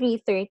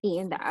 3:30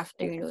 in the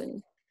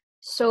afternoon.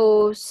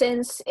 So,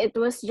 since it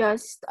was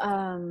just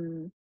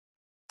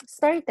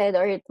started,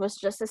 or it was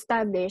just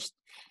established,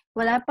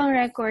 wala pang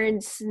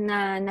records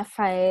na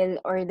file,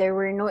 or there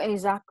were no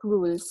exact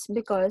rules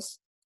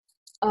because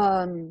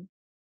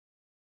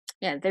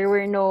there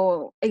were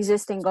no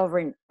existing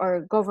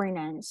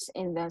governance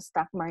in the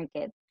stock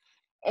market.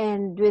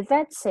 And with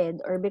that said,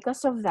 or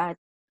because of that,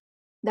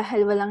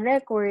 dahil walang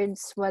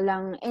records,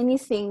 walang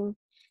anything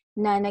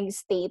na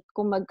nag-state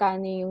kung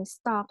magkano yung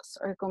stocks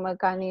or kung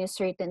magkano yung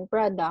certain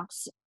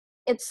products,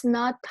 it's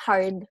not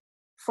hard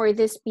for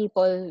these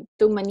people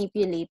to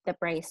manipulate the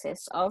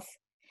prices of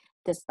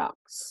the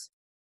stocks.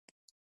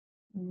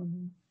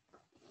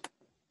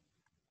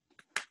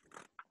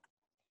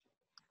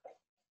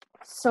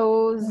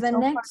 So, the So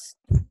next...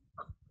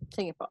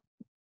 Sige po.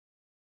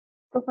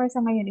 So far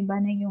sa ngayon, iba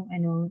na yung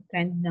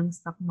trend ng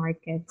stock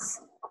markets.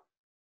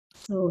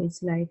 So it's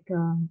like,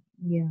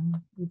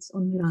 it's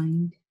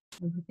online.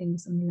 Everything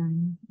is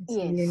online. It's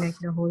really like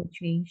the whole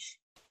change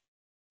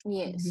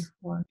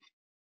before.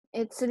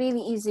 It's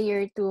really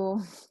easier to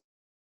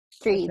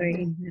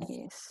trade.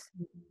 Yes.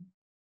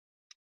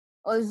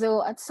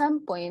 Although at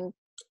some point,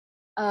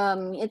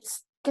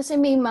 it's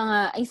kasi may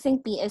mga, I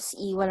think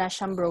PSE, wala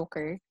siyang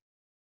broker.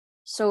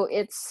 So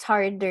it's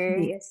harder.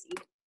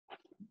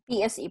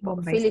 PSE po,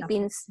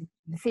 Philippine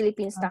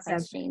Stock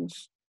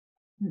Exchange.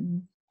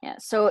 Yeah,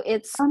 so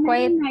it's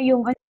quite...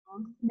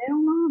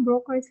 Merong mga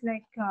brokers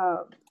like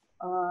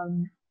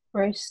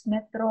First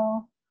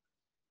Metro,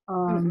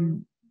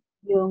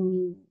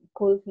 yung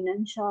Cool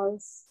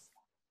Financials.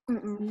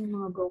 Yung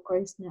mga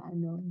brokers na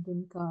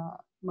dun ka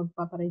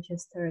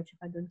magpaparegister at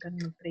saka dun ka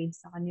mag-trade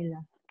sa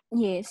kanila.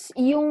 Yes,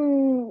 yung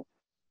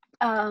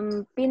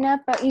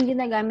yung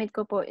ginagamit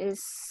ko po is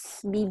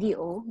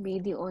BDO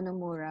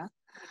Nomura.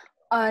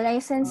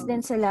 License din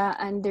sila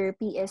under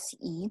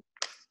PSE,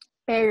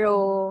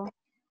 pero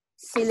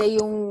sila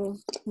yung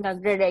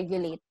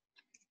nagre-regulate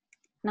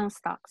ng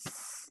stocks.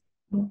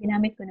 Yung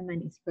ginamit ko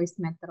naman is First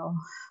Metro.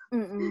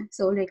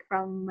 So like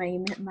from my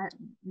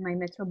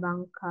Metro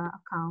Bank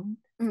account,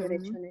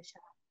 diretso na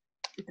siya.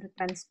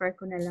 I-transfer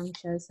ko na lang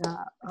siya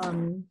sa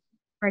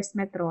First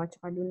Metro at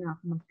saka doon na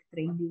ako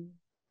mag-trading.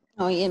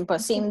 Yun po.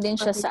 Same din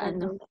siya sa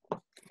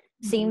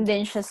Same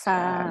din siya sa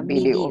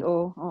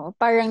BDO.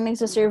 Parang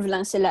nagsaserve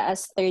lang sila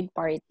as third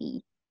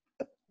party.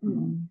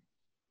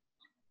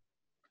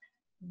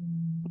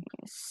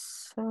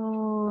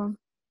 So,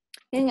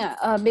 yun nga,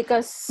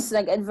 because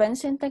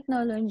nag-advance in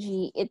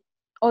technology, it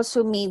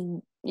also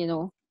made,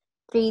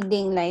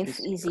 trading life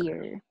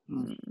easier.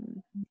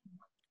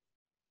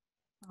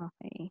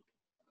 Okay.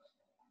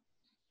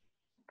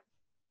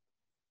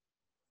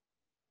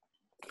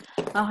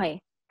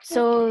 Okay.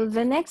 So,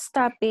 the next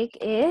topic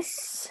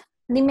is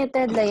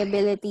limited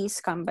liabilities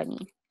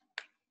company.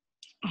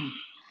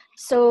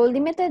 So,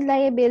 limited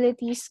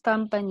liabilities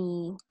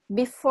company,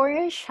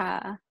 before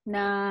siya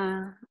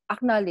na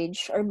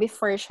acknowledge or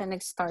before siya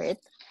nag-start,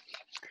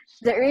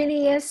 the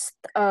earliest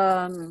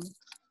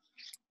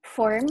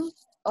form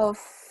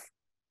of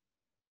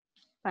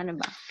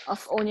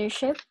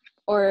ownership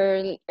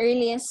or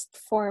earliest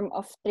form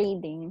of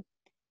trading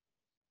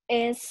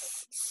is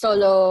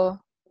solo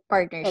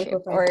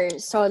partnership or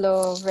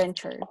solo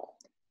venture.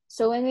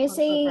 So when we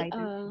say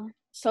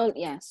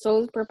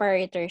sole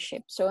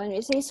proprietorship. So when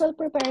we say sole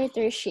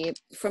proprietorship,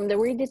 from the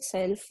word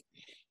itself,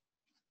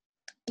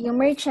 yung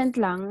merchant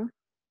lang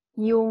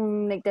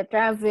yung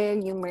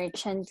nagta-travel, yung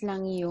merchant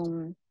lang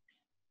yung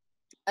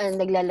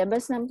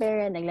naglalabas ng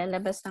pera,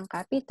 naglalabas ng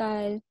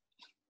capital.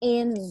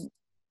 And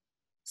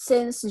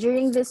since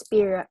during this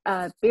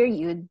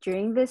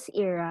during this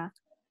era,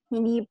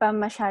 hindi pa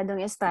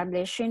masyadong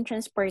established yung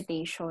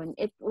transportation,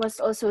 it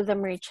was also the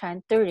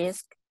merchant to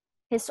risk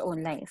his own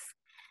life.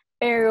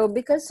 Pero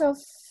because of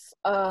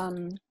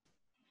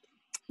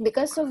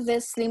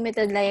this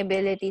limited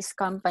liabilities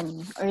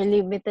company or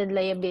limited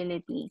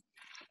liability,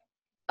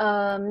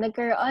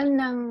 nagkaroon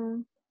ng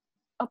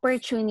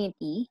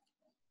opportunity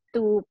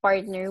to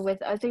partner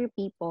with other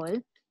people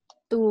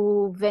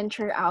to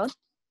venture out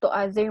to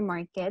other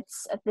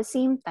markets. At the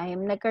same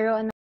time,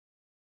 nagkaroon ng...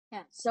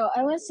 Yeah, so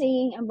I was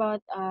saying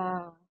about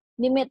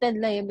limited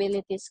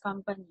liabilities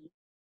company.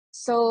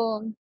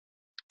 So,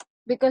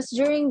 because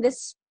during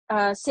this,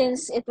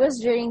 since it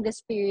was during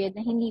this period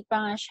na hindi pa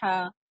nga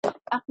siya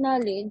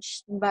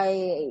acknowledged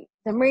by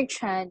the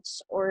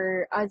merchants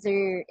or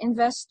other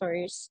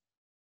investors,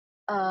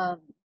 ang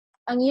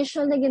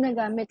usual na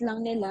ginagamit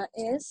lang nila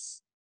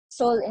is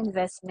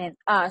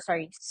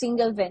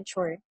single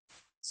venture.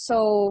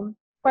 So,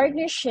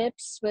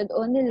 partnerships would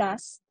only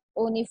last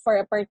only for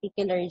a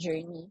particular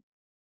journey.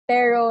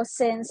 Pero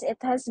since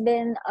it has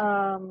been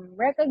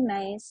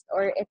recognized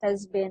or it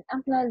has been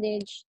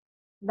acknowledged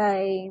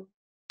by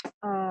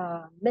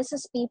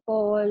business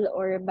people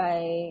or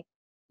by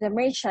the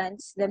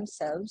merchants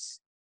themselves,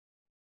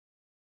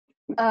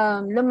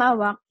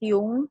 lumawak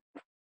yung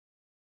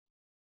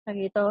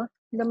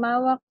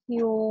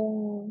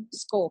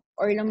scope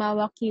or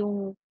lumawak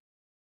yung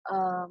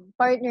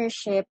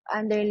partnership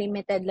under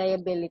limited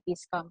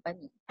liabilities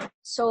company.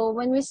 So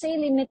when we say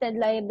limited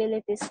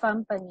liabilities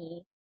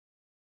company,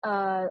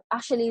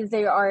 actually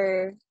there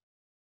are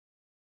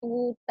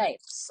two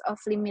types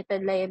of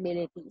limited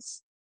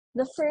liabilities.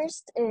 The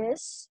first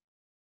is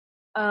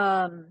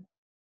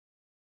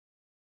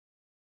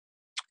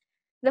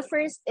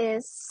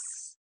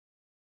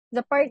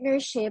the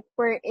partnership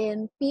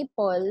wherein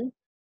people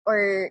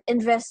or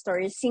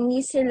investors,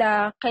 hindi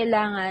sila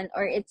kailangan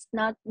or it's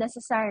not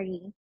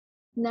necessary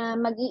na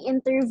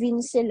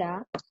mag-i-intervene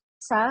sila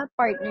sa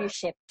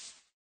partnership.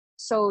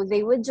 So, they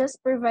would just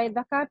provide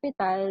the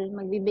capital,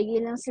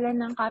 magbibigay lang sila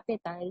ng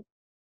capital,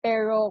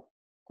 pero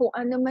kung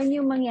ano man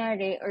yung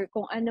mangyari or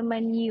kung ano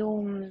man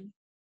yung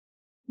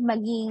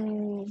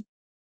maging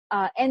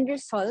end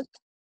result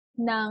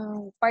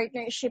ng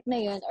partnership na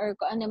yun or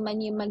kung ano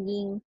man yung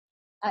maging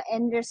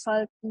end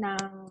result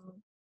ng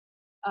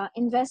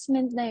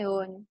investment na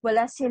yun,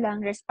 wala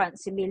silang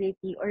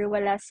responsibility or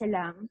wala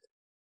silang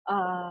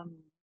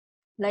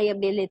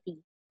liability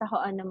sa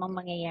kung ano mang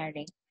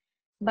mangyayari.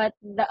 But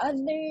the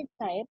other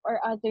type or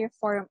other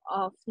form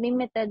of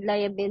limited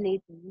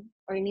liability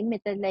or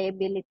limited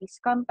liabilities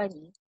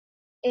company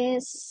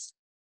is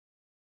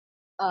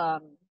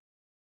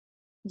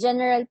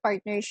general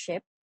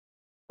partnership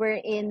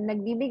wherein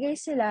nagbibigay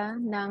sila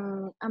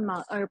ng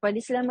amount or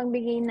pwede sila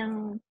magbigay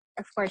ng,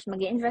 of course,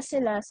 mag-invest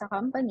sila sa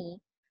company,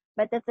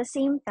 but at the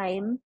same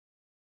time,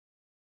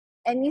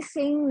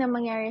 anything na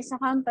mangyari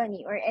sa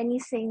company or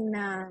anything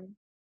na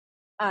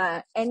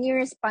any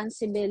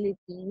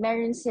responsibility,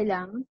 meron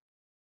silang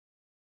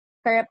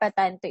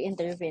karapatan to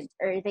intervene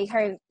or they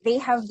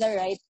have the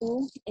right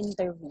to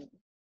intervene.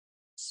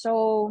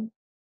 So,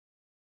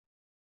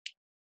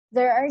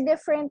 there are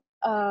different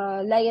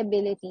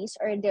liabilities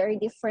or there are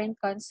different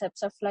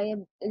concepts of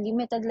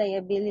limited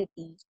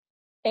liability.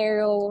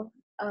 Pero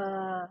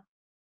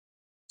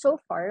so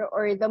far,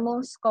 or the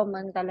most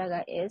common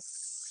talaga is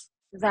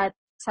that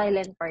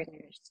silent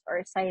partners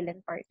or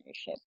silent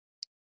partnership.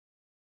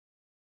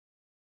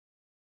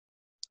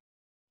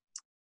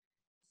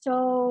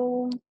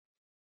 So,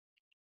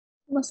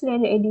 mostly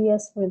the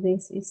ideas for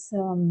this is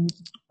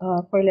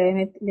for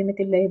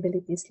limited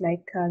liabilities,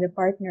 like the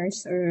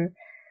partners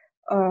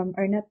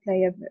are not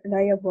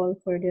liable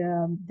for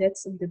the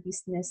debts of the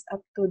business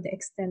up to the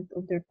extent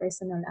of their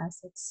personal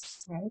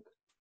assets, right?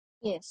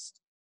 yes.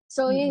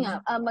 So, yun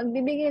nga,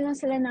 magbibigay lang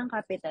sila ng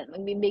capital.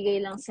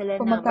 Magbibigay lang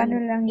sila Kung na magkano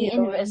lang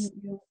i-invest.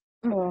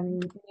 yung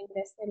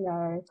invest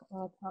nila,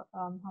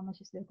 how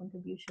much is their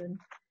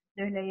contribution,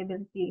 their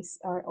liabilities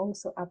are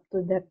also up to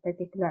that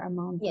particular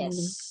amount only.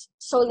 Yes.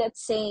 So,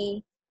 let's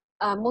say,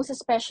 most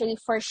especially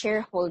for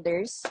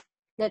shareholders,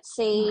 let's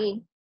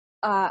say,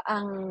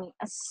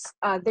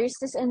 there's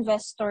this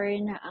investor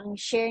na ang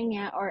share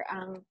niya or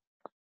ang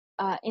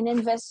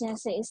ininvest niya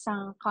sa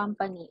isang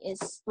company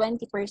is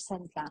 20%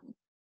 lang.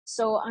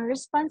 So, ang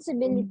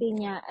responsibility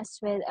niya as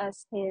well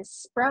as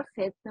his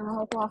profit na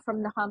makukuha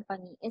from the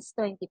company is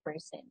 20%.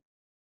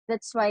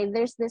 That's why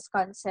there's this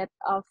concept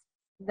of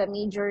the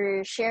major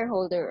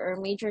shareholder or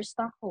major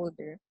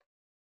stockholder.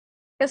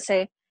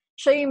 Kasi,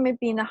 siya yung may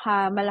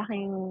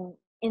pinakamalaking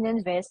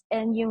ininvest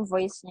and yung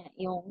voice niya,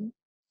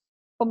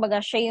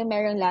 kumbaga, siya yung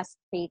merong last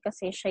say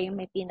kasi siya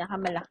yung may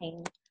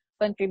pinakamalaking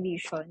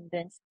contribution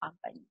dun sa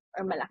company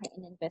or malaking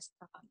ininvest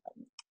sa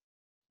company.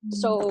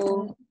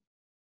 So,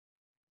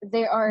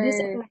 there are...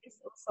 This applies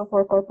also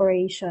for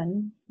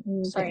corporation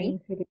in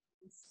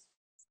Philippines.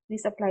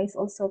 This applies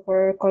also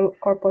for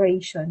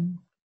corporation.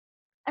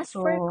 As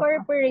for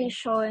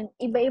corporation,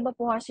 iba-iba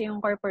po kasi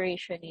yung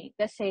corporation eh.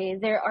 Kasi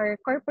there are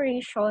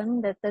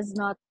corporation that does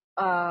not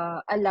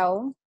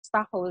allow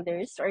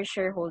stockholders or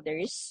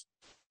shareholders.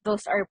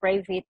 Those are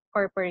private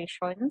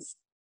corporations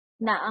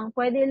na ang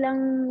pwede lang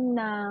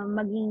na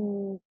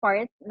maging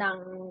part ng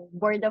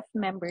board of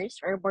members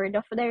or board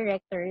of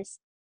directors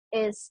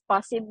is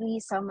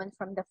possibly someone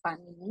from the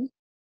family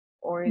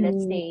or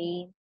let's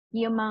say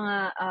yung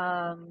mga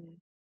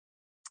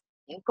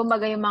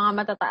kumbaga yung mga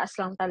matataas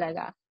lang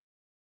talaga.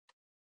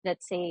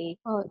 Let's say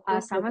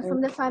someone from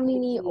the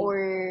family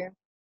or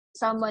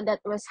someone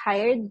that was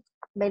hired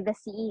by the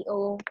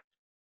CEO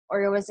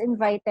or was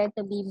invited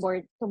to be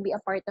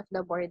a part of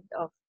the board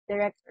of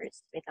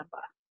directors. Wait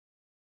ba?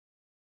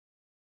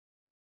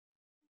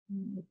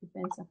 It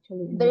depends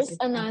actually. There's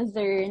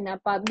another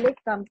na public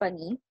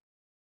company.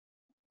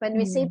 When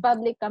we say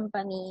public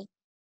company,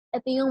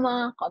 ito yung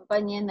mga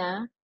kumpanya na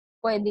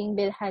pwedeng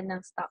bilhan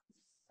ng stock.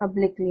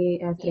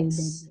 Publicly traded.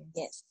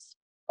 Yes.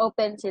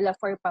 Open sila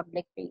for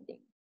public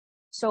trading.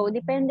 So,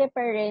 depende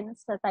pa rin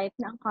sa type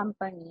ng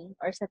company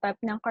or sa type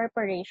ng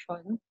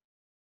corporation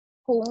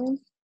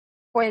kung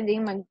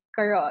pwedeng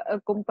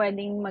kung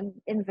pwedeng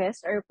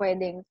mag-invest or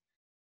pwedeng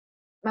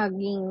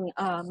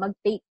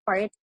mag-take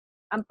part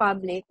ang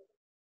public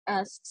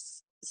as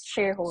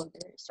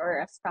shareholders or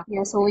as stock.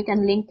 Yeah, so we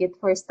can link it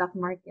for stock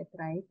market,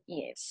 right?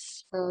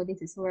 Yes. So this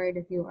is where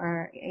that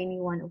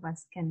any one of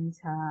us can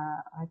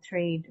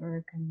trade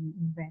or can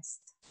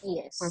invest.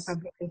 Yes. For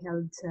publicly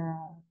held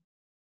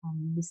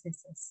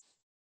businesses.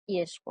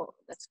 Yes po,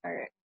 that's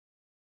correct.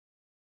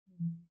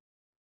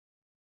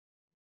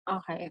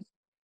 Okay.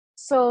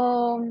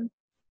 So,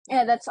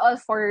 yeah, that's all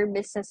for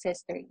business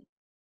history.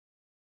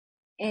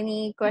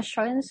 Any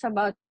questions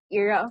about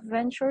era of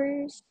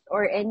ventures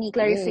or any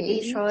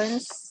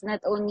clarifications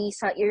not only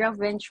sa era of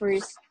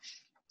ventures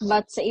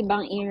but sa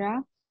ibang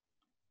era?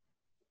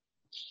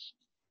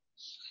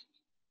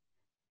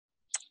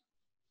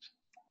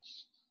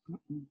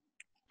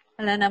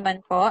 Wala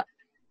naman po.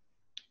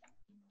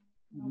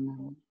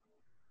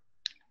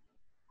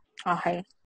 Okay.